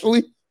Howard,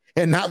 especially,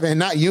 and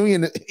not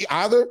Union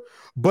either.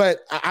 But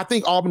I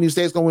think Albany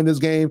State's going to win this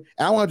game.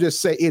 And I want to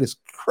just say it is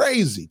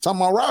crazy. Talking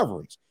about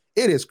rivalries,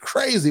 it is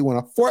crazy when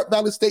a Fort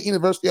Valley State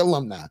University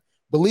alumni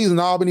believes in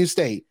Albany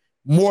State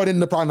more than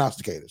the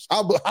prognosticators.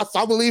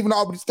 I believe in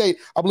Albany State.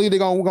 I believe they're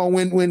going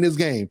to win this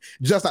game,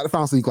 just like the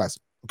Fountain City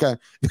Classic. Okay.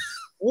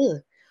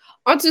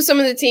 On to some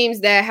of the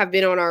teams that have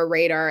been on our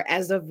radar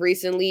as of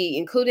recently,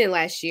 including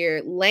last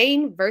year.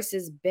 Lane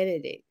versus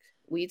Benedict.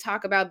 We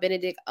talk about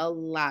Benedict a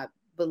lot,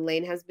 but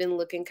Lane has been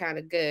looking kind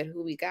of good.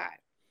 Who we got?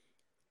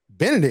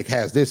 Benedict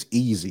has this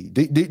easy.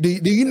 Do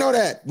you know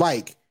that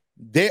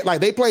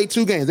they played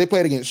 2 games? They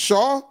played against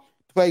Shaw,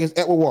 played against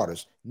Edward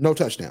Waters. No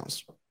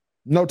touchdowns.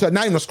 Not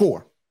even a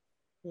score.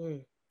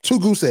 2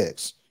 goose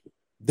eggs.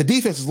 The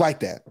defense is like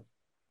that.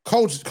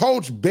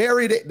 Coach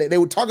Barry, they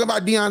were talking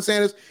about Deion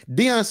Sanders.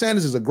 Deion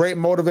Sanders is a great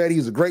motivator.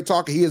 He's a great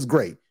talker. He is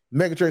great.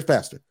 Megachurch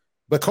pastor.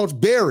 But Coach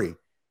Barry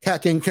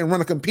can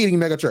run a competing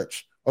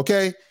megachurch.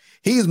 Okay,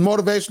 he's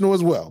motivational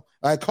as well.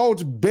 Like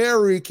Coach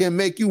Barry can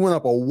make you run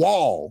up a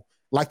wall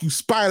like you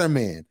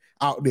Spider-Man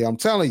out there. I'm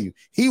telling you,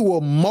 he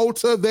will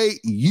motivate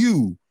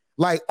you.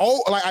 Like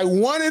I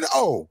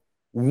 1-0.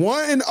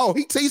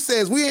 1-0. He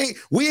says we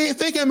ain't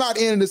thinking about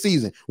the end of the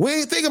season. We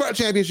ain't thinking about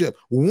championship.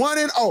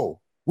 1-0.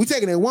 We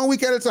taking it 1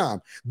 week at a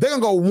time. They're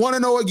gonna go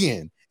 1-0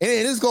 again, and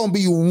it's gonna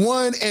be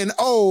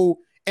 1-0,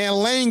 and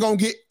Lane gonna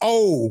get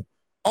 0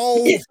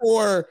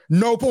 for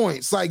no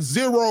points, like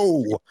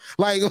 0.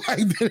 Like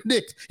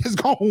Benedict is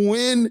gonna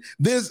win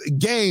this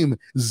game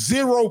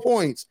 0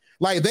 points.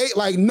 Like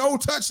no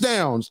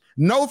touchdowns,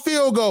 no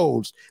field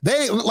goals.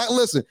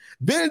 Listen,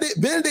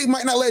 Benedict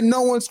might not let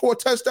no one score a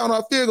touchdown or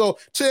a field goal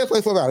till they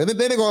play Fort Valley.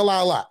 They're gonna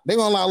allow a lot. They're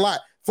gonna allow a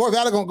lot. Fort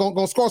Valley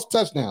gonna score some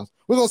touchdowns.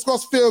 We're gonna score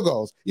some field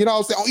goals. You know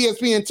what I'm saying, on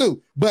ESPN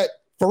too. But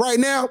for right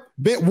now,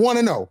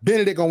 1-0.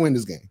 Benedict gonna win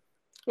this game.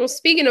 Well,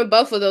 speaking of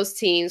both of those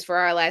teams, for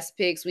our last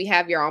picks, we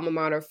have your alma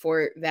mater,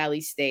 Fort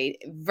Valley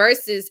State,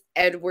 versus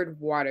Edward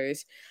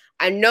Waters.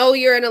 I know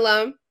you're an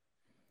alum.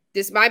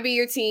 This might be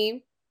your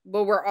team,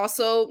 but we're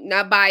also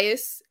not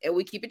biased, and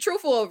we keep it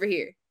truthful over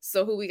here.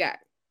 So who we got?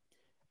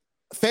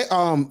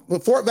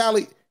 Fort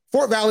Valley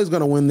is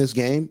going to win this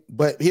game,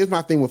 but here's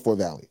my thing with Fort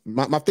Valley.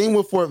 My thing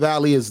with Fort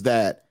Valley is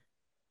that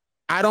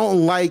I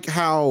don't like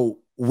how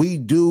we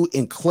do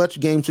in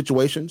clutch game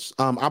situations.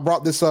 I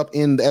brought this up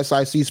in the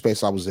SIC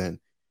space I was in.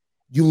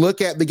 You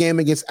look at the game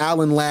against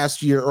Allen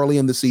last year, early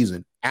in the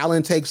season.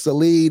 Allen takes the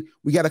lead.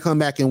 We got to come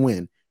back and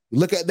win.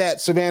 Look at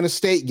that Savannah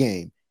State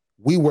game.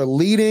 We were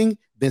leading.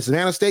 Then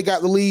Savannah State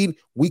got the lead.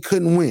 We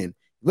couldn't win.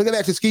 Look at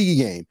that Tuskegee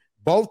game.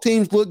 Both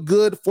teams looked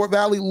good. Fort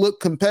Valley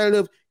looked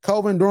competitive.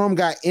 Kelvin Durham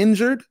got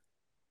injured.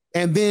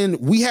 And then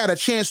we had a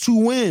chance to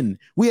win.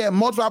 We had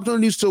multiple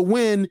opportunities to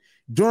win.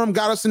 Durham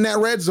got us in that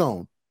red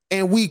zone.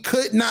 And we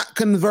could not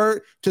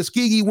convert.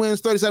 Tuskegee wins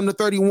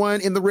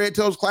 37-31 in the Red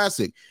Tails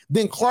Classic.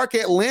 Then Clark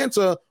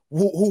Atlanta,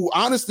 who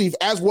honestly,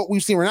 as what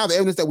we've seen right now, the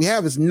evidence that we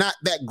have is not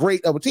that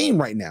great of a team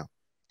right now.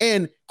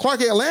 And Clark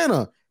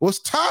Atlanta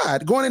was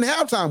tied going into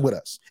halftime with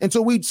us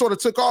until we sort of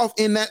took off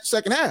in that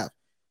second half.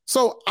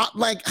 So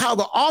like how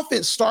the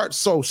offense starts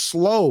so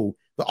slow.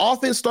 The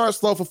offense starts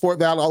slow for Fort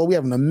Valley, although we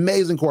have an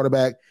amazing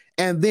quarterback.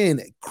 And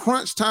then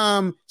crunch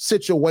time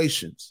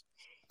situations.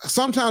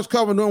 Sometimes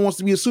Kelvin Durham wants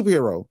to be a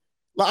superhero.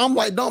 Like I'm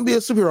like, don't be a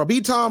superhero.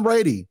 Be Tom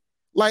Brady.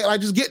 Like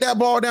just get that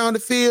ball down the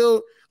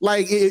field.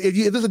 Like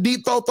if there's a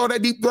deep throw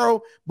that deep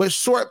throw. But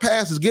short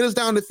passes, get us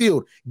down the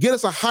field. Get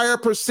us a higher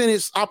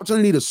percentage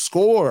opportunity to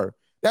score.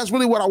 That's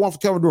really what I want for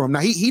Kelvin Durham.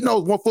 Now he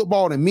knows more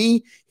football than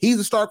me. He's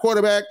the star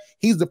quarterback.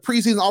 He's the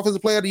preseason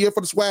offensive player of the year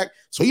for the SWAC.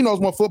 So he knows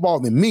more football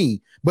than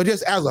me. But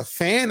just as a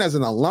fan, as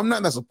an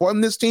alumni that's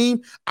supporting this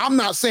team, I'm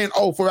not saying,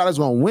 Fort Valley's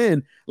going to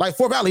win. Like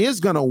Fort Valley is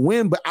going to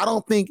win, but I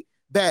don't think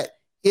that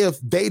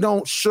if they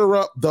don't shore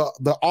up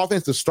the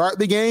offense to start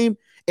the game,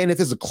 and if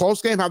it's a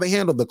close game, how they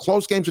handle the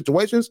close game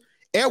situations,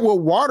 Edward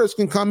Waters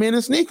can come in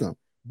and sneak them.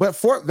 But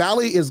Fort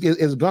Valley is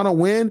going to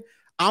win.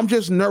 I'm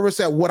just nervous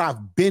at what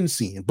I've been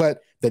seeing.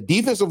 But the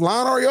defensive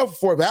line area for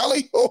Fort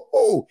Valley,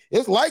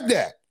 it's like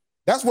that.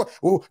 That's what.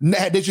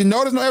 Did you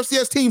notice no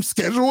FCS team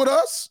scheduled with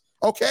us?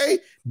 Okay,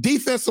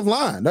 defensive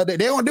line. They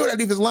don't do that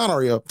defensive line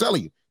area. I'm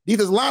telling you,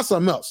 defensive line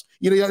something else.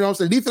 You know what I'm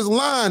saying? Defensive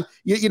line.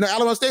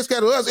 Alabama State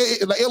scheduled us.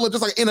 It looks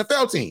just like an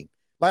NFL team.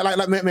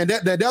 Man,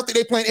 they don't think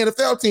they playing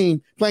NFL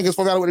team playing against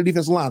Fort Valley with a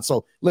defensive line.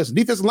 So listen,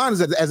 defensive line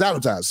is as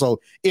advertised. So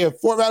if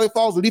Fort Valley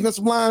falls with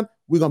defensive line,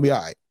 we're gonna be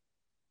all right.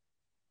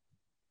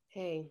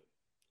 Hey,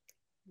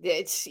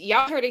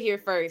 y'all heard it here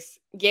first.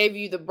 Gave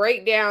you the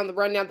breakdown, the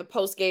rundown, the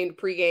post game, the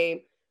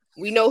pregame.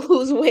 We know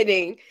who's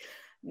winning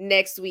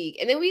next week,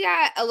 and then we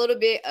got a little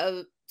bit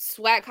of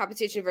SWAC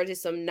competition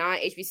versus some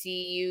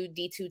non-HBCU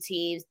D2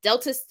 teams.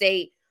 Delta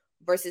State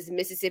versus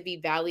Mississippi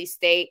Valley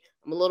State.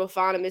 I'm a little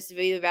fond of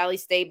Mississippi Valley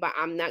State, but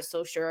I'm not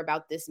so sure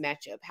about this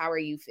matchup. How are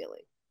you feeling?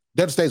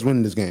 Delta State's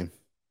winning this game.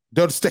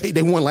 Delta State,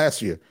 they won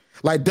last year.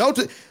 Like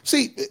Delta,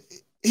 see,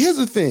 here's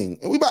the thing,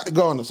 and we about to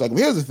go in a second.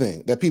 Here's the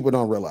thing that people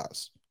don't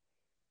realize.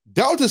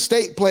 Delta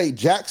State played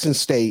Jackson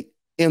State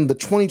in the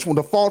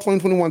fall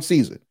 2021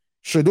 season.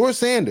 Shedeur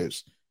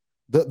Sanders,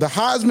 the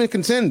Heisman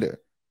contender,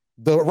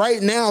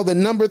 right now the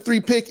number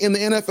 3 pick in the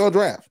NFL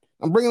draft.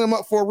 I'm bringing them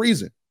up for a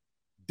reason.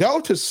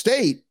 Delta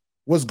State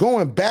was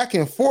going back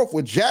and forth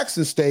with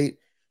Jackson State.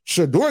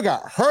 Shedeur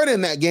got hurt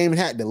in that game and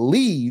had to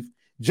leave.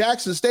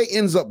 Jackson State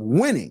ends up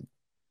winning.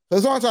 So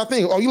as long as I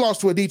think, you lost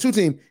to a D2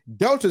 team,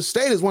 Delta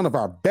State is one of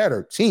our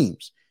better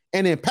teams.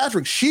 And then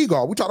Patrick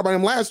Shegall, we talked about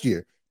him last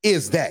year,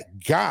 is that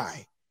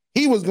guy.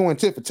 He was going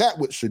tit for tat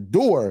with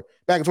Shedeur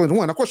back in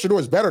 2021. Of course,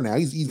 Shedeur is better now.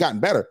 He's gotten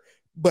better.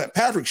 But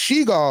Patrick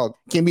Shegall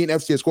can be an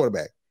FCS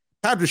quarterback.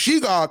 Patrick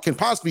Shegall can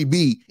possibly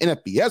be an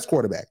FBS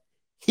quarterback.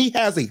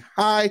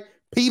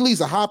 He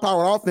leads a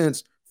high-powered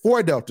offense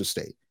for Delta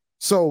State.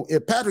 So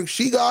if Patrick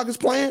Shegall is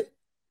playing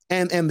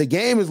and the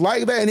game is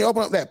like that and they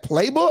open up that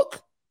playbook,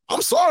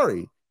 I'm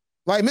sorry.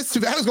 Like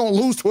Mississippi Valley's going to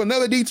lose to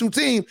another D2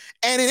 team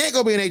and it ain't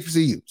going to be an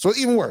HBCU. So it's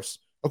even worse.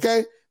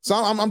 Okay? So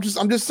I'm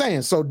just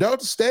saying. So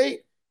Delta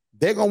State,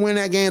 they're going to win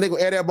that game. They're going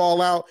to air that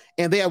ball out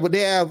and they have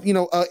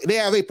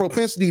a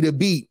propensity to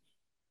beat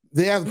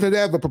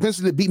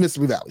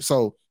Mississippi Valley.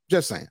 So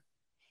just saying.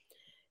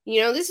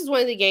 This is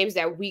one of the games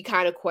that we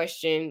kind of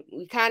question.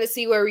 We kind of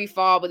see where we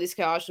fall, but this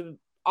could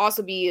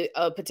also be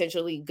a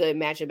potentially good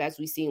matchup as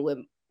we've seen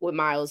with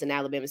Miles and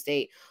Alabama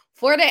State.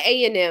 Florida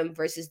A&M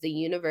versus the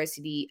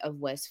University of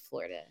West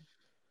Florida.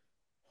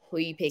 Who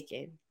are you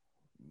picking?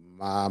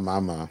 My.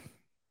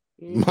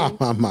 Mm-hmm.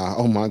 My.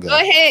 Oh, my God. Go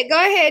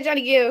ahead,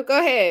 Johnny Gill. Go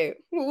ahead.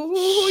 Who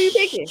are you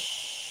picking?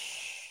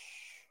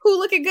 Who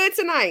looking good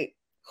tonight?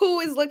 Who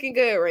is looking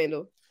good,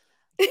 Randall?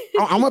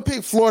 I'm going to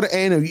pick Florida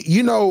A&M.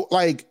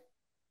 Like,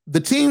 the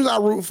teams I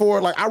root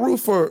for, like I root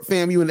for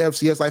FAMU and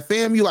FCS. Like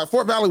FAMU, like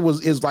Fort Valley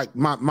is like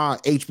my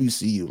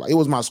HBCU. Like it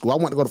was my school. I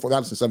wanted to go to Fort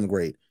Valley since 7th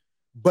grade.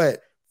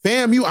 But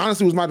FAMU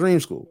honestly was my dream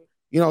school.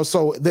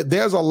 So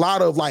there's a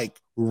lot of like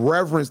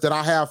reverence that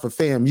I have for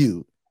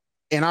FAMU,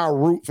 and I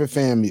root for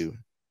FAMU.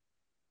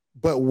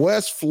 But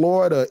West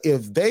Florida,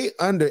 if they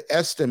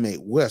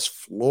underestimate West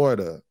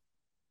Florida,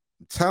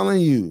 I'm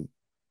telling you,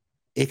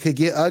 it could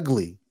get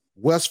ugly.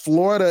 West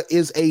Florida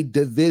is a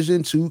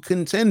Division II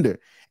contender.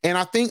 And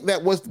I think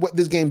that what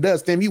this game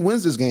does, FAMU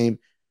wins this game,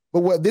 but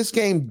what this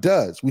game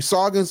does, we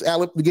saw against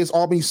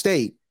Albany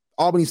State.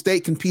 Albany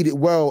State competed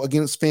well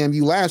against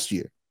FAMU last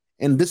year,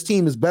 and this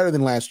team is better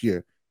than last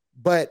year.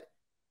 But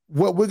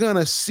what we're going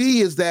to see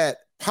is that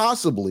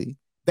possibly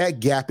that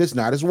gap is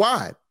not as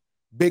wide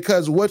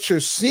because what you're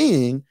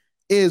seeing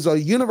is a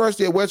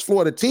University of West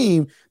Florida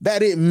team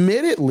that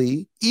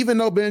admittedly, even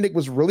though Benedict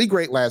was really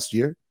great last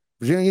year,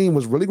 Virginia Union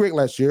was really great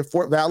last year,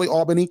 Fort Valley,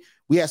 Albany,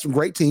 we had some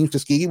great teams.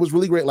 Tuskegee was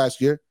really great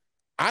last year.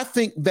 I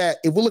think that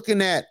if we're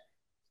looking at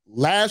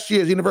last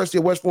year's University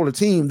of West Florida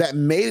team that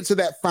made it to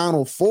that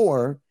Final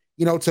Four,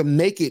 to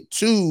make it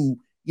to,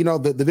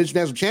 the Division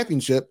National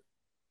Championship,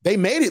 they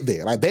made it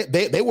there. Like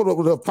they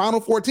were the Final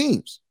Four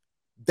teams.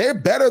 They're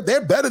better.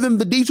 They're better than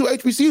the D2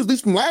 HBCUs, at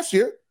least from last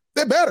year.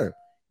 They're better.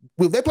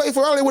 If they played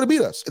for Valley, they would have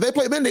beat us. If they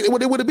played Benedict,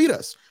 they would have beat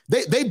us.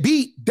 They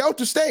beat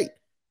Delta State.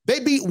 They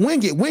beat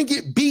Wingate.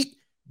 Wingate beat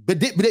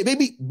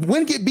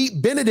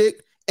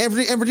Benedict and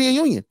Virginia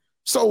Union.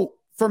 So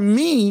for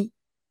me,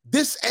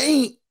 this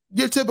ain't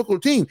your typical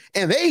team.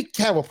 And they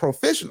have a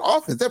proficient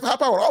offense. They have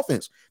high-powered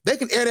offense. They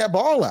can air that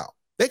ball out.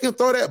 They can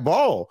throw that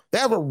ball. They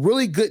have a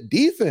really good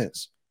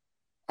defense.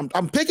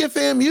 I'm picking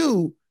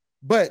FAMU,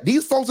 but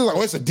these folks are like,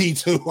 it's a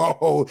D2.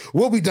 Oh,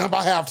 we'll be done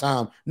by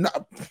halftime. No.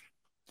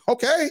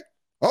 Okay.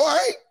 All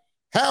right.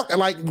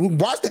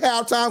 Watch the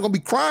halftime. Gonna be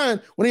crying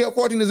when they up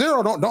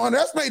 14-0. Don't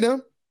underestimate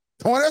them.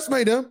 Don't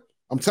underestimate them.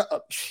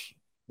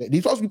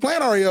 These folks be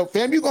playing already.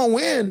 FAMU gonna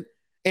win,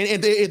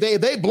 and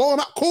they blow them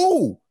out.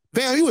 Cool.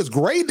 FAMU is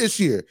great this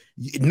year.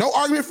 No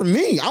argument from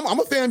me. I'm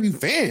a FAMU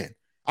fan.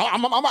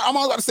 I'm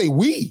about to say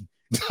we.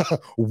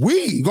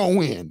 We gonna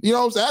win. You know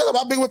what I'm saying? That's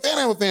how big of a fan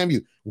I am with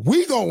FAMU.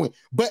 We gonna win.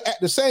 But at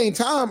the same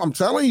time, I'm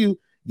telling you,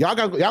 y'all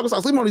gotta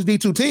start sleeping on these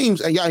D2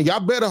 teams, and y'all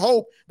better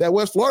hope that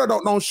West Florida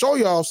don't show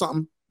y'all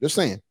something. Just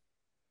saying.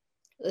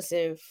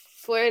 Listen,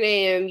 Florida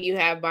A&M, you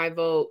have my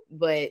vote,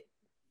 but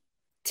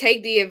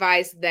take the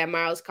advice that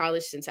Miles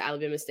College sent to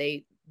Alabama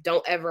State.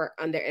 Don't ever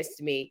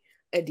underestimate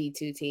a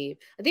D2 team.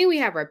 I think we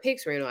have our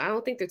picks, Randall. I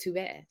don't think they're too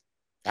bad.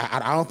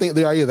 I don't think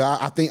they are either.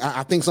 I think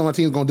some of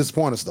the teams going to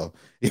disappoint us though.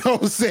 You know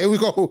what I'm saying? We're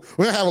gonna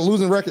have a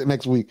losing record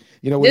next week.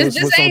 You know, this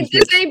ain't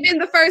been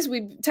the first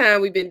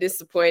time we've been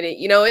disappointed.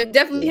 You know, it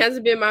definitely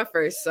hasn't been my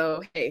first.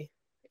 So hey,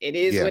 it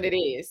is what it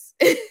is.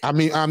 I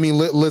mean,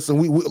 listen,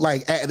 we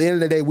like at the end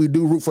of the day, we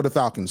do root for the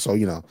Falcons. So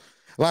you know,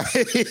 like,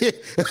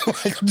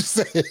 I'm just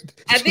saying.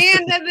 At the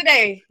end of the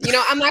day, you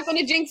know, I'm not going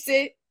to jinx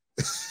it.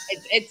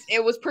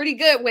 It was pretty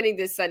good winning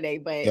this Sunday,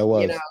 but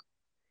you know,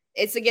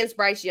 it's against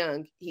Bryce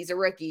Young. He's a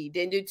rookie.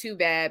 Didn't do too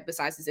bad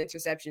besides his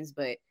interceptions.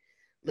 But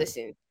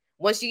listen,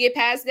 once you get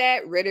past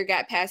that, Ritter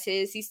got past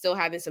his. He's still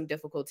having some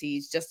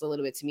difficulties, just a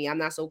little bit to me. I'm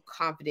not so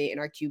confident in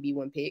our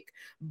QB1 pick,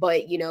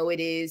 but you know,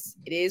 it is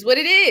what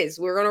it is.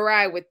 We're gonna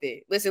ride with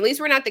it. Listen, at least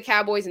we're not the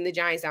Cowboys and the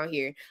Giants down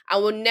here. I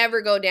will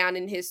never go down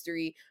in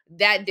history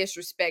that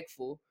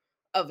disrespectful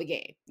of a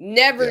game.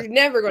 Never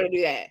gonna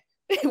do that.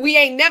 We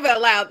ain't never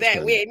allowed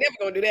that. We ain't never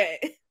gonna do that.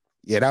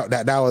 Yeah,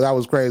 that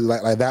was crazy.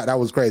 Like that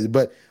was crazy.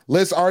 But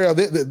listen, Ariel,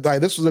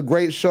 this was a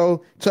great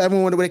show. Tell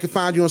everyone where they can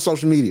find you on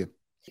social media.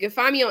 You can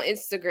find me on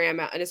Instagram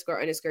at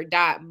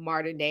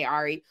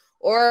 __.modernDayAri,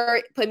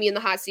 or put me in the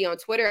hot seat on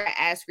Twitter at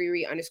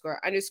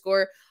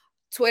 @AskRiri__.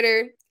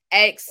 Twitter,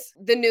 X,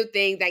 the new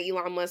thing that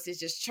Elon Musk is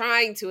just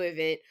trying to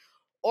invent.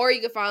 Or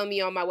you can follow me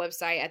on my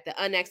website at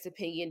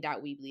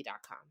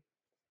theunexedopinion.weebly.com.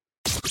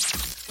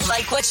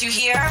 Like what you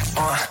hear?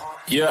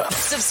 Yeah.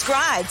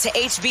 Subscribe to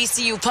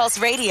HBCU Pulse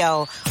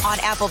Radio on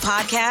Apple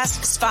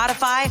Podcasts,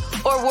 Spotify,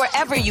 or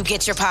wherever you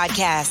get your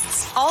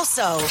podcasts.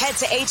 Also, head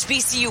to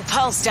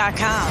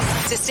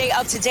hbcupulse.com to stay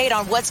up to date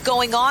on what's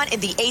going on in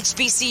the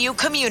HBCU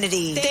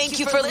community. Thank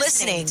you for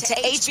listening to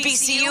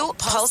HBCU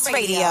Pulse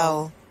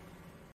Radio.